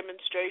rallies and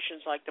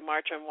demonstrations like the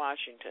March on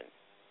Washington,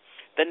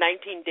 the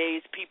 19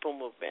 Days People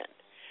Movement.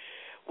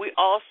 We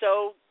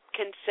also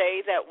can say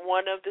that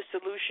one of the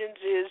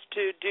solutions is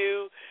to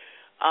do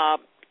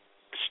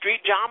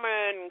street drama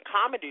and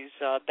comedies.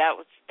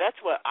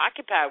 That's what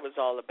Occupy was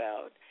all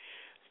about.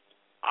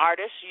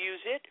 Artists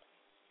use it.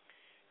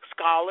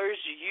 Scholars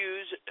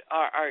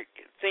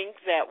think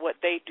that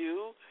what they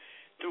do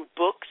through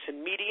books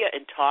and media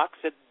and talks,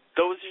 that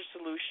those are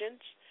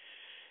solutions.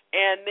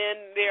 And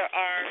then there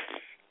are,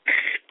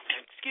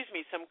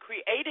 some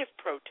creative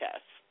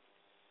protests.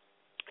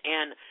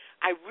 And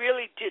I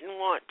really didn't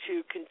want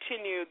to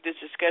continue this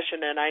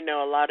discussion, and I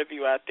know a lot of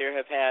you out there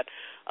have had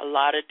a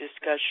lot of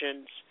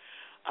discussions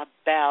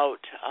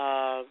about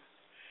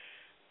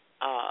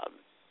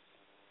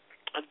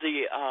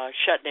the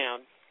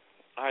shutdown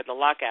or the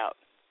lockout.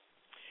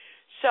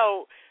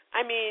 So,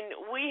 I mean,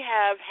 we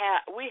have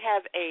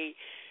a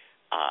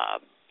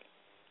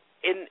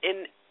in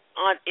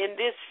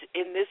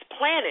this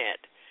planet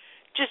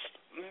just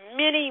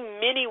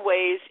many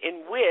ways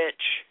in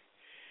which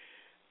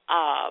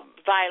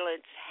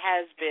violence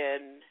has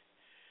been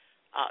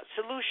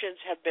solutions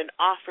have been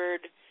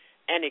offered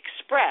and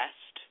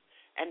expressed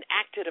and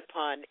acted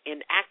upon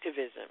in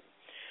activism.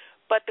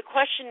 But the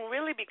question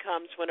really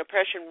becomes when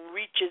oppression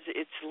reaches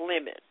its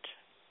limit.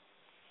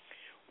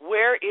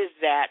 Where is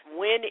that?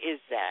 When is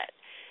that?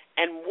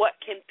 And what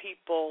can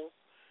people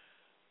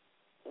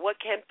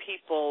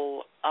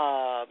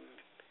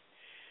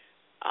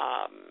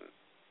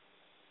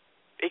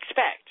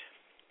expect?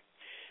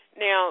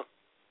 Now,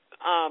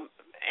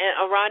 and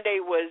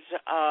Aronde was,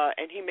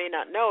 and he may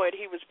not know it,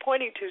 he was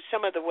pointing to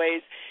some of the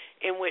ways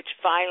in which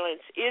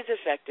violence is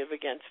effective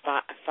against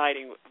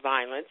fighting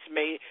violence.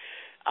 Mao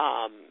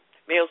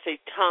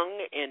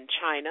Zedong in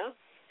China.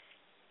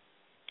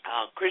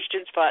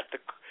 Christians fought the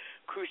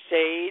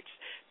Crusades.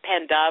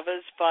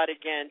 Pandavas fought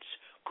against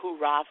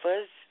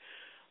Kauravas.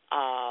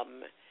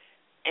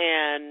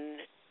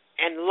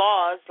 And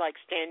laws like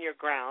Stand Your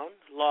Ground,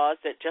 laws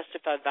that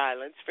justify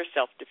violence for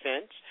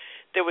self-defense.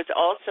 There was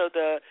also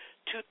the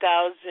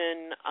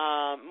 2000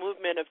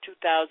 movement of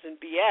 2000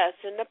 BS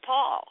in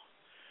Nepal.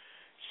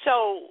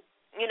 So,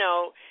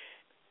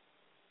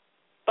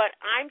 but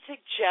I'm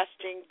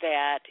suggesting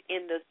that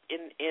in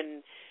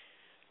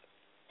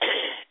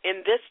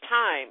this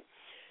time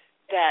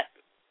that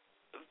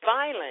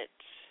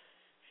violence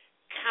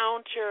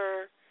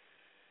counter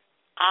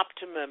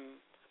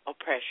optimum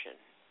oppression.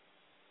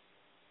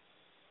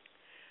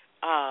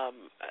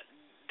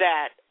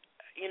 That,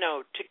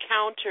 to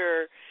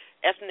counter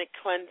ethnic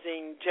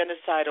cleansing,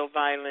 genocidal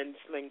violence,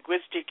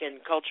 linguistic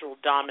and cultural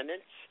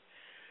dominance,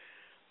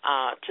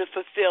 to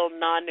fulfill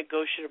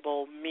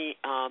non-negotiable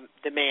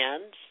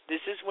demands.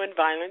 This is when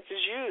violence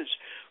is used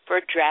for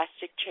a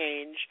drastic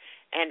change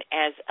and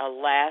as a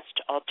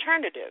last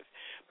alternative.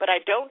 But I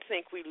don't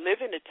think we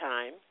live in a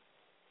time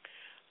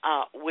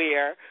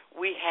where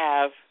we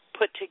have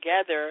put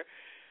together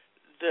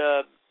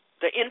the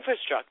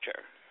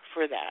infrastructure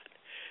for that.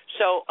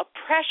 So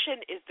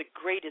oppression is the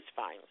greatest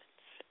violence,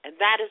 and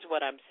that is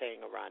what I'm saying,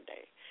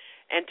 Aronde.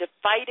 And to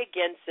fight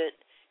against it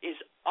is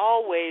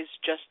always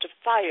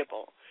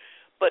justifiable.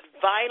 But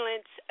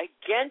violence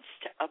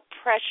against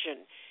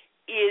oppression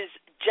is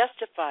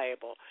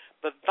justifiable.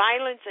 But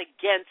violence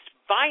against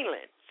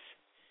violence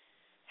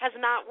has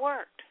not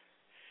worked.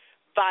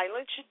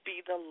 Violence should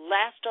be the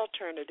last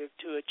alternative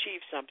to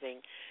achieve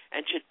something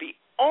and should be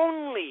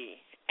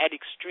only at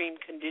extreme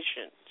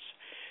conditions.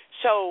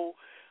 So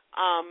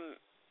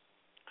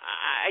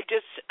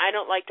I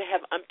don't like to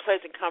have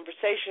unpleasant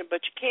conversation,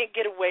 but you can't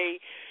get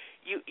away.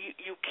 You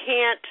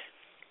can't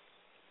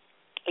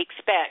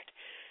expect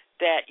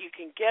that you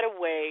can get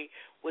away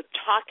with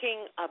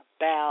talking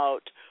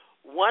about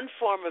one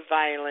form of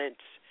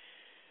violence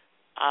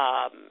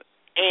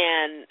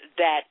and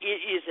that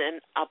it is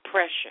an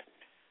oppression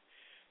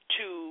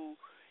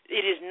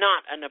it is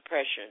not an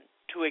oppression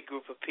to a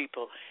group of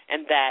people,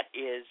 and that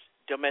is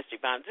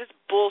domestic violence. It's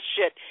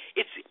bullshit.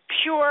 It's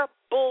pure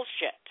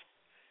bullshit.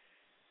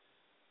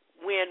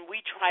 When we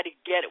try to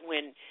get it,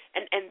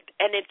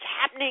 and it's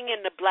happening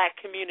in the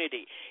black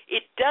community.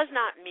 It does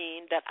not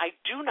mean that I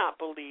do not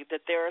believe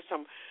that there are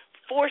some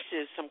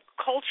forces, some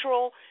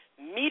cultural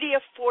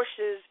media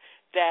forces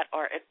that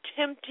are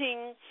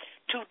attempting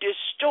to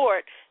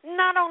distort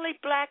not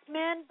only black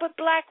men, but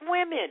black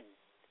women.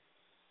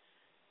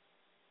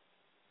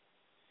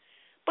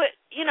 But,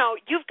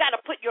 you've got to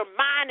put your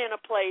mind in a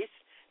place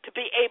to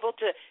be able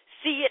to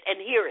see it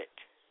and hear it.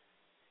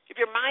 If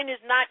your mind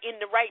is not in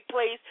the right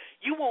place,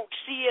 you won't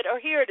see it or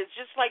hear it. It's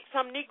just like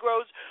some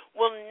Negroes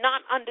will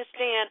not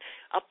understand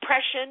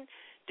oppression,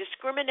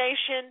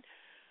 discrimination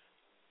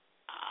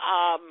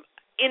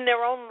in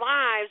their own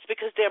lives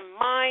because their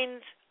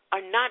minds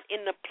are not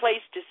in the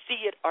place to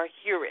see it or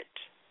hear it.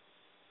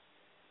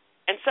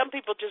 And some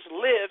people just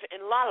live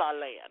in la-la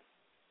land.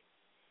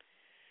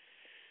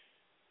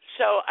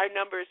 So our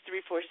number is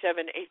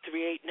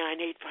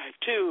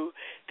 347-838-9852.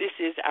 This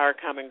is Our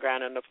Common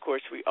Ground, and, of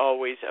course, we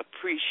always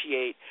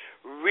appreciate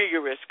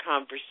rigorous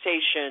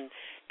conversation,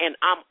 and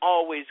I'm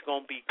always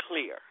going to be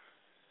clear.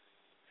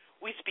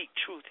 We speak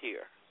truth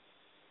here.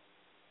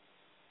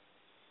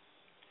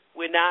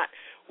 We're not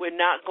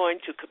going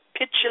to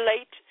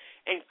capitulate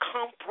and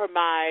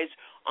compromise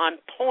on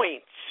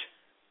points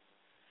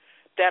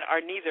that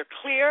are neither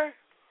clear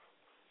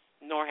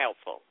nor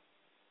helpful.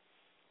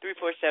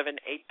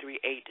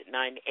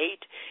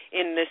 347-838-98.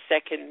 In this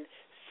second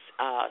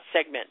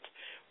segment,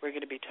 we're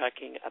going to be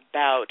talking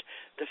about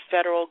the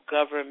federal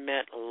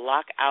government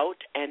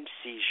lockout and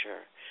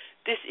seizure.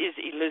 This is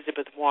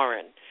Elizabeth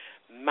Warren,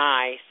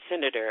 my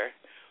senator,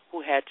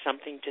 who had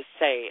something to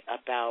say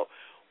about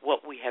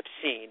what we have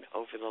seen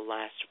over the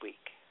last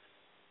week.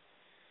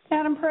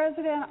 Madam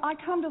President, I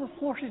come to the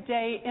floor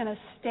today in a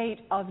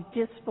state of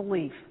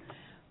disbelief.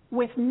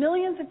 With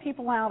millions of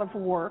people out of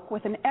work,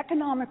 with an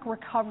economic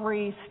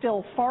recovery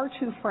still far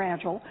too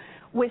fragile,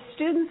 with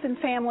students and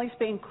families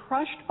being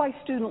crushed by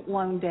student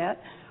loan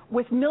debt,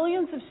 with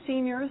millions of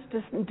seniors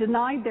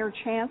denied their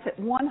chance at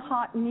one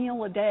hot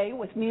meal a day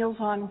with Meals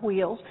on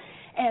Wheels,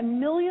 and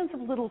millions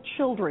of little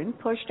children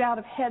pushed out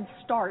of Head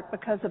Start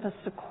because of a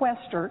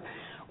sequester,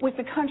 with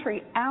the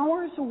country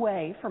hours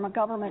away from a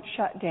government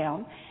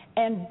shutdown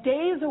and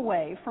days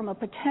away from a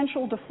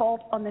potential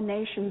default on the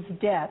nation's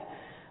debt,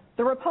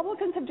 the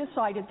Republicans have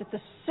decided that the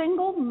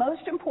single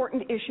most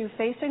important issue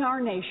facing our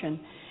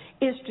nation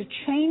is to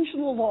change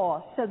the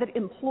law so that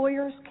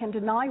employers can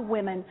deny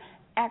women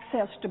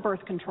access to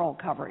birth control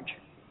coverage.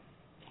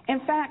 In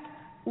fact,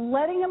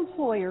 letting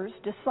employers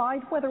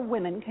decide whether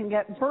women can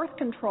get birth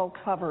control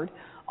covered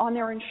on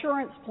their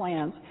insurance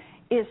plans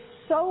is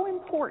so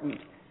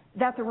important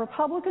that the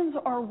Republicans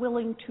are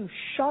willing to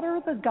shutter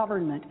the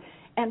government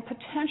and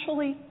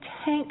potentially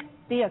tank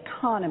the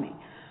economy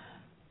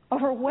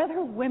over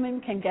whether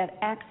women can get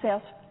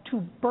access to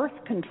birth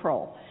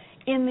control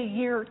in the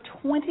year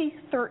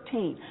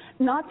 2013,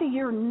 not the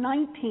year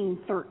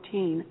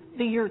 1913,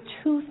 the year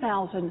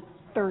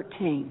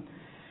 2013.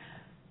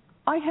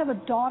 I have a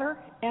daughter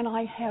and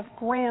I have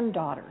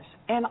granddaughters,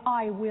 and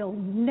I will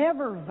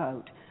never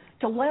vote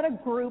to let a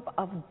group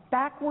of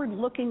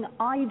backward-looking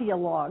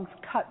ideologues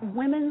cut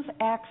women's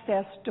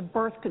access to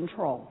birth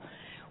control.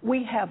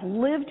 We have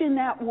lived in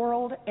that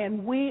world,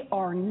 and we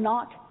are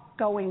not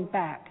going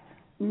back,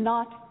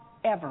 not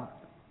ever.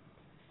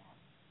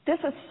 This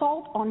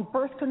assault on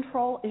birth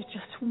control is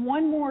just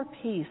one more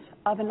piece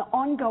of an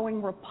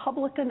ongoing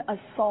Republican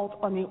assault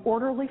on the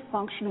orderly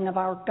functioning of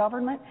our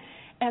government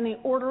and the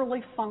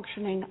orderly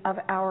functioning of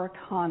our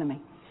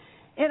economy.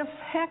 In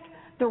effect,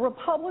 the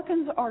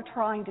Republicans are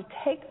trying to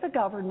take the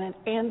government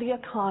and the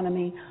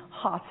economy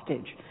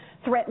hostage,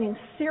 threatening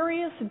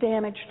serious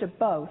damage to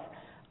both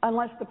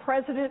unless the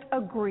president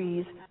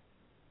agrees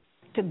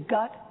to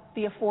gut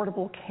the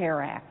Affordable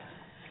Care Act.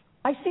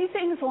 I see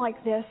things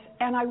like this,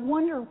 and I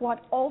wonder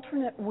what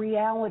alternate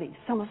reality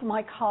some of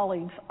my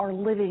colleagues are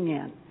living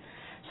in.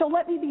 So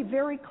let me be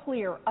very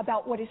clear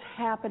about what is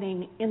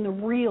happening in the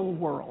real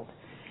world.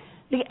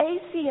 The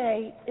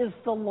ACA is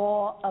the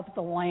law of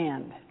the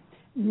land.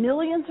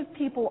 Millions of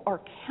people are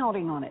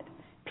counting on it.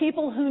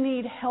 People who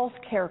need health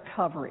care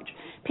coverage,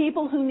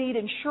 people who need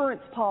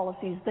insurance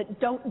policies that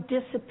don't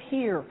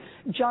disappear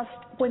just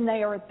when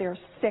they are at their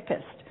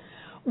sickest.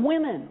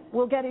 Women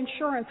will get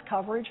insurance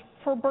coverage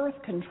for birth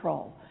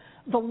control.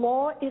 The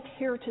law is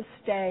here to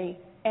stay,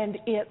 and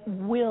it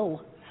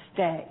will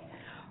stay.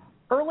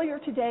 Earlier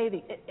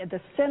today,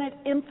 the Senate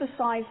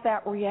emphasized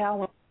that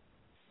reality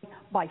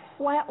by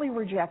flatly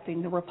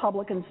rejecting the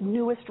Republicans'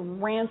 newest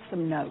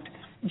ransom note,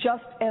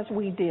 just as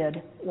we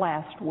did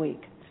last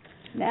week.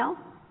 Now,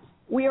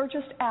 we are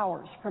just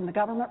hours from the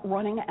government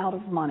running out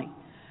of money.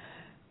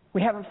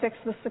 We haven't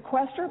fixed the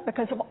sequester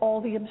because of all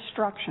the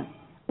obstruction.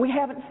 We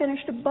haven't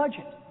finished a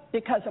budget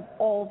because of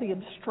all the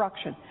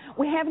obstruction.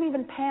 We haven't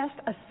even passed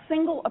a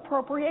single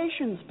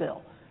appropriations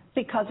bill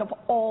because of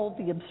all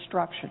the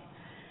obstruction.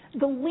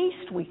 The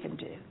least we can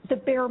do, the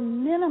bare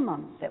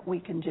minimum that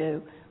we can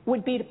do,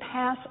 would be to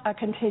pass a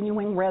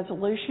continuing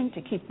resolution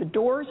to keep the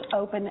doors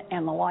open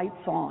and the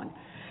lights on.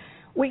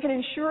 We can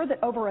ensure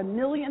that over 1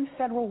 million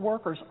federal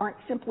workers aren't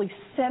simply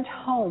sent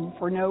home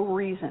for no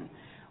reason.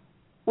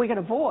 We can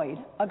avoid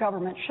a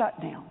government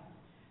shutdown.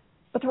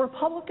 But the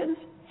Republicans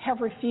have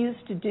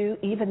refused to do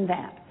even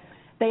that.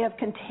 They have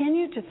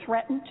continued to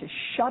threaten to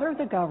shutter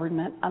the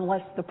government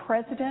unless the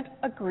president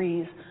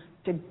agrees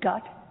to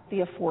gut the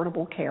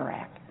Affordable Care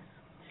Act.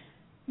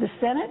 The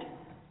Senate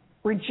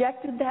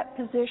rejected that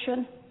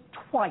position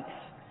twice,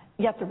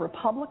 yet the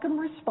Republican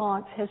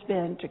response has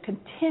been to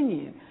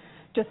continue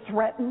to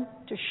threaten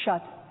to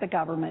shut the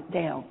government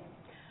down.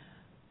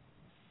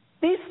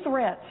 These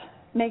threats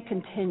may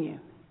continue,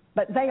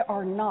 but they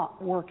are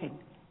not working,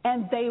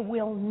 and they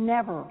will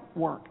never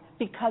work,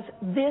 because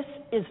this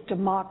is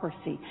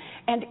democracy.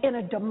 And in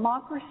a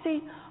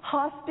democracy,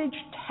 hostage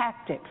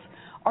tactics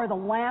are the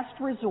last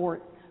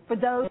resort for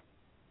those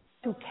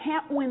who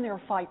can't win their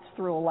fights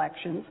through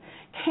elections,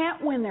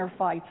 can't win their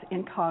fights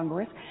in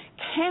Congress,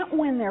 can't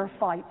win their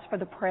fights for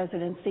the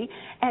presidency,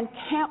 and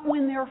can't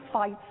win their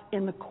fights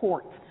in the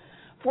courts.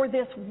 For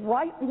this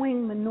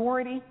right-wing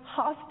minority,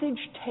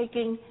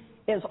 hostage-taking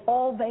is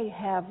all they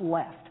have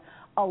left,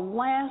 a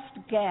last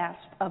gasp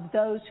of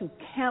those who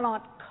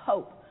cannot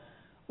cope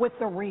with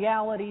the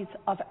realities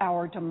of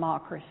our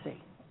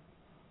democracy.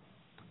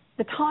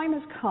 The time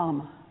has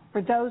come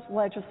for those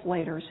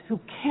legislators who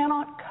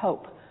cannot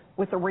cope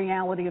with the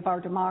reality of our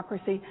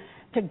democracy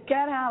to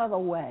get out of the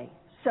way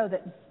so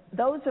that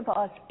those of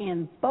us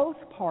in both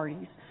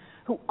parties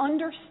who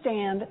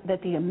understand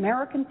that the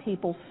American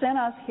people sent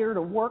us here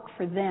to work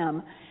for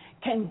them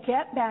can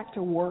get back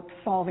to work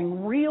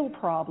solving real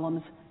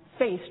problems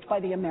faced by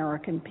the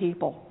American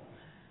people.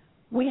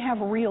 We have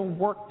real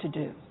work to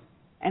do,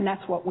 and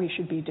that's what we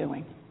should be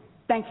doing.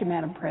 Thank you,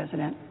 Madam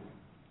President.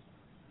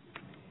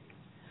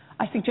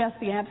 I suggest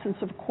the absence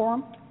of a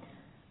quorum.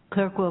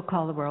 Clerk will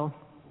call the roll.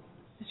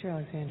 Mr.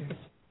 Alexander.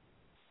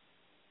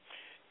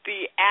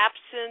 The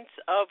absence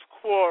of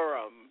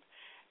quorum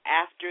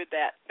after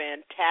that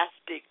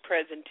fantastic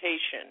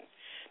presentation.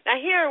 Now,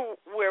 here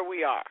where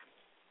we are.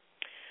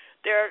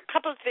 There are a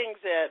couple of things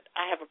that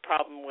I have a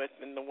problem with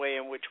in the way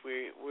in which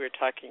we're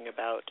talking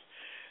about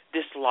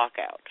this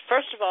lockout.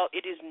 First of all,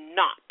 it is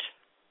not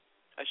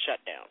a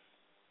shutdown.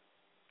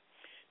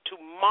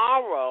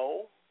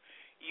 Tomorrow,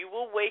 you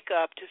will wake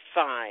up to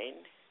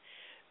find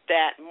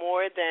that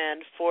more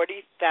than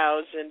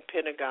 40,000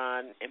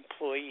 Pentagon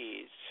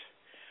employees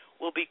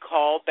will be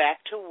called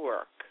back to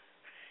work.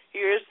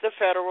 Here's the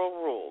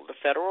federal rule. The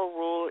federal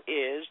rule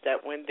is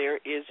that when there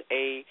is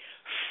a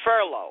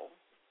furlough,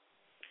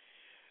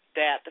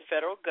 that the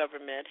federal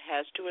government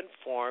has to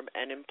inform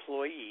an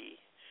employee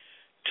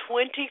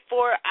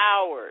 24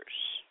 hours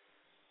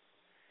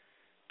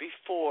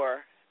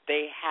before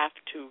they have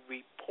to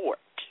report.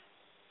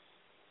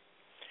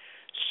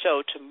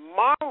 So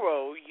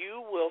tomorrow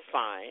you will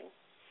find,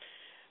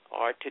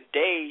 or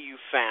today you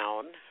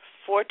found,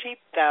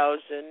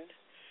 40,000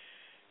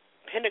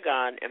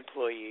 Pentagon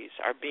employees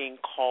are being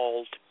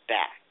called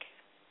back.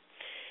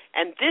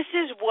 And this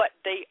is what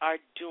they are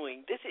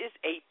doing. This is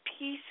a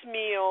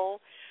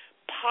piecemeal,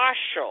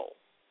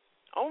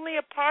 only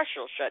a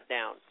partial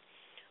shutdown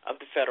of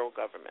the federal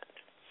government.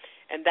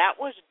 And that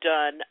was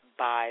done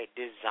by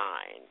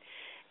design.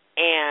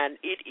 And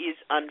it is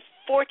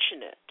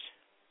unfortunate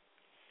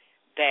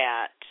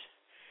that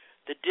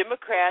the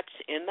Democrats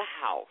in the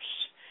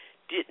House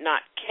did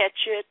not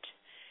catch it,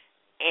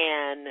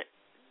 and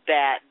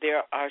that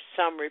there are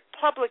some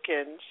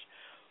Republicans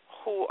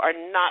who are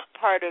not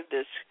part of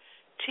this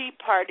Tea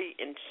Party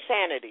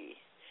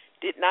insanity,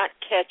 did not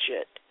catch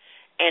it,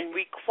 and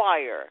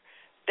require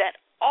that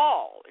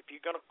if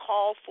you're going to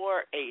call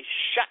for a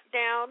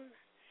shutdown,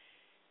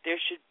 there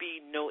should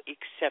be no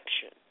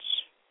exceptions.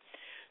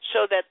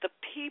 So that the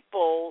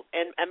people,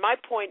 and my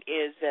point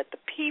is that the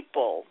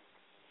people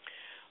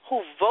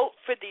who vote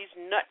for these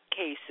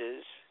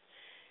nutcases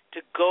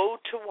to go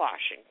to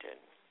Washington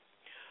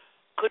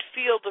could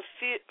feel the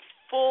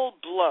full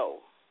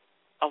blow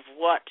of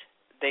what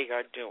they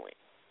are doing.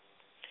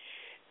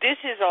 This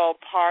is all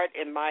part,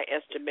 in my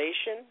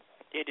estimation,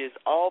 it is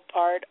all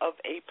part of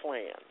a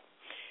plan.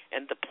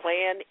 And the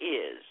plan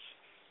is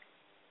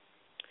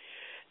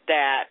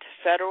that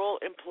federal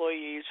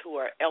employees who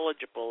are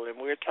eligible, and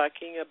we're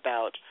talking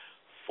about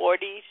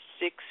 46%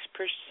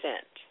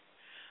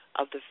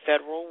 of the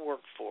federal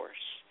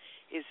workforce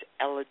is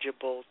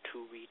eligible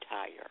to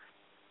retire.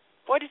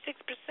 46%.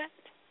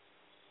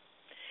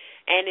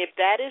 And if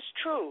that is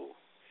true,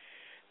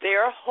 they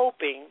are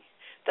hoping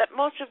that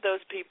most of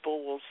those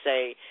people will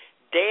say,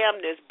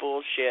 damn this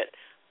bullshit,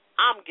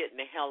 I'm getting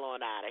the hell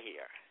on out of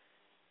here.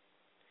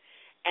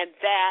 And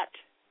that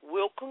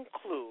will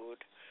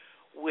conclude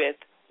with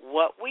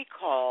what we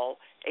call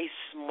a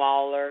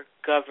smaller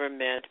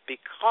government,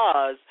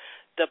 because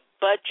the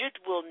budget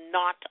will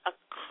not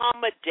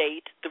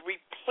accommodate the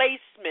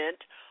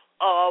replacement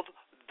of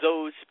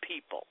those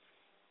people.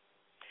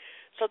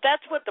 So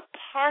that's what the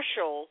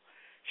partial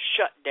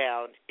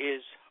shutdown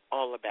is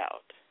all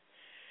about.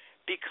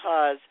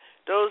 Because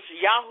those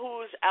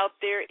yahoos out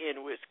there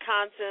in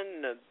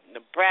Wisconsin,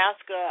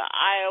 Nebraska,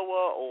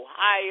 Iowa,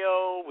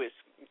 Ohio,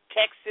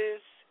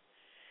 Texas,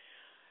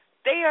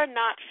 they are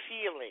not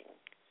feeling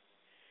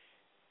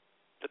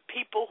the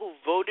people who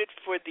voted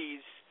for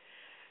these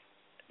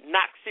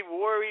Nazi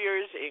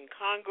warriors in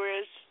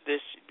Congress,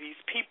 these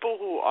people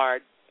who are,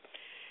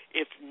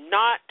 if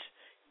not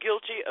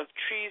guilty of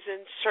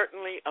treason,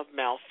 certainly of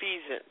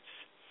malfeasance.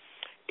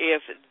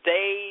 If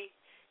they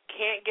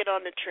can't get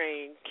on the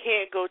train,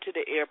 can't go to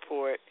the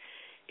airport,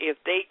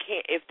 if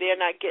they're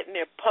not getting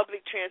their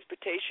public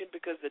transportation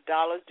because the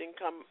dollars didn't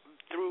come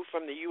through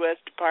from the U.S.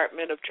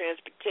 Department of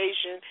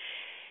Transportation,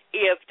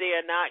 if they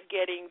are not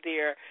getting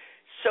their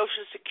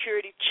Social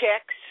Security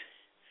checks,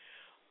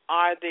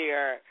 are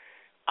their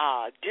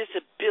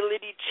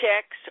disability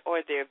checks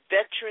or their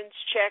veterans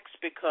checks,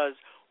 because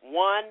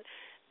one,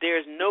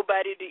 there's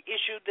nobody to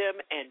issue them,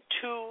 and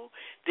two,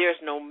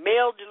 there's no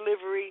mail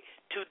delivery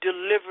to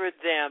deliver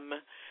them,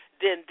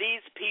 then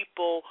these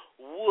people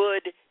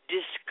would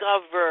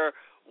discover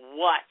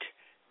what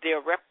their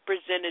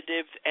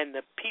representatives and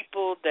the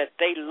people that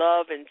they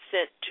love and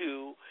sent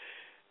to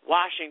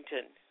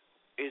Washington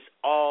is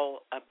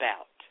all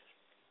about.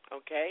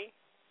 Okay?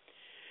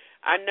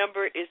 Our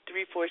number is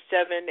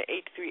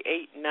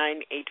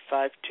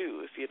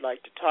 347-838-9852 if you'd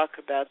like to talk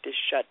about this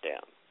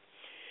shutdown.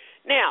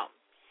 Now,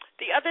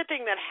 the other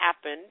thing that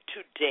happened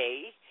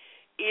today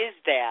is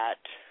that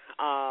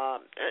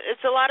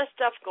it's a lot of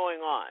stuff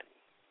going on.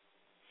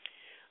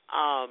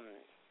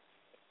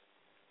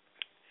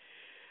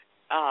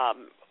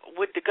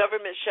 with the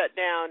government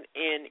shutdown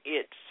in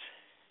its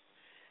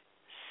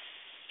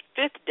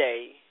fifth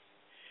day,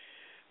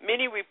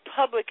 many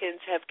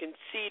Republicans have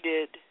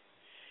conceded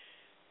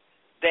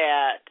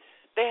that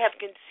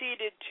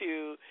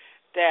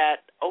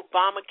that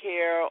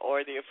Obamacare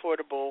or the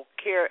Affordable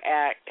Care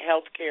Act,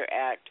 Health Care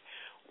Act,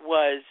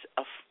 was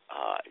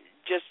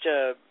just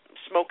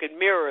smoke and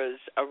mirrors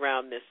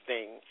around this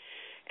thing.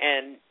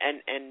 And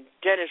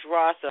Dennis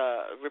Ross,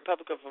 a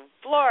Republican from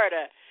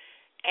Florida,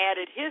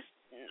 added his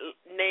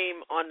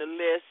name on the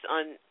list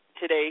on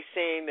today,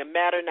 saying the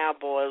matter now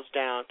boils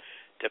down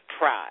to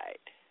pride.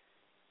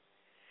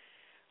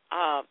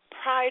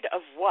 Pride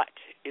of what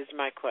is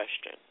my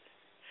question?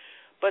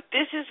 But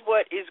this is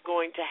what is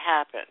going to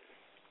happen.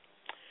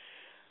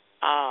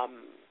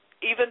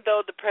 Even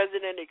though the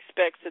president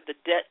expects that the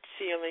debt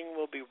ceiling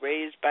will be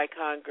raised by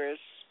Congress,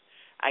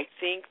 I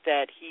think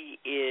that he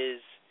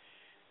is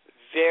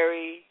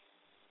very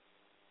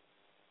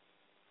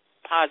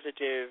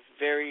positive,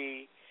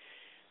 very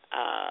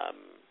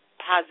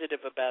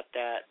positive about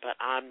that, but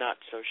I'm not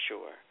so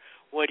sure.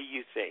 What do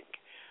you think?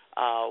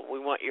 We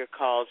want your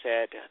calls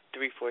at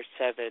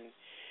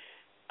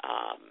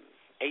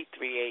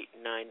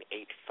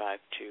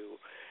 347-838-9852.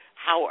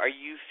 How are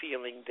you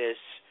feeling this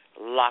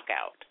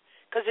lockout?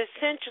 Because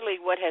essentially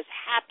what has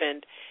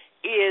happened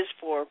is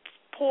for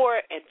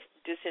poor and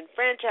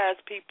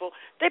disenfranchised people,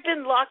 they've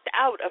been locked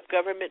out of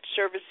government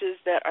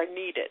services that are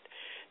needed.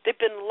 They've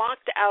been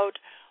locked out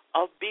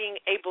of being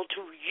able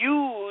to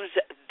use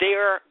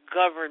their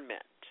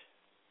government.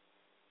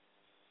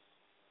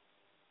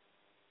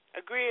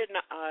 Agree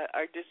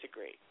or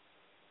disagree?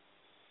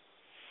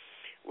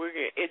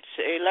 It's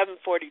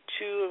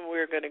 11:42, and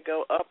we're going to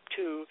go up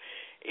to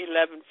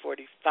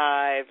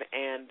 11:45,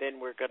 and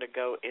then we're going to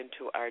go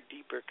into our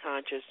deeper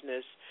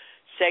consciousness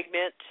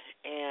segment,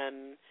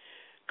 and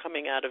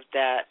coming out of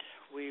that,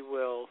 we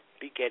will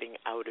be getting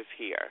out of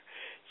here.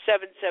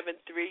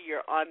 773,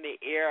 you're on the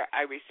air.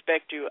 I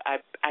respect you.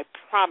 I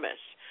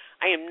promise.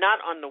 I am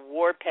not on the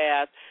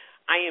warpath.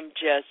 I am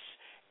just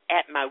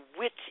at my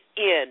wit's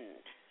end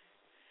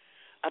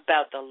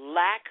about the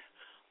lack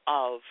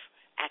of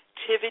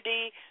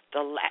activity.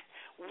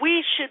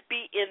 We should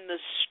be in the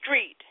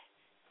street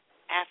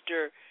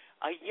after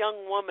a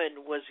young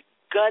woman was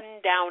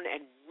gunned down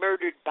and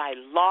murdered by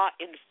law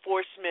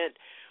enforcement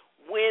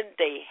when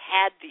they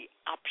had the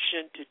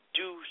option to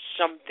do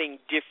something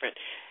different.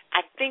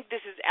 I think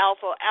this is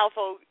Alpha.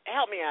 Alpha,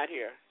 help me out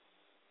here.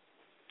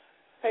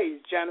 Hey,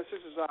 Janice,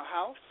 this is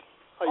House.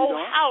 How you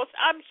doing? House.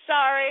 I'm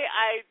sorry.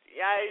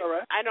 All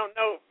right. I don't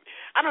know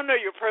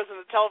your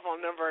personal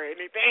telephone number or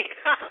anything.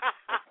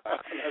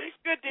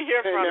 Good to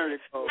hear from you.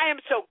 I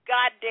am so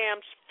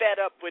goddamn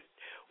fed up with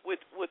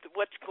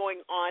what's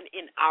going on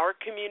in our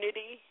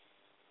community.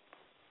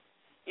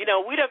 You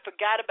know, we done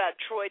forgot about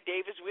Troy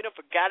Davis. We done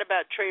forgot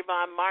about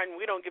Trayvon Martin.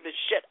 We don't give a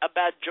shit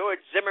about George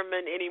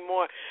Zimmerman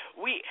anymore.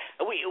 We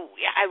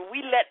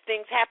let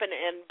things happen.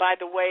 And by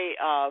the way,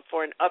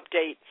 for an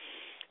update,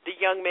 the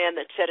young man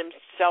that set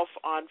himself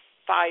on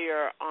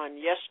fire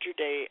on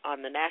yesterday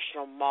on the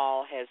National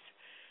Mall has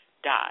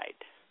died.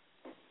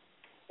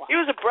 Wow. He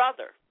was a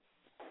brother.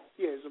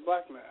 Yeah, he's a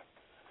black man.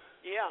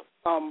 Yeah.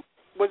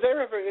 Was there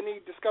ever any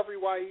discovery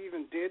why he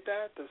even did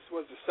that? This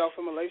was a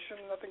self-immolation,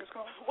 I think it's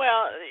called?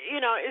 Well, you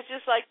know, it's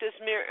just like this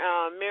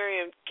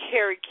Miriam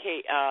Carey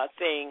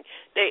thing.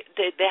 They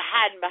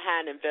hide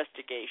behind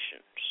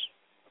investigations.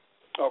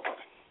 Okay.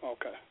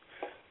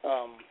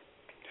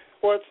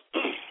 Well,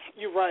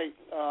 you're right.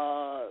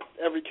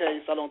 Every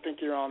case, I don't think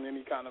you're on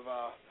any kind of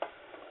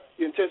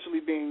you're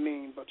intentionally being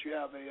mean, but you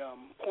have a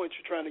point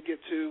you're trying to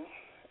get to,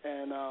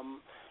 and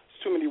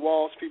there's too many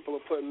walls people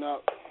are putting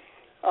up.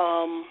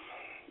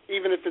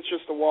 Even if it's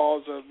just the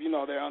walls of, you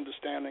know, their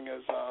understanding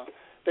as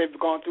they've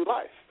gone through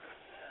life.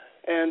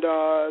 And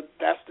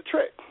that's the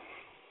trick.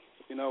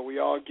 You know, we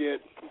all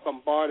get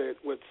bombarded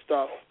with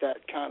stuff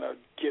that kind of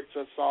gets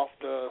us off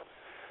the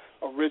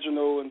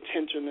original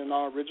intention and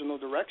our original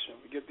direction.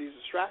 We get these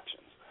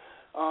distractions.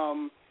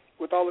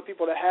 With all the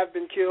people that have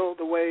been killed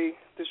the way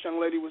this young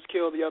lady was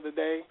killed the other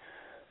day,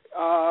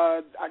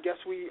 I guess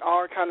we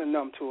are kind of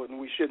numb to it,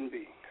 and we shouldn't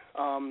be.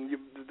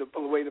 The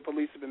way the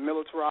police have been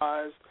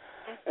militarized,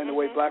 and the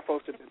way black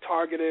folks have been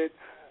targeted,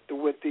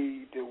 with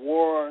the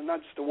war,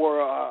 not just the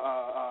war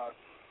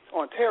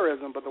on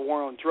terrorism, but the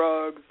war on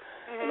drugs,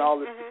 and all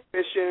this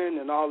suspicion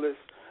and all this.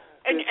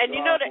 And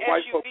you know the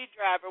SUV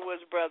driver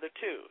was a brother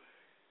too.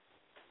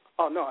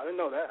 Oh no, I didn't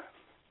know that.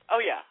 Oh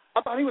yeah.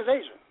 I thought he was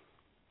Asian.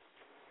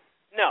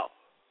 No.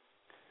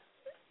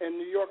 In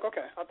New York,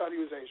 okay. I thought he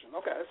was Asian.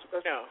 Okay.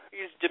 That's... No,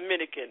 he's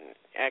Dominican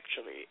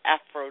actually,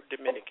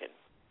 Afro-Dominican.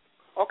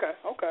 Okay.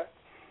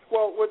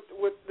 Well,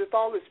 with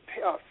all this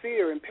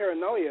fear and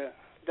paranoia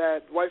that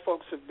white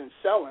folks have been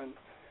selling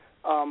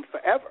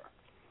forever,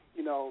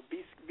 you know,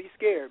 be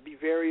scared, be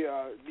very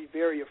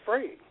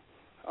afraid.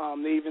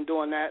 They're even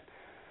doing that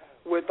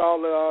with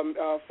all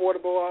the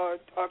Affordable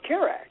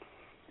Care Act.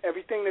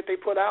 Everything that they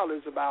put out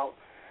is about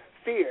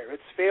fear.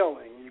 It's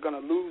failing. You're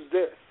going to lose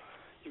this.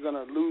 You're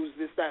going to lose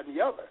this, that, and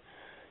the other.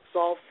 It's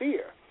all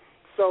fear.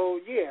 So,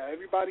 yeah,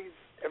 everybody's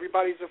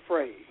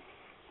afraid.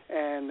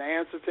 And the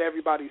answer to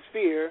everybody's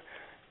fear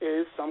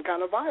is some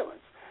kind of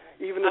violence.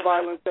 Even the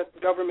violence that the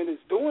government is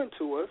doing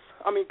to us.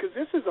 I mean, because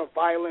this is a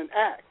violent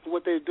act,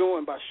 what they're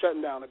doing by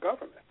shutting down the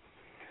government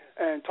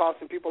and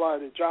tossing people out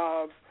of their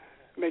jobs,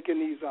 making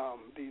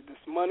this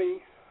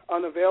money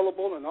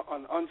unavailable and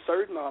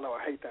uncertain. Oh, no,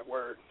 I hate that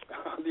word,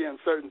 the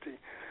uncertainty.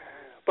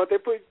 But they're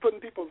putting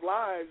people's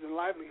lives and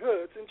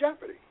livelihoods in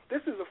jeopardy.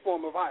 This is a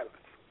form of violence.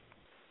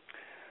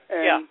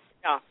 And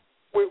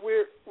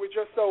we're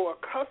just so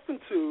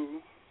accustomed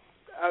to,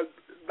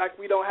 like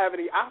we don't have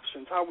any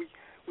options, how we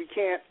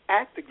can't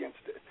act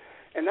against it.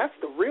 And that's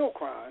the real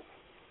crime.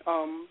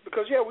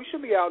 Because, we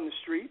should be out in the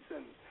streets,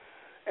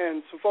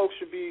 and some folks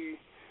should be,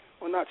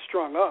 well, not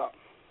strung up,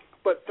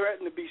 but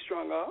threatened to be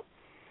strung up.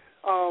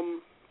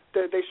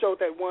 They showed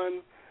that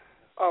one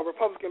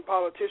Republican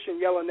politician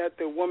yelling at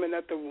the woman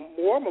at the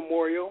War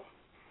Memorial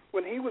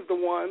when he was the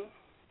one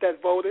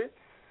that voted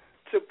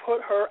to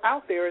put her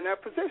out there in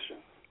that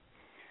position.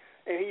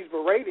 And he's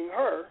berating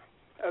her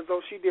as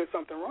though she did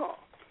something wrong.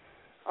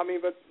 I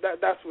mean, but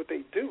that's what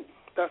they do.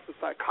 That's the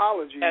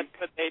psychology. That's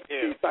what they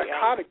do. These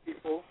psychotic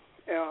people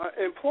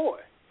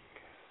employ.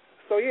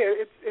 So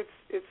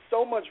it's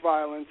so much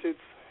violence.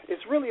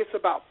 It's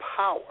about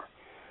power.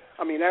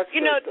 I mean, that's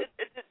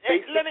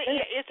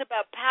it's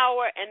about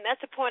power, and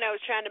that's the point I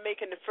was trying to make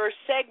in the first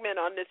segment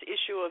on this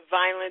issue of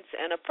violence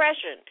and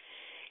oppression.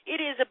 It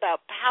is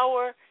about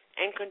power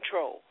and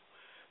control.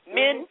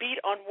 Men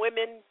beat on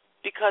women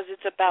because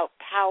it's about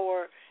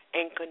power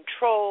and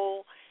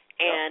control,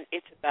 and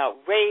it's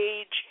about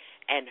rage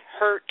and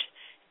hurt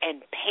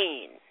and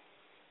pain.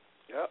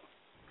 Yep.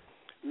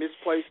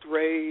 Misplaced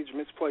rage,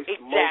 misplaced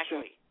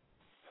emotion.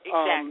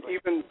 Exactly.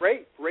 Even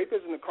rape. Rape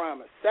isn't a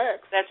crime of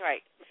sex. That's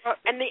right.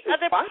 And the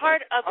other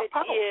part of it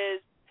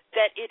is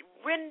that it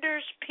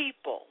renders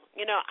people,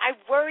 I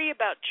worry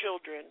about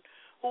children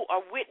who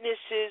are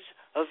witnesses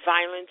of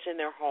violence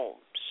in their homes.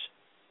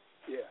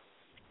 Yeah.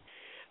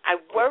 I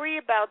worry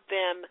about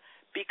them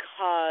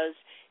because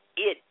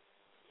it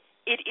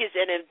is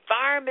an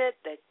environment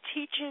that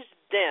teaches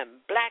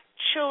them, black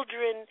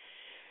children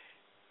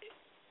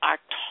are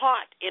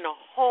taught in a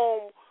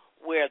home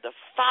where the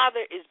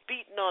father is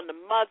beating on the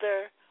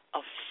mother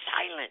of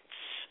silence.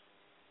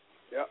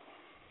 Yep.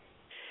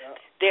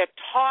 They're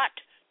taught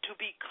to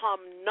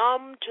become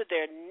numb to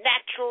their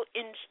natural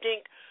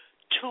instinct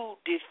to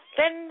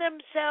defend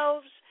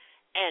themselves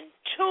and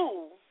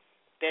to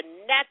their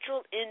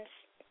natural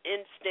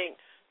instinct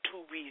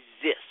to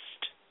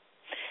resist.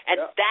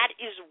 And that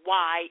is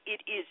why it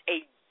is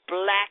a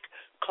black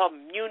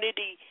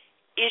community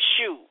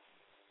issue.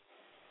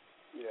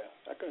 Yeah,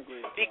 I can agree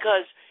with that.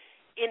 Because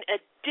in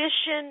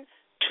addition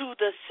to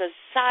the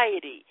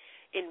society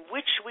in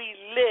which we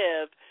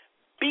live,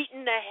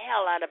 beating the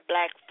hell out of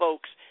black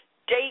folks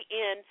day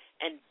in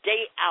and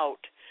day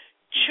out,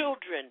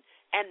 children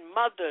and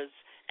mothers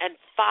and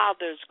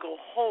fathers go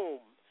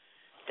home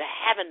to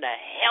having the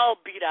hell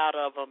beat out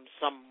of them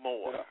some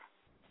more.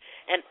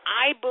 Yeah. And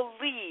I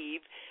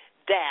believe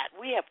that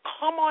we have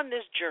come on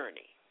this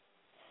journey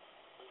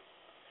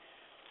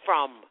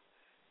from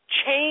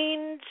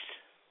chains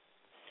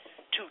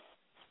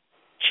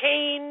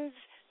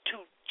to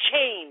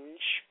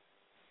change,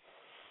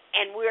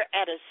 and we're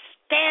at a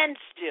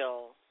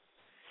standstill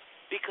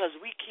because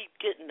we keep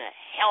getting the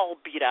hell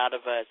beat out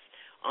of us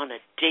on a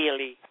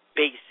daily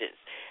basis.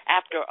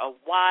 After a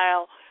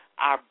while,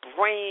 our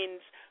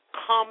brains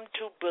come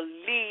to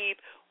believe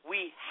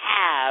we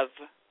have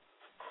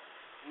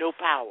no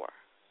power.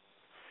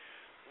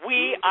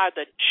 We are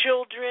the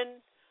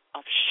children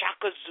of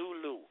Shaka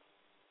Zulu.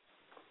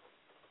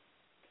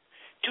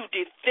 To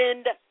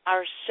defend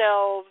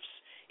ourselves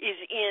is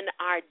in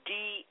our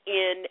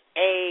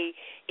DNA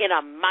in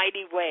a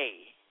mighty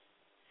way.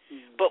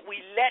 But we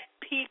let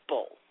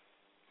people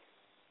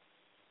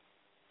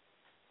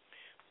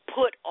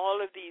put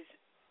all of these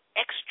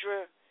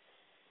extra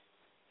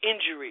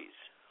injuries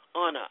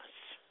on us,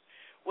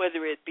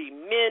 whether it be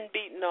men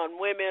beating on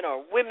women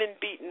or women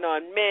beating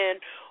on men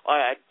or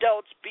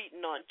adults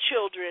beating on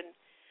children.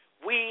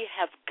 We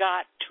have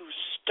got to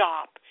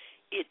stop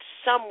it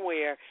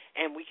somewhere,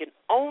 and we can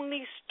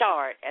only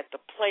start at the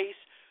place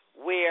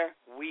where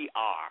we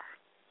are.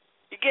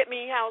 You get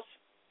me, House?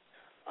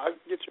 I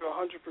get you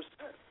 100%.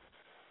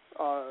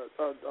 100%.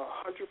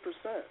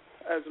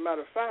 As a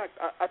matter of fact,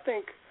 I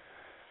think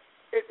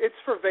it's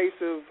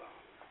pervasive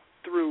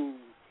through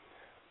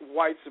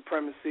white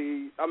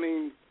supremacy. I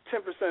mean, 10%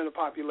 of the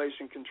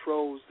population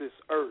controls this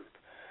earth,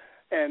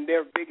 and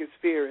their biggest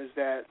fear is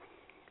that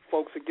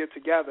folks would get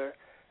together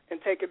and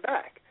take it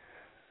back.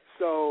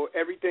 So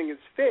everything is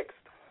fixed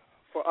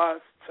for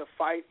us to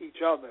fight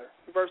each other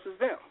versus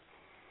them.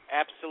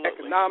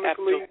 Absolutely.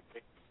 Economically,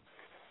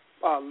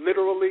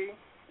 literally,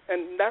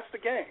 and that's the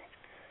game.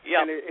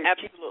 Yeah, and it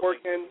absolutely. keeps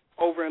working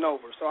over and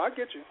over. So I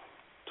get you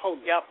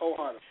totally. Yep.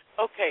 Wholeheartedly.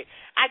 Okay,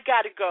 I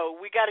got to go.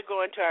 We got to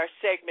go into our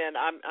segment.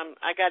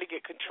 I got to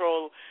get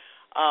control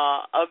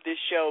of this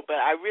show. But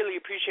I really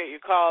appreciate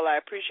your call. I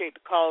appreciate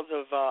the calls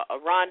of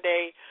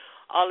Aronde,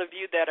 all of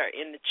you that are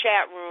in the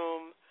chat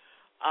room.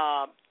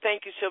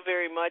 Thank you so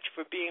very much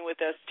for being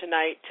with us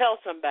tonight. Tell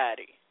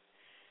somebody.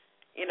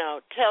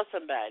 Tell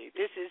somebody.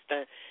 This is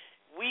the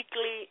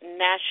weekly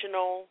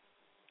national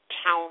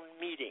town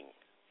meeting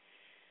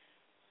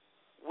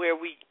where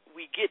we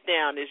get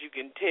down, as you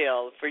can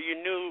tell. For your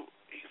new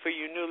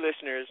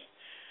listeners,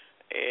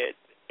 it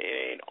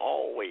ain't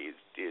always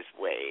this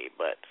way,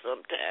 but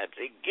sometimes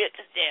it gets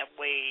that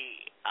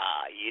way.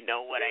 You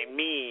know what I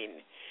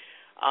mean.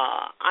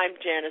 I'm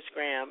Janice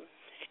Graham,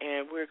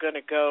 and we're going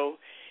to go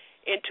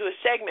into a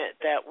segment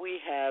that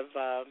we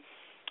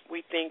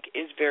think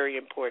is very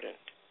important.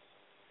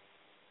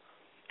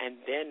 And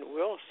then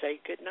we'll say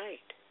good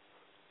night.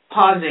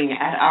 Pausing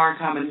at Our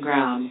Common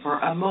Ground for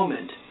a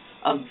moment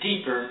of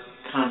deeper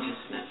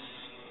consciousness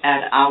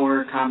at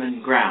Our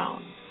Common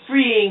Ground,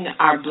 freeing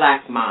our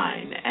black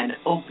mind and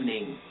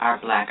opening our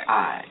black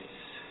eyes.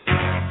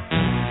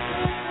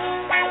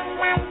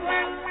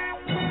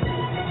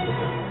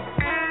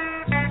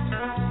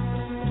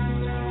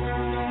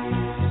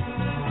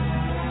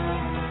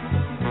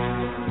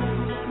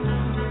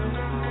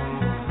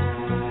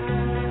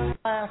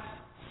 Class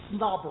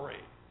snobbery.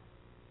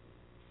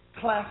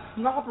 Class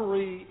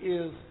snobbery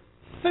is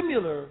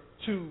similar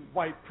to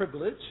white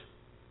privilege,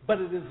 but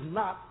it is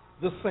not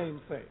the same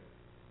thing.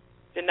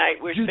 Tonight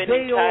we're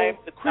spending time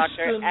with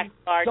Dr.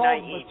 Akhtar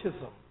Naeem.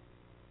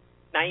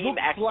 Naeem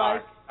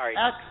Akhtar.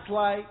 Acts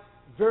like,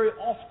 very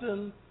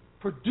often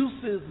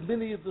produces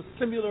many of the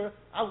similar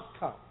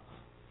outcomes.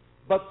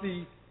 But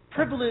the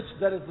privilege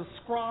that is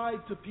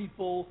ascribed to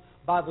people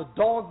by the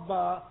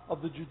dogma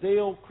of the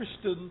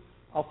Judeo-Christian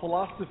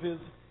philosophies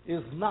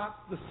is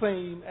not the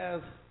same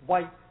as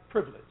white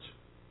privilege.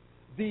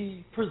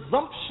 The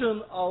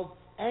presumption of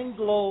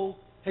Anglo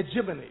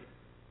hegemony,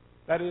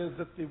 that is,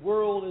 that the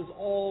world is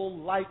all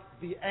like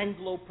the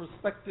Anglo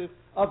perspective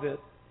of it,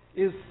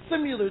 is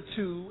similar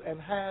to and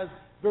has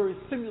very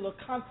similar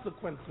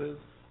consequences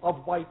of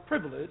white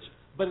privilege,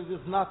 but it is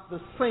not the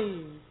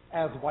same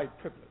as white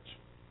privilege.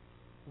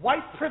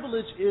 White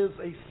privilege is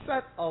a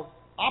set of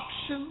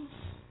options,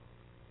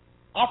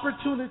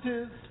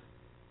 opportunities,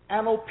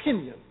 and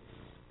opinions.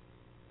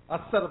 A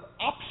set of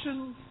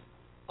options,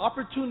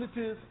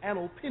 opportunities, and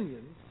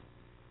opinions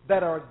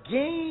that are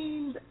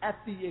gained at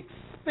the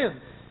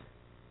expense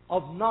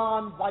of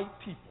non-white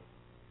people.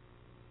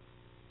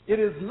 It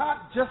is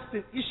not just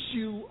an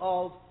issue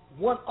of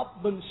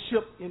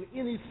one-upmanship in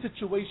any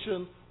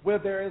situation where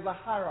there is a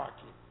hierarchy.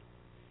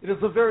 It is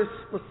a very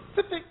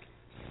specific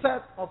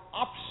set of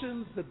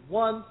options that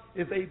one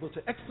is able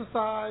to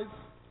exercise,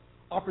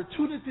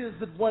 opportunities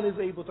that one is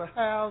able to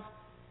have,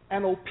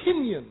 and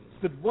opinions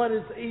that one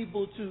is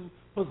able to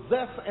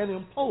possess and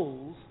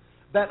impose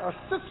that are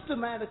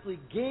systematically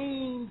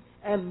gained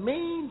and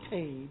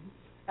maintained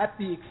at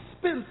the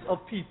expense of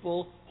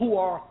people who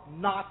are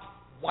not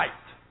white.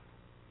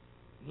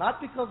 Not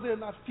because they're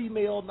not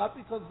female, not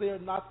because they're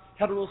not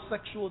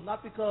heterosexual,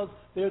 not because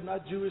they're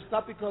not Jewish,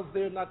 not because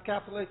they're not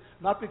Catholic,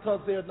 not because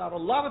they're not a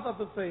lot of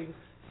other things,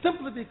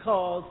 simply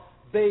because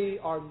they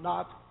are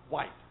not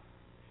white.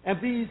 And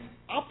these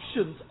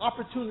options,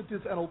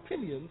 opportunities, and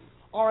opinions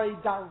are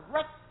a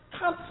direct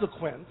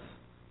consequence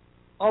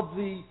of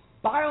the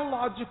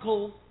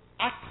biological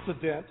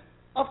accident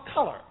of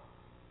color.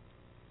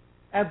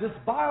 And this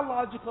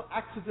biological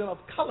accident of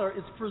color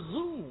is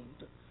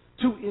presumed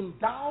to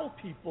endow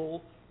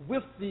people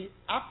with the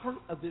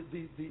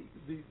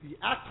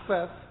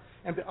access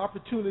and the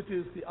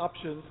opportunities, the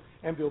options,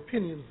 and the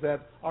opinions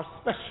that are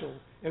special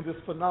in this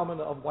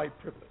phenomena of white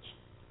privilege.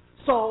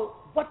 So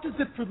what does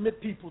it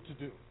permit people to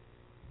do?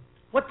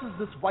 What does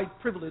this white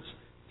privilege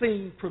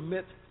thing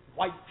permit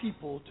white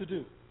people to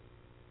do?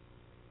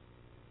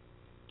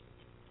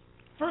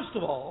 First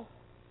of all,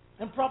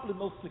 and probably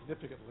most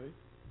significantly,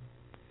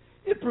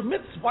 it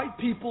permits white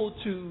people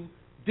to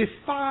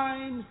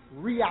define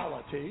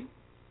reality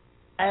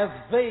as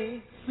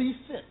they see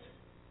fit.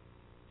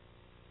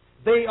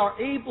 They are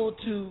able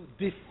to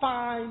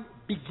define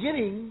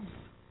beginnings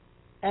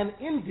and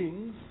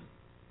endings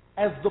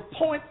as the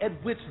point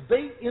at which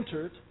they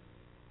entered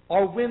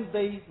or when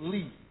they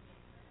leave.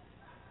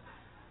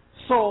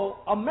 So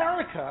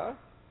America,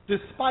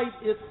 despite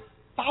its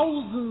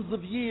thousands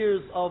of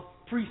years of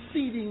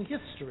preceding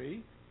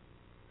history,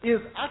 is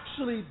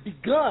actually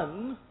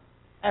begun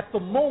at the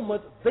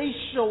moment they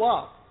show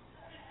up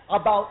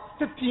about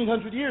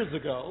 1,500 years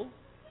ago,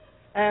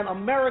 and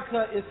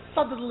America is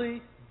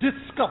suddenly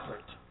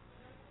discovered.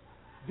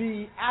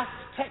 The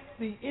Aztec,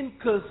 the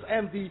Incas,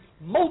 and the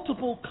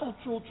multiple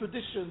cultural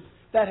traditions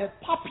that had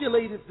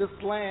populated this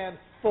land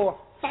for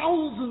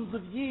thousands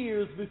of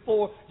years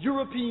before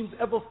Europeans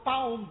ever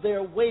found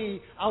their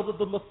way out of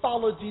the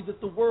mythology that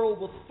the world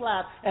was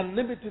flat and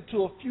limited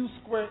to a few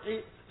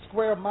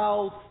square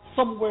miles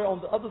somewhere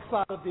on the other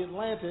side of the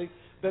Atlantic,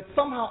 that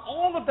somehow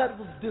all of that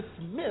was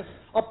dismissed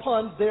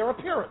upon their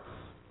appearance.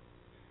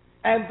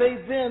 And they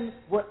then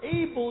were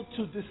able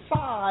to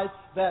decide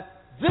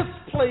that this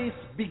place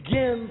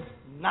begins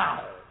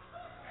now.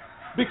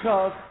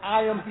 because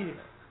I am here.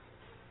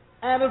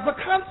 And as a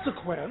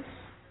consequence,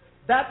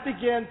 that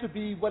began to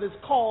be what is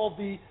called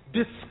the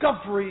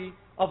discovery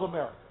of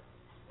America.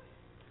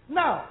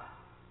 Now,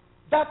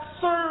 that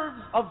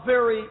serves a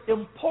very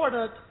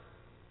important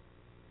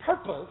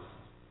purpose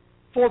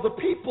for the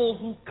people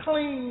who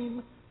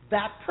claim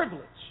that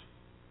privilege.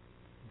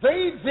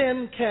 They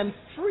then can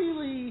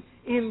freely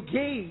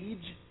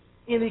engage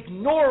in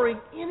ignoring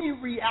any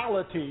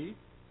reality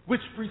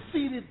which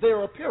preceded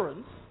their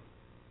appearance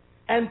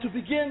and to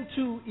begin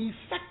to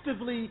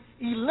effectively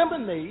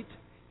eliminate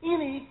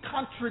any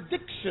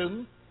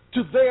contradiction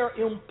to their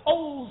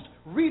imposed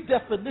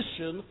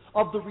redefinition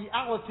of the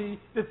reality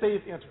that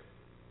they've entered.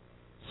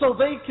 So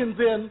they can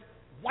then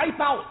wipe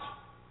out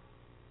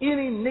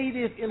any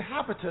native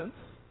inhabitants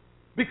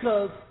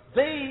because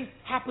they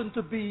happen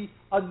to be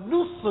a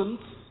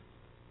nuisance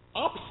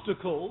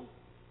obstacle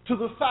to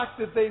the fact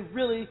that they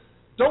really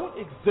don't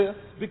exist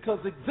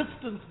because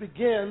existence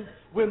begins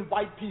when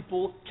white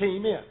people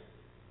came in.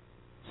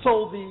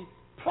 So the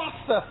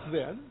process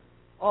then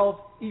of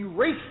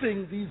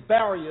erasing these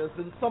barriers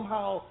and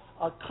somehow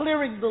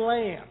clearing the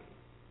land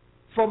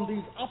from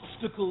these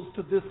obstacles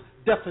to this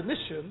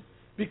definition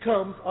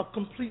becomes a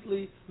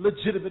completely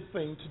legitimate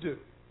thing to do.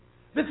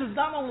 This is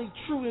not only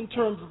true in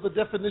terms of the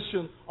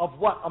definition of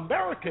what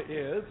America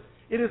is,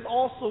 it is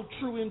also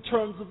true in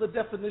terms of the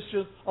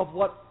definition of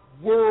what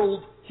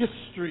world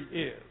history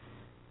is.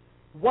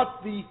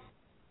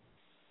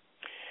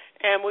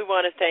 And we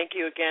want to thank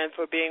you again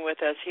for being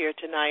with us here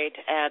tonight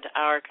at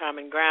Our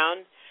Common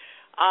Ground.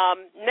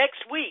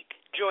 Next week,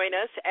 join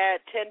us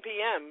at 10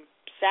 p.m.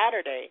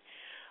 Saturday.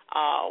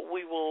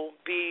 We will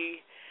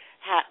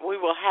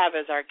have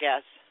as our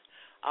guest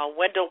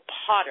Wendell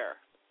Potter,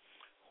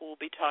 who will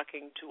be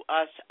talking to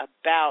us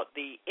about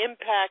the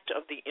impact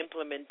of the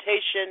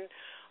implementation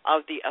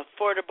of the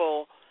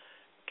Affordable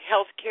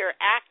Health Care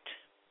Act,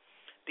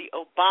 the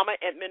Obama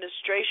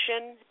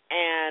administration,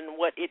 and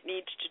what it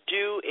needs to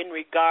do in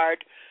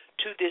regard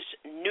to this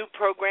new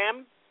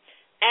program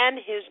and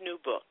his new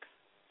book.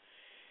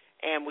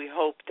 And we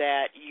hope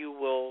that you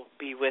will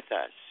be with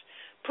us.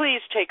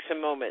 Please take some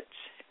moments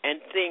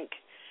and think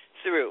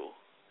through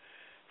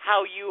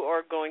how you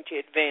are going to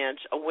advance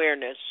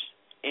awareness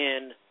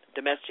in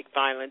domestic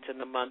violence in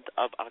the month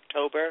of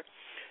October.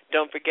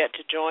 Don't forget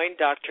to join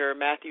Dr.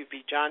 Matthew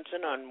V.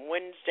 Johnson on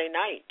Wednesday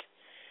night,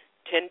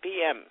 10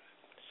 p.m.,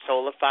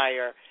 Soul of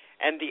Fire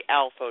and the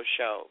Alpha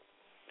Show.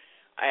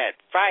 At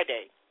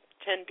Friday,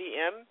 10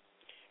 p.m.,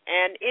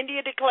 and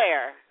India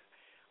Declare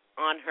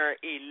on her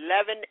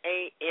 11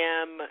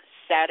 a.m.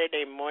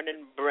 Saturday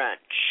morning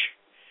brunch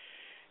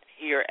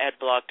here at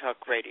Blog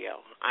Talk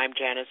Radio. I'm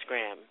Janice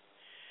Graham.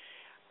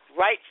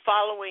 Right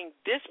following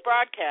this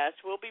broadcast,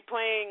 we'll be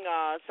playing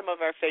some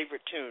of our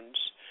favorite tunes.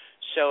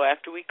 So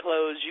after we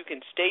close, you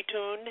can stay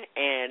tuned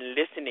and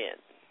listen in.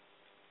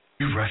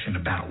 We rush into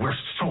battle. We're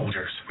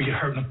soldiers. We get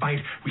hurt in the fight,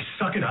 we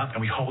suck it up,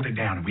 and we hold it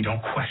down, and we don't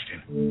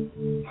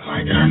question.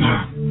 Like it or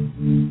not.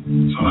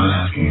 So I'm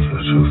not asking you for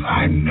the truth.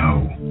 I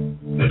know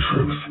the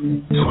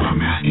truth. So what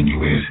I'm asking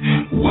you is,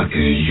 what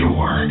is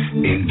your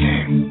end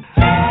game?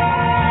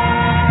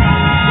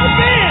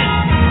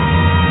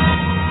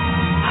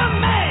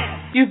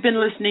 You've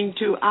been listening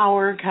to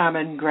Our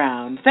Common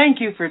Ground. Thank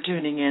you for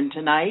tuning in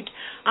tonight.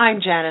 I'm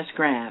Janice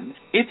Graham.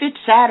 If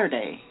it's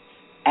Saturday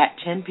at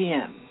 10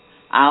 p.m.,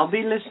 I'll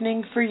be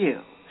listening for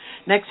you.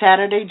 Next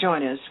Saturday,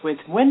 join us with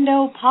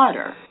Wendell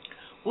Potter.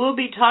 We'll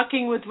be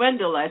talking with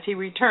Wendell as he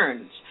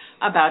returns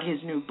about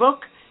his new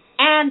book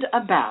and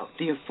about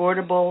the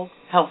Affordable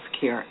Health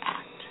Care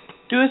Act.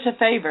 Do us a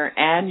favor,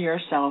 and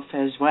yourself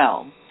as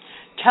well.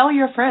 Tell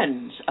your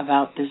friends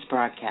about this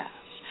broadcast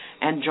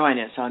and join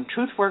us on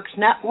TruthWorks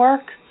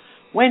Network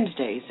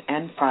Wednesdays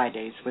and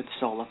Fridays with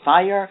Soul of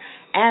Fire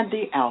and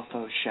the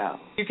Alpha Show.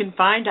 You can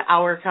find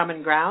Our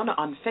Common Ground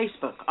on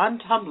Facebook, on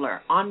Tumblr,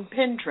 on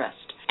Pinterest,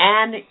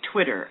 and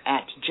Twitter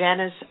at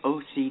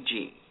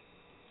JaniceOCG.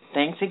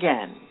 Thanks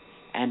again,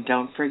 and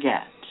don't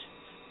forget,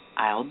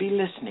 I'll be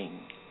listening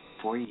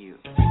for you.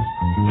 I'm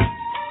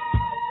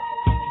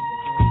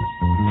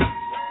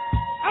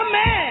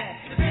mad.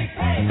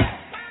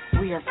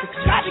 We are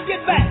fixers. Got to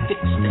get back. We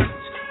fix things.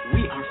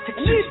 We are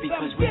fixers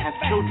because we have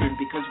children,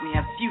 because we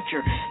have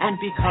future, and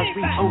because we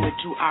owe it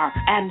to our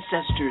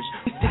ancestors.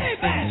 We fix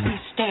things. We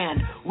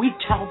stand. We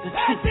tell the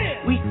truth.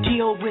 We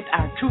deal with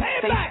our truth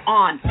face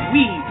on.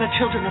 We, the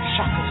children of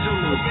Shaka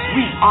Zulu,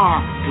 we are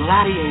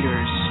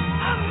gladiators.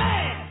 I'm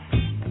mad.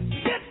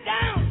 Get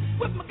down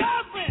with my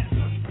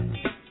girlfriend.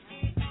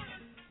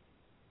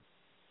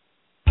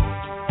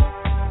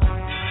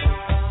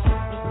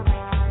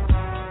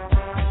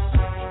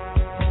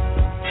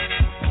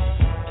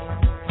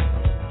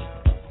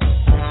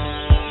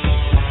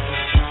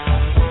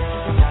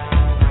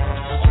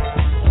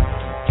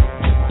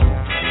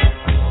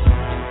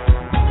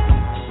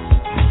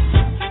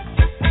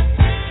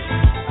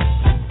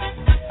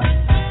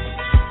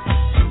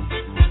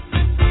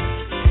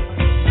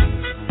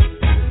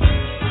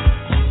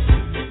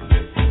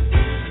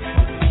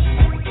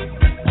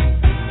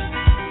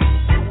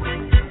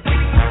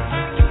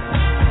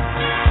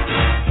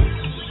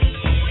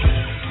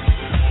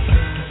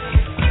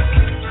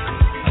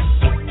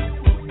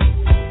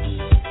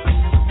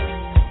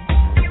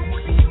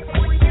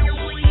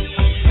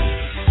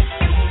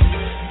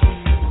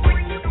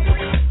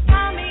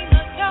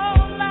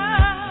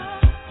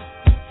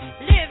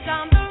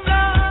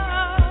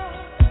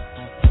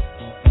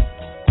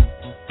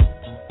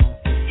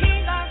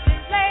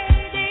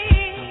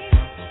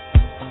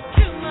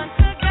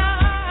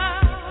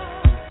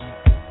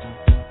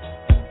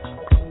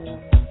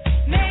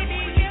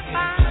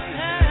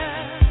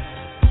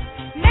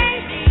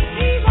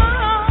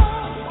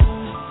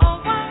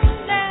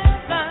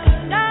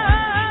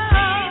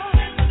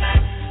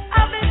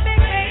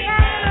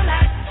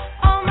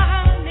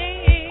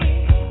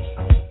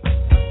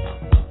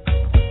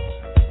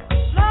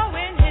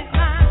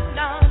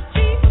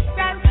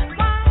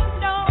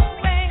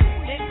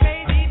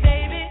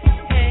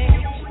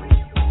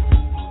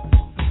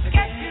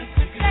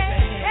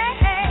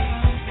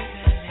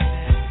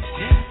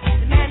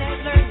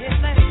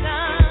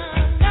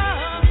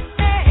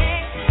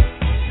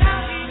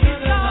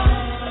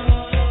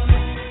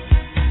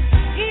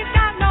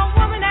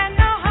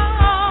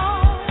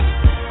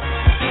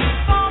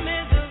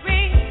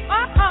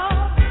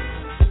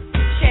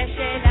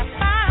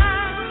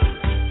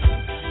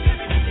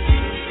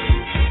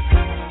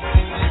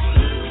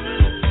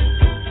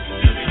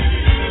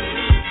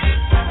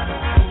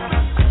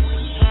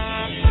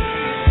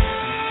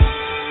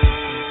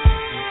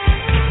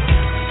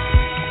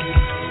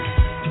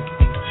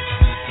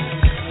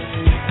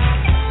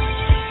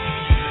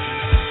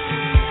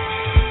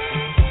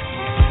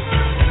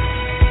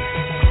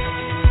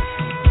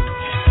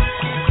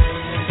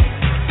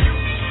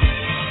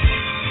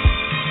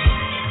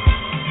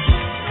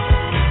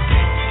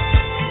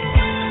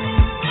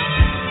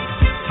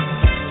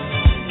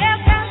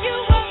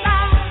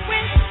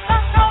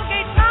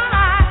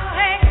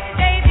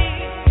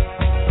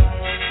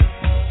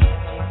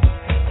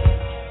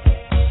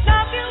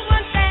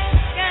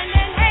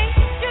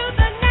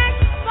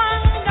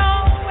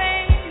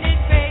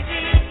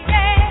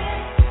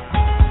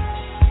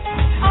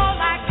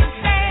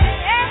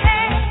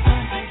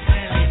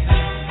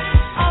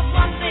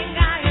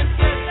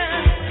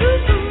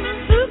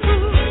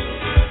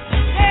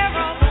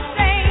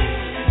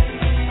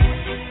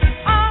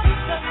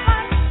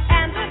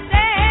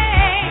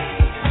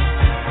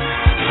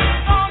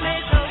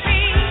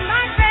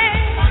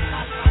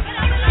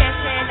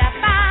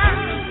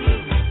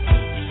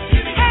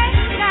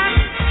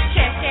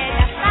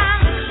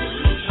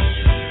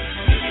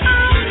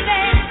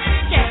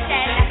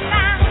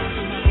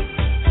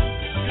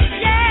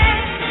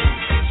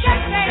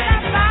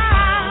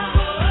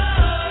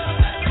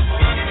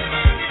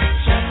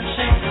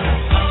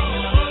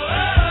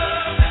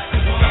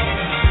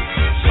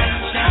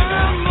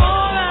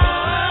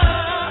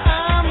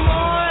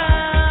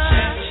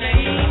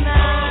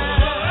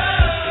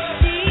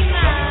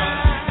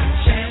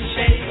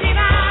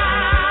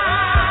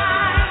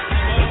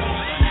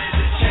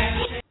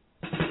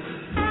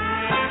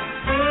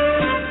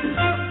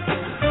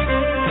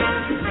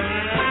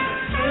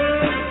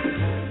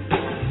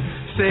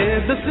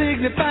 said the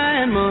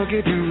signifying monkey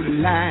to the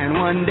lion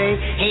one day,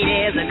 hey,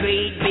 there's a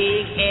great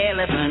big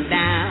elephant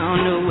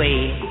down the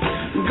way,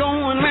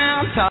 going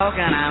around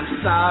talking, I'm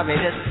sorry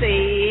to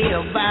say,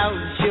 about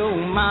your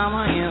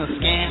mama in a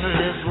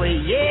scandalous way.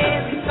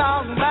 Yes, he's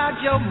talking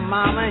about your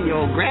mama and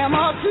your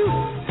grandma too,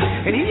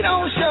 and he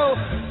don't show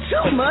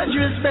too much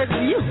respect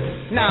to you.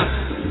 Now,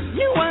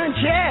 you weren't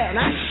here, and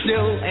I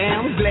sure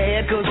am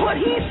glad, 'cause what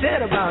he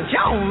said about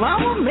your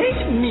mama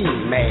made me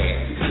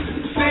mad.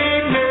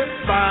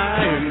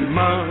 Signifying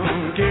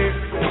monkey,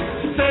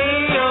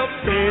 stay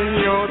up in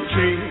your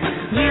tree.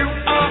 You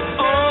are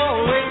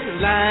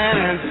always lying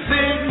and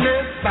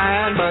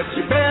signifying, but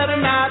you better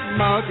not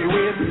monkey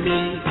with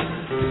me.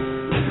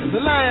 The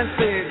lion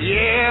said,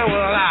 yeah,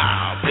 well,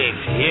 I'll fix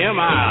him.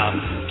 I'll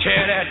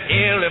tear that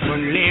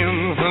elephant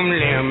limb from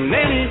limb.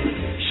 Then he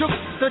shook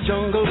the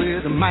jungle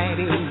with a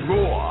mighty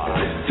roar,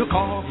 took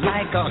off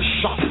like a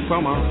shot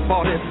from a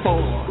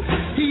 44.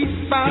 He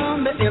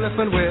found the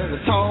elephant where the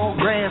tall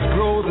grass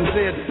grows and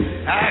said,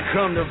 I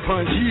come to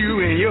punch you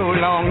in your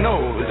long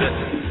nose.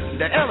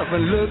 The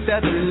elephant looked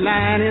at the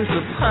lion in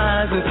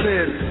surprise and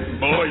said,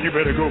 boy, you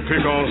better go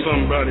pick on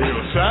somebody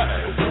your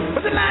size.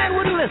 But the lion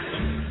wouldn't listen.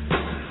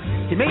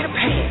 He made a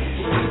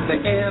pass. The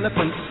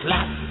elephant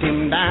slapped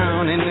him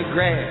down in the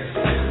grass.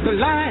 The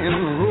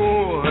lion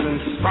roared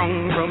and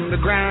sprung from the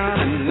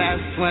ground, and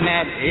that's when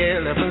that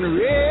elephant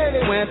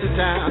really went to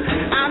town.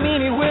 I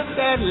mean, he whipped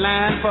that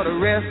lion for the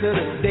rest of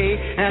the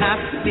day, and I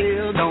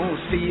still don't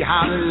see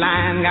how the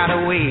lion got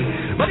away.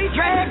 But he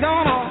dragged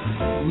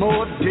on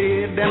more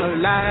dead than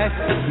alive,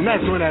 and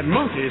that's when that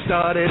monkey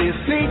started his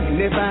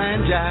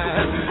signifying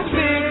jive.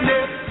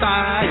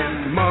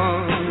 Signifying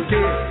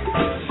monkey,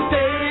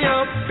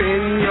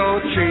 in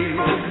your tree.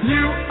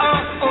 You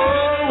are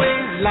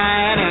always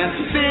lying and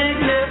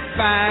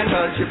signifying,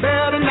 but you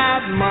better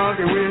not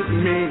monkey with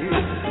me.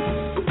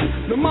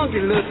 The monkey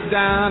looked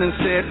down and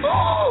said,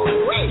 oh,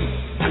 wait,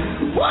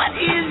 what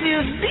is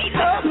this beat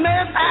up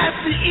mess I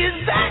see?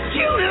 Is that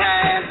you,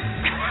 lion?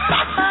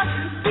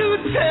 Do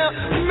tell,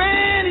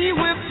 man, he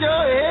whipped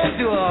your head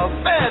to a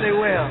fairly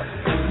well.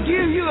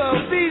 Give you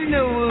a beating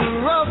that was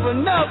rough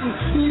enough,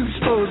 and you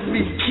supposed to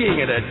be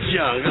king of the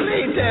jungle.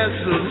 Ain't that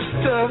some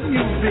stuff,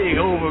 you big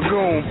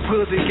overgrown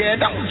pussycat?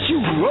 Don't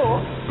you roar.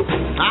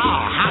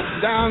 I'll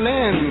hop down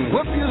there and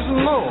whoop you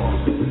some more.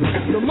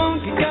 The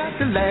monkey got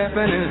to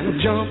laughing and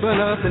jumping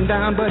up and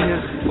down, but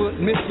his foot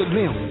missed the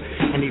limb,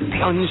 and he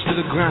plunged to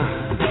the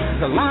ground.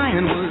 The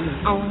lion was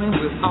on him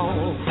with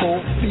all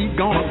 4 feet,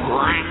 gonna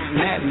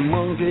grind that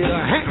monkey to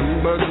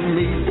hamburger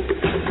meat.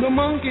 The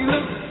monkey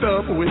looked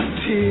up with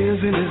tears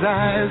in his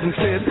eyes and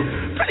said,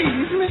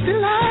 please, Mr.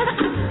 Lion,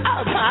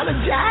 I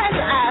apologize.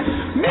 I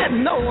meant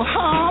no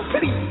harm.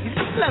 Please,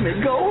 let me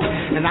go,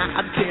 and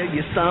I'll tell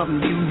you something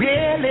you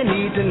really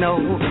need to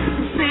know.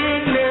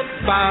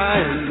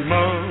 Signifying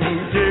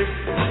monkey,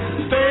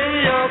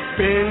 stay up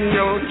in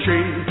your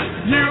tree.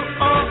 You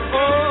are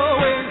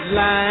always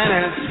lying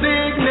and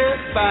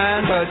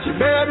signifying, but you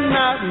better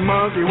not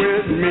monkey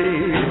with me.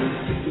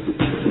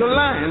 The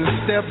lion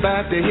stepped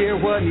back to hear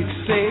what he'd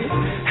say,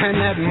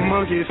 and that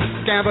monkey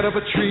scampered up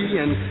a tree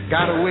and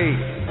got away.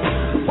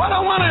 What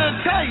I wanted to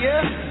tell you,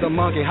 the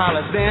monkey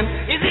hollered then,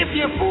 is if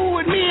you fool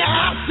with me,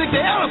 I'll stick the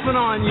elephant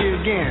on you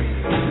again.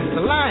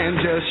 The lion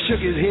just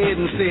shook his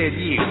head and said,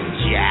 you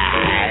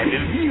jive,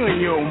 if you and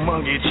your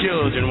monkey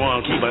children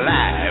want to keep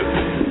alive,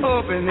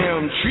 up in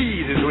them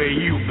trees is where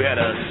you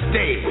better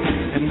stay,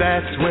 and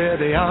that's where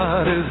they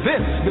are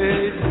this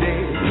very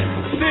day.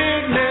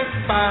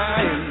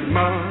 Signifying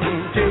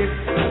monkey,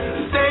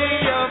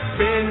 stay up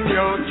in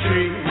your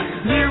tree.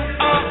 You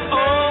are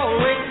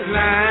always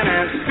lying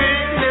and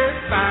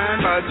signifying,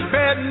 but you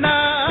better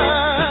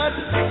not.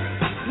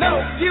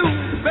 No, you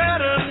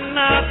better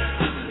not.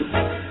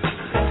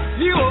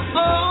 You are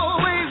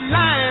always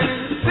lying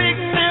and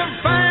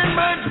signifying,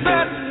 but you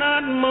better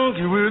not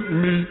monkey with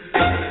me.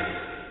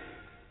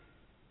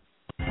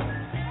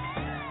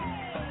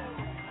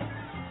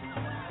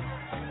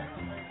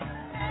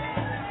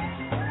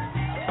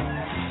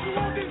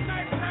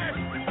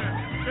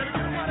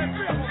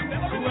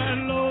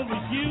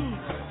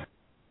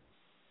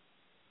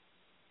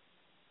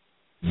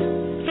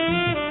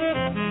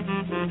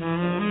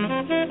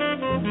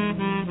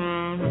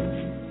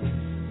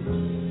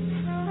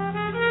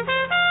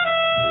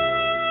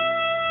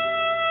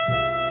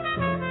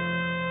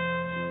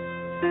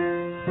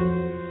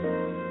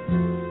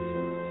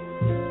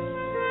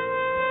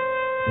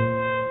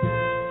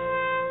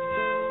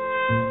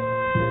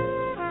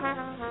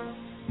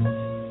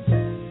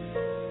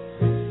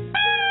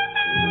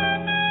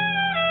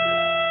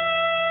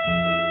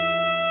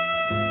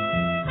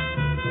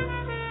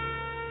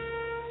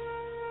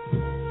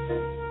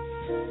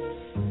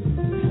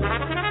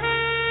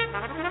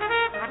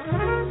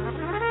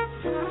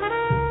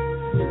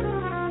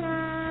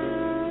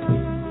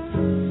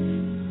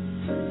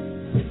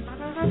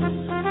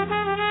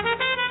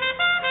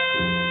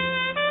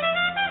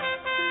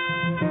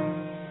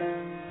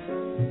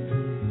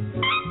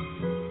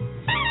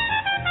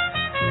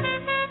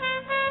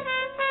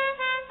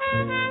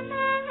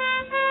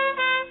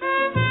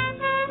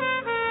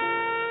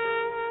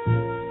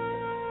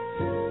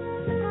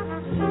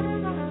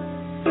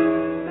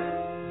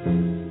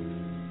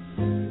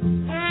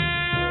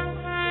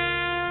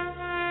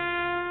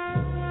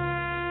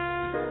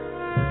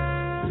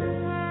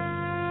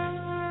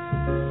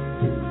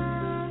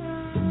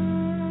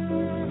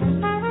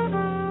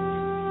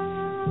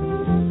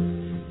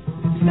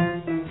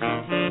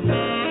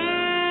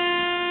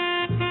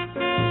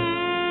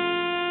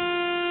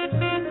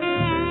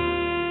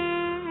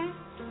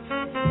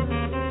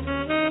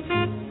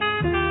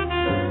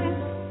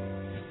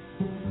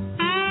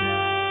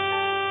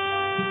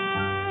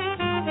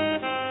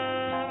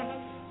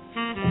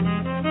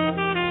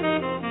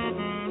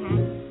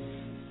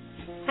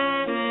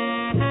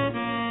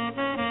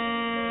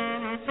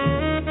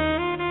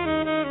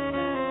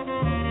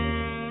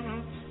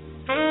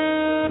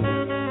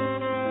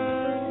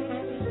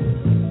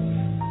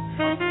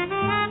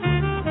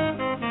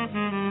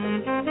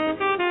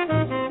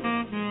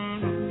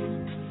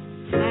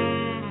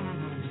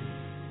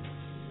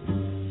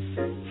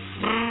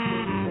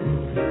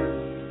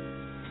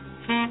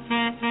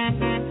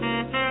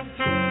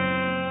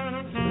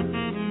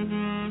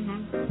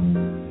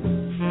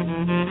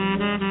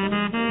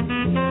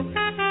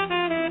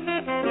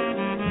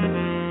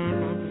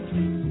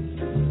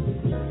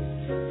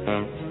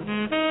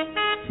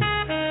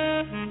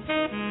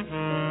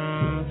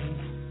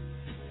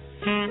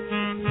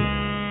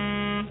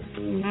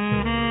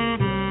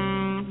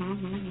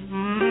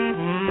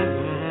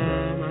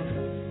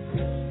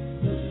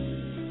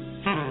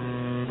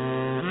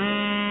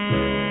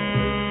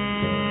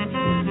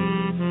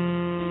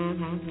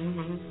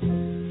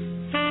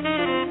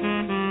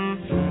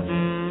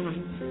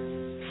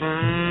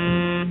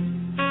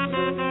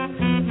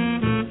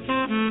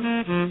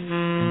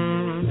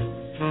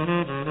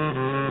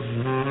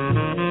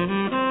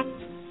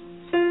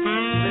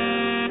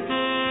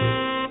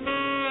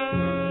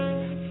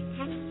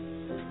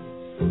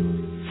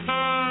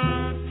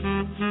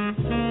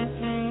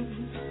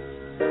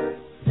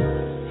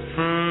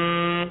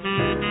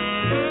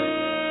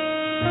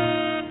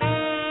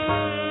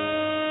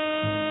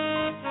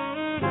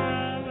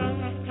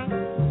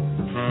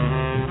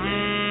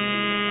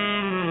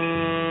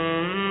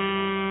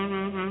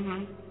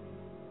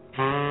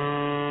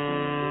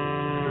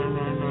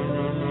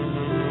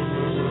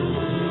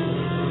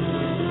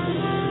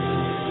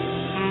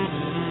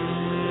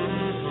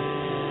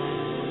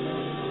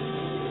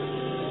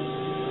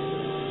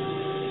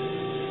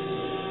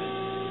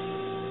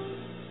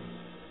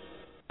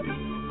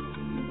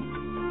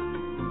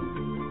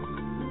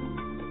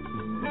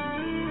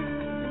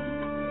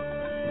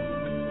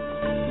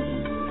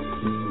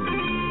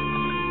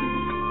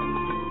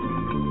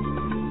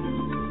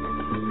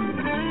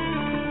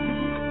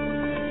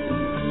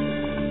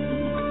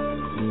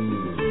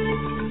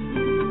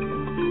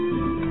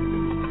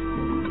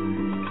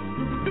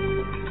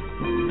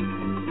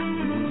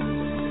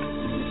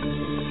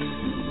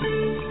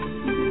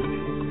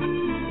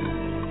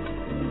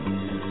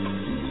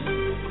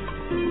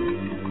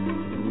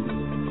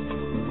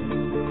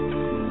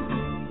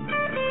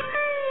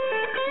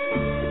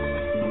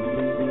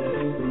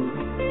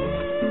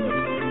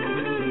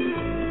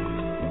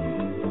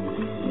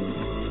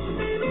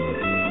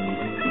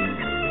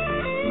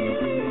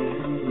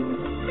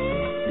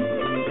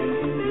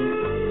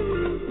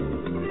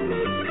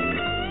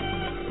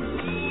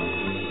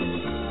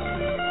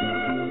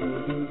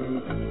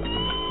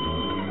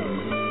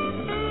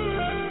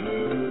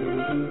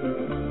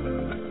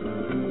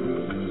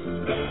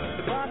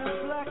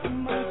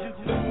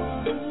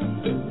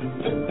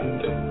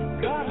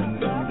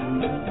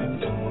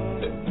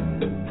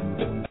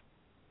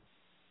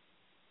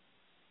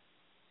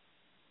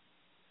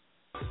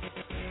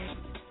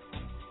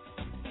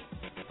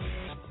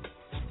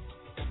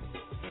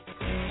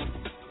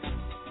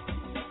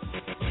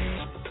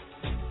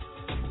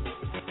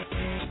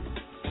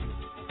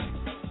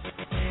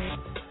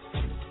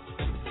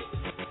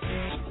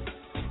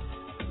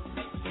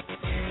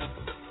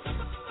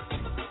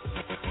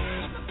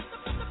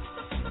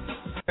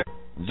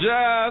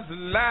 Just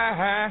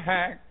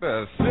like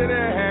the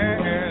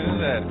cities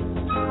that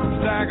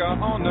stagger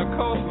on the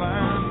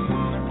coastline,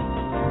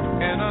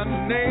 in a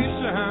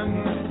nation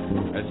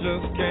that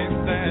just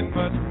can't stand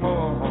much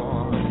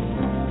more.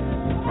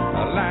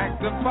 Like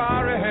the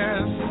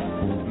forest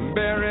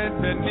buried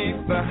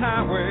beneath the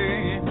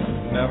highway,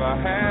 never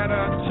had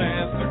a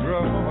chance to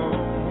grow.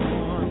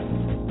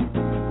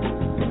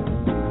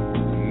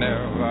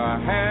 Never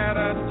had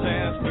a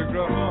chance to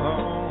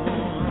grow.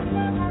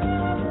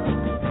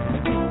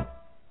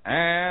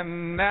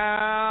 And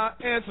now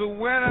it's winter,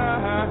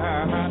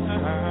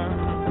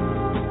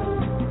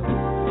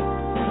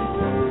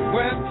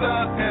 winter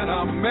in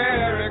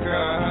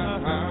America.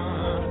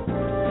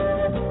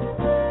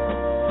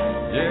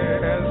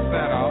 Yes,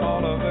 and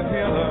all of the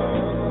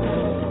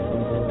healers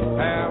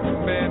have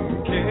been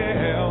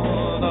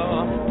killed,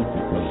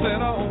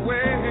 sent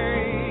away.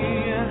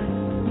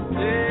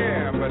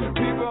 Yeah, but the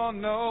people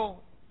know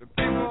it's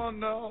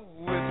winter.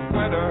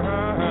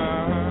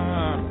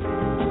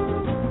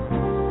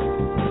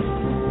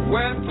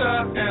 Winter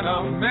in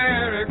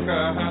America.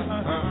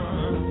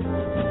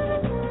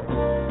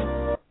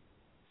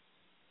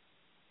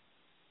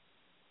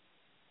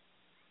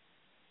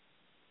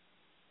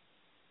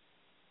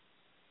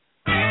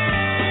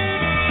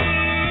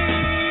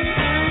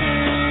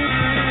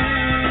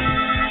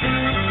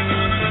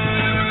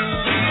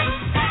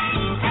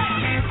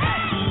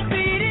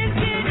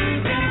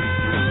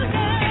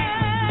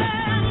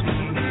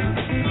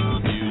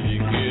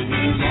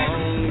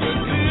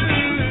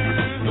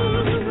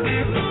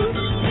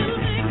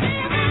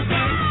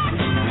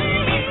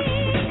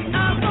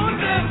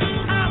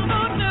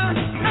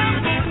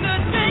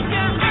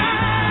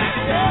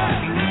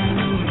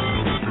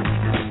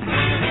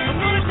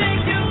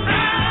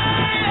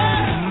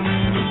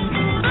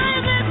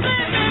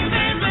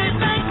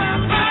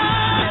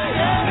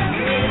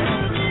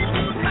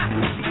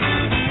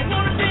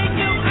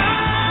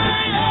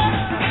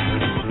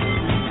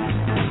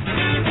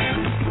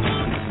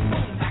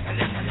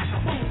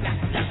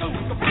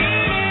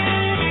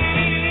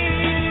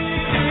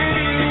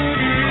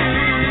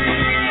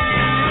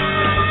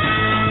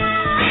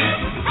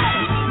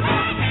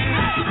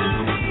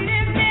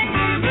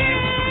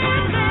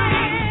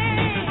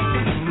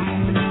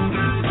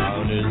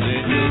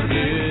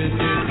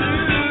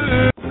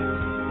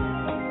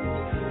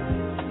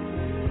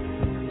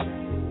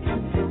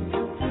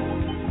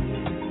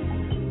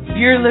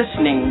 You're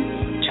listening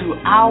to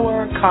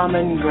Our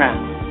Common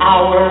Ground.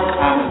 Our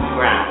Common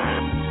Ground.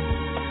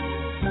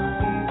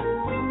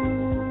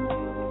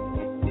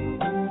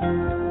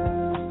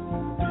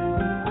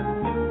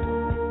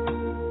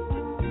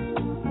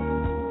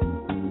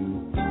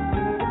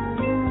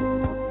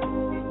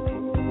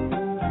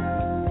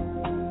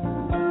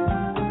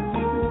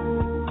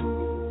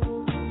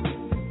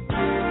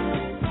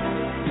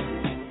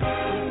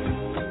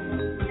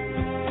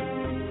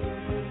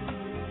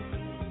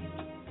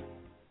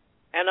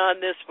 And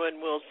on this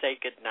one, we'll say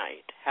good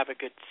night. Have a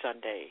good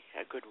Sunday,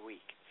 a good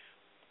week.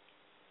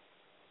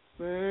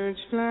 Birds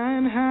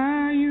flying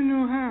high, you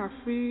know how I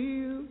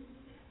feel.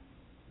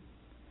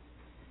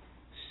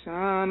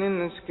 Sun in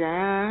the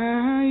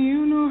sky,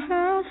 you know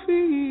how I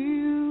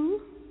feel.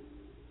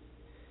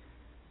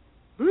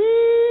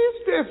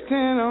 Breeze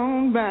drifting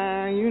on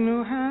by, you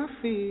know how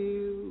I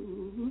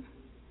feel.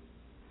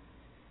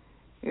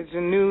 It's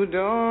a new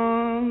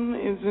dawn,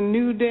 it's a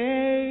new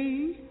day.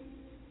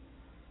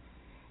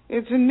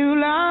 It's a new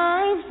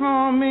life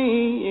for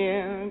me,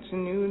 yeah. It's a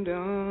new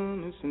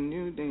dawn, it's a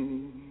new day.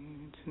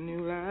 It's a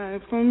new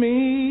life for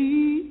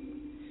me.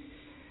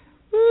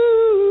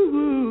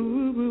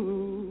 Ooh,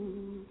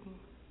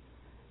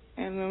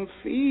 and I'm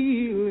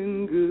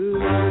feeling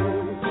good.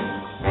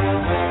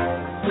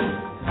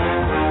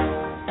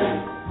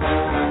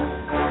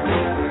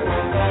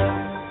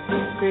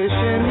 Fish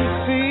in the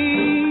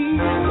sea,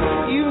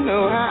 you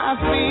know how I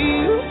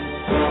feel.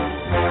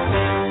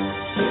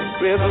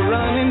 River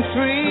running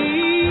free,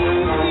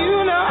 you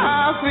know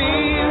how I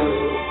feel.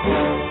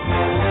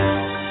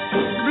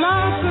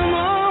 Blossom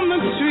on the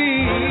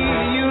tree,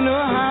 you know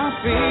how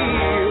I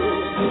feel.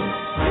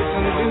 It's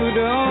a new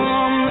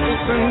dawn,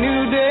 it's a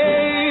new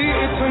day,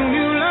 it's a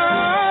new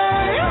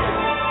life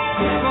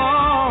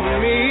for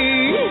me,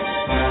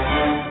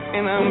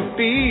 and I'm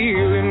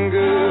feeling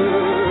good.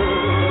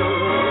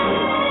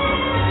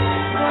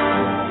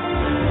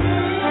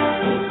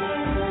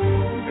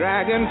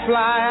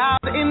 Dragonfly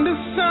out in the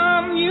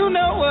sun, you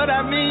know what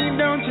I mean,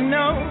 don't you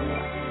know?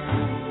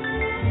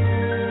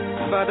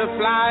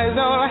 Butterflies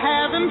all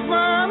having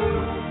fun,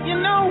 you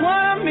know what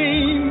I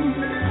mean.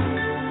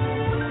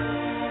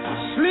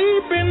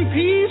 Sleep in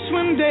peace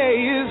when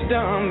day is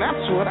done,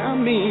 that's what I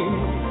mean.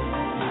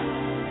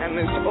 And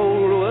this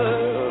old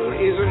world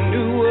is a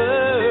new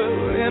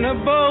world and a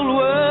bold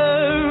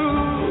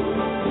world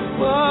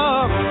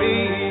for me.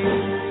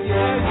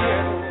 Yeah,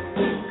 yeah.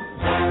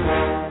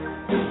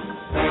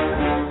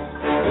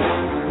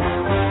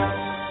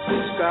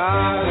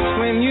 Stars,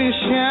 when you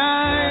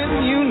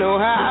shine, you know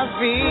how I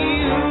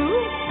feel.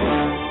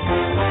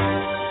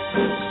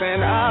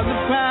 Scent of the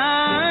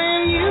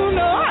pine, you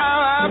know how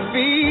I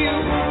feel.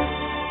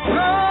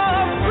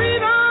 Lord,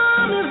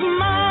 freedom is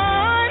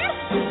mine,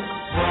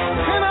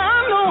 and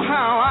I know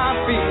how I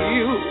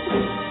feel.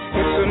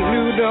 It's a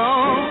new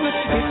dawn,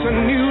 it's a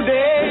new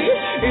day,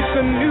 it's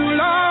a new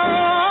life.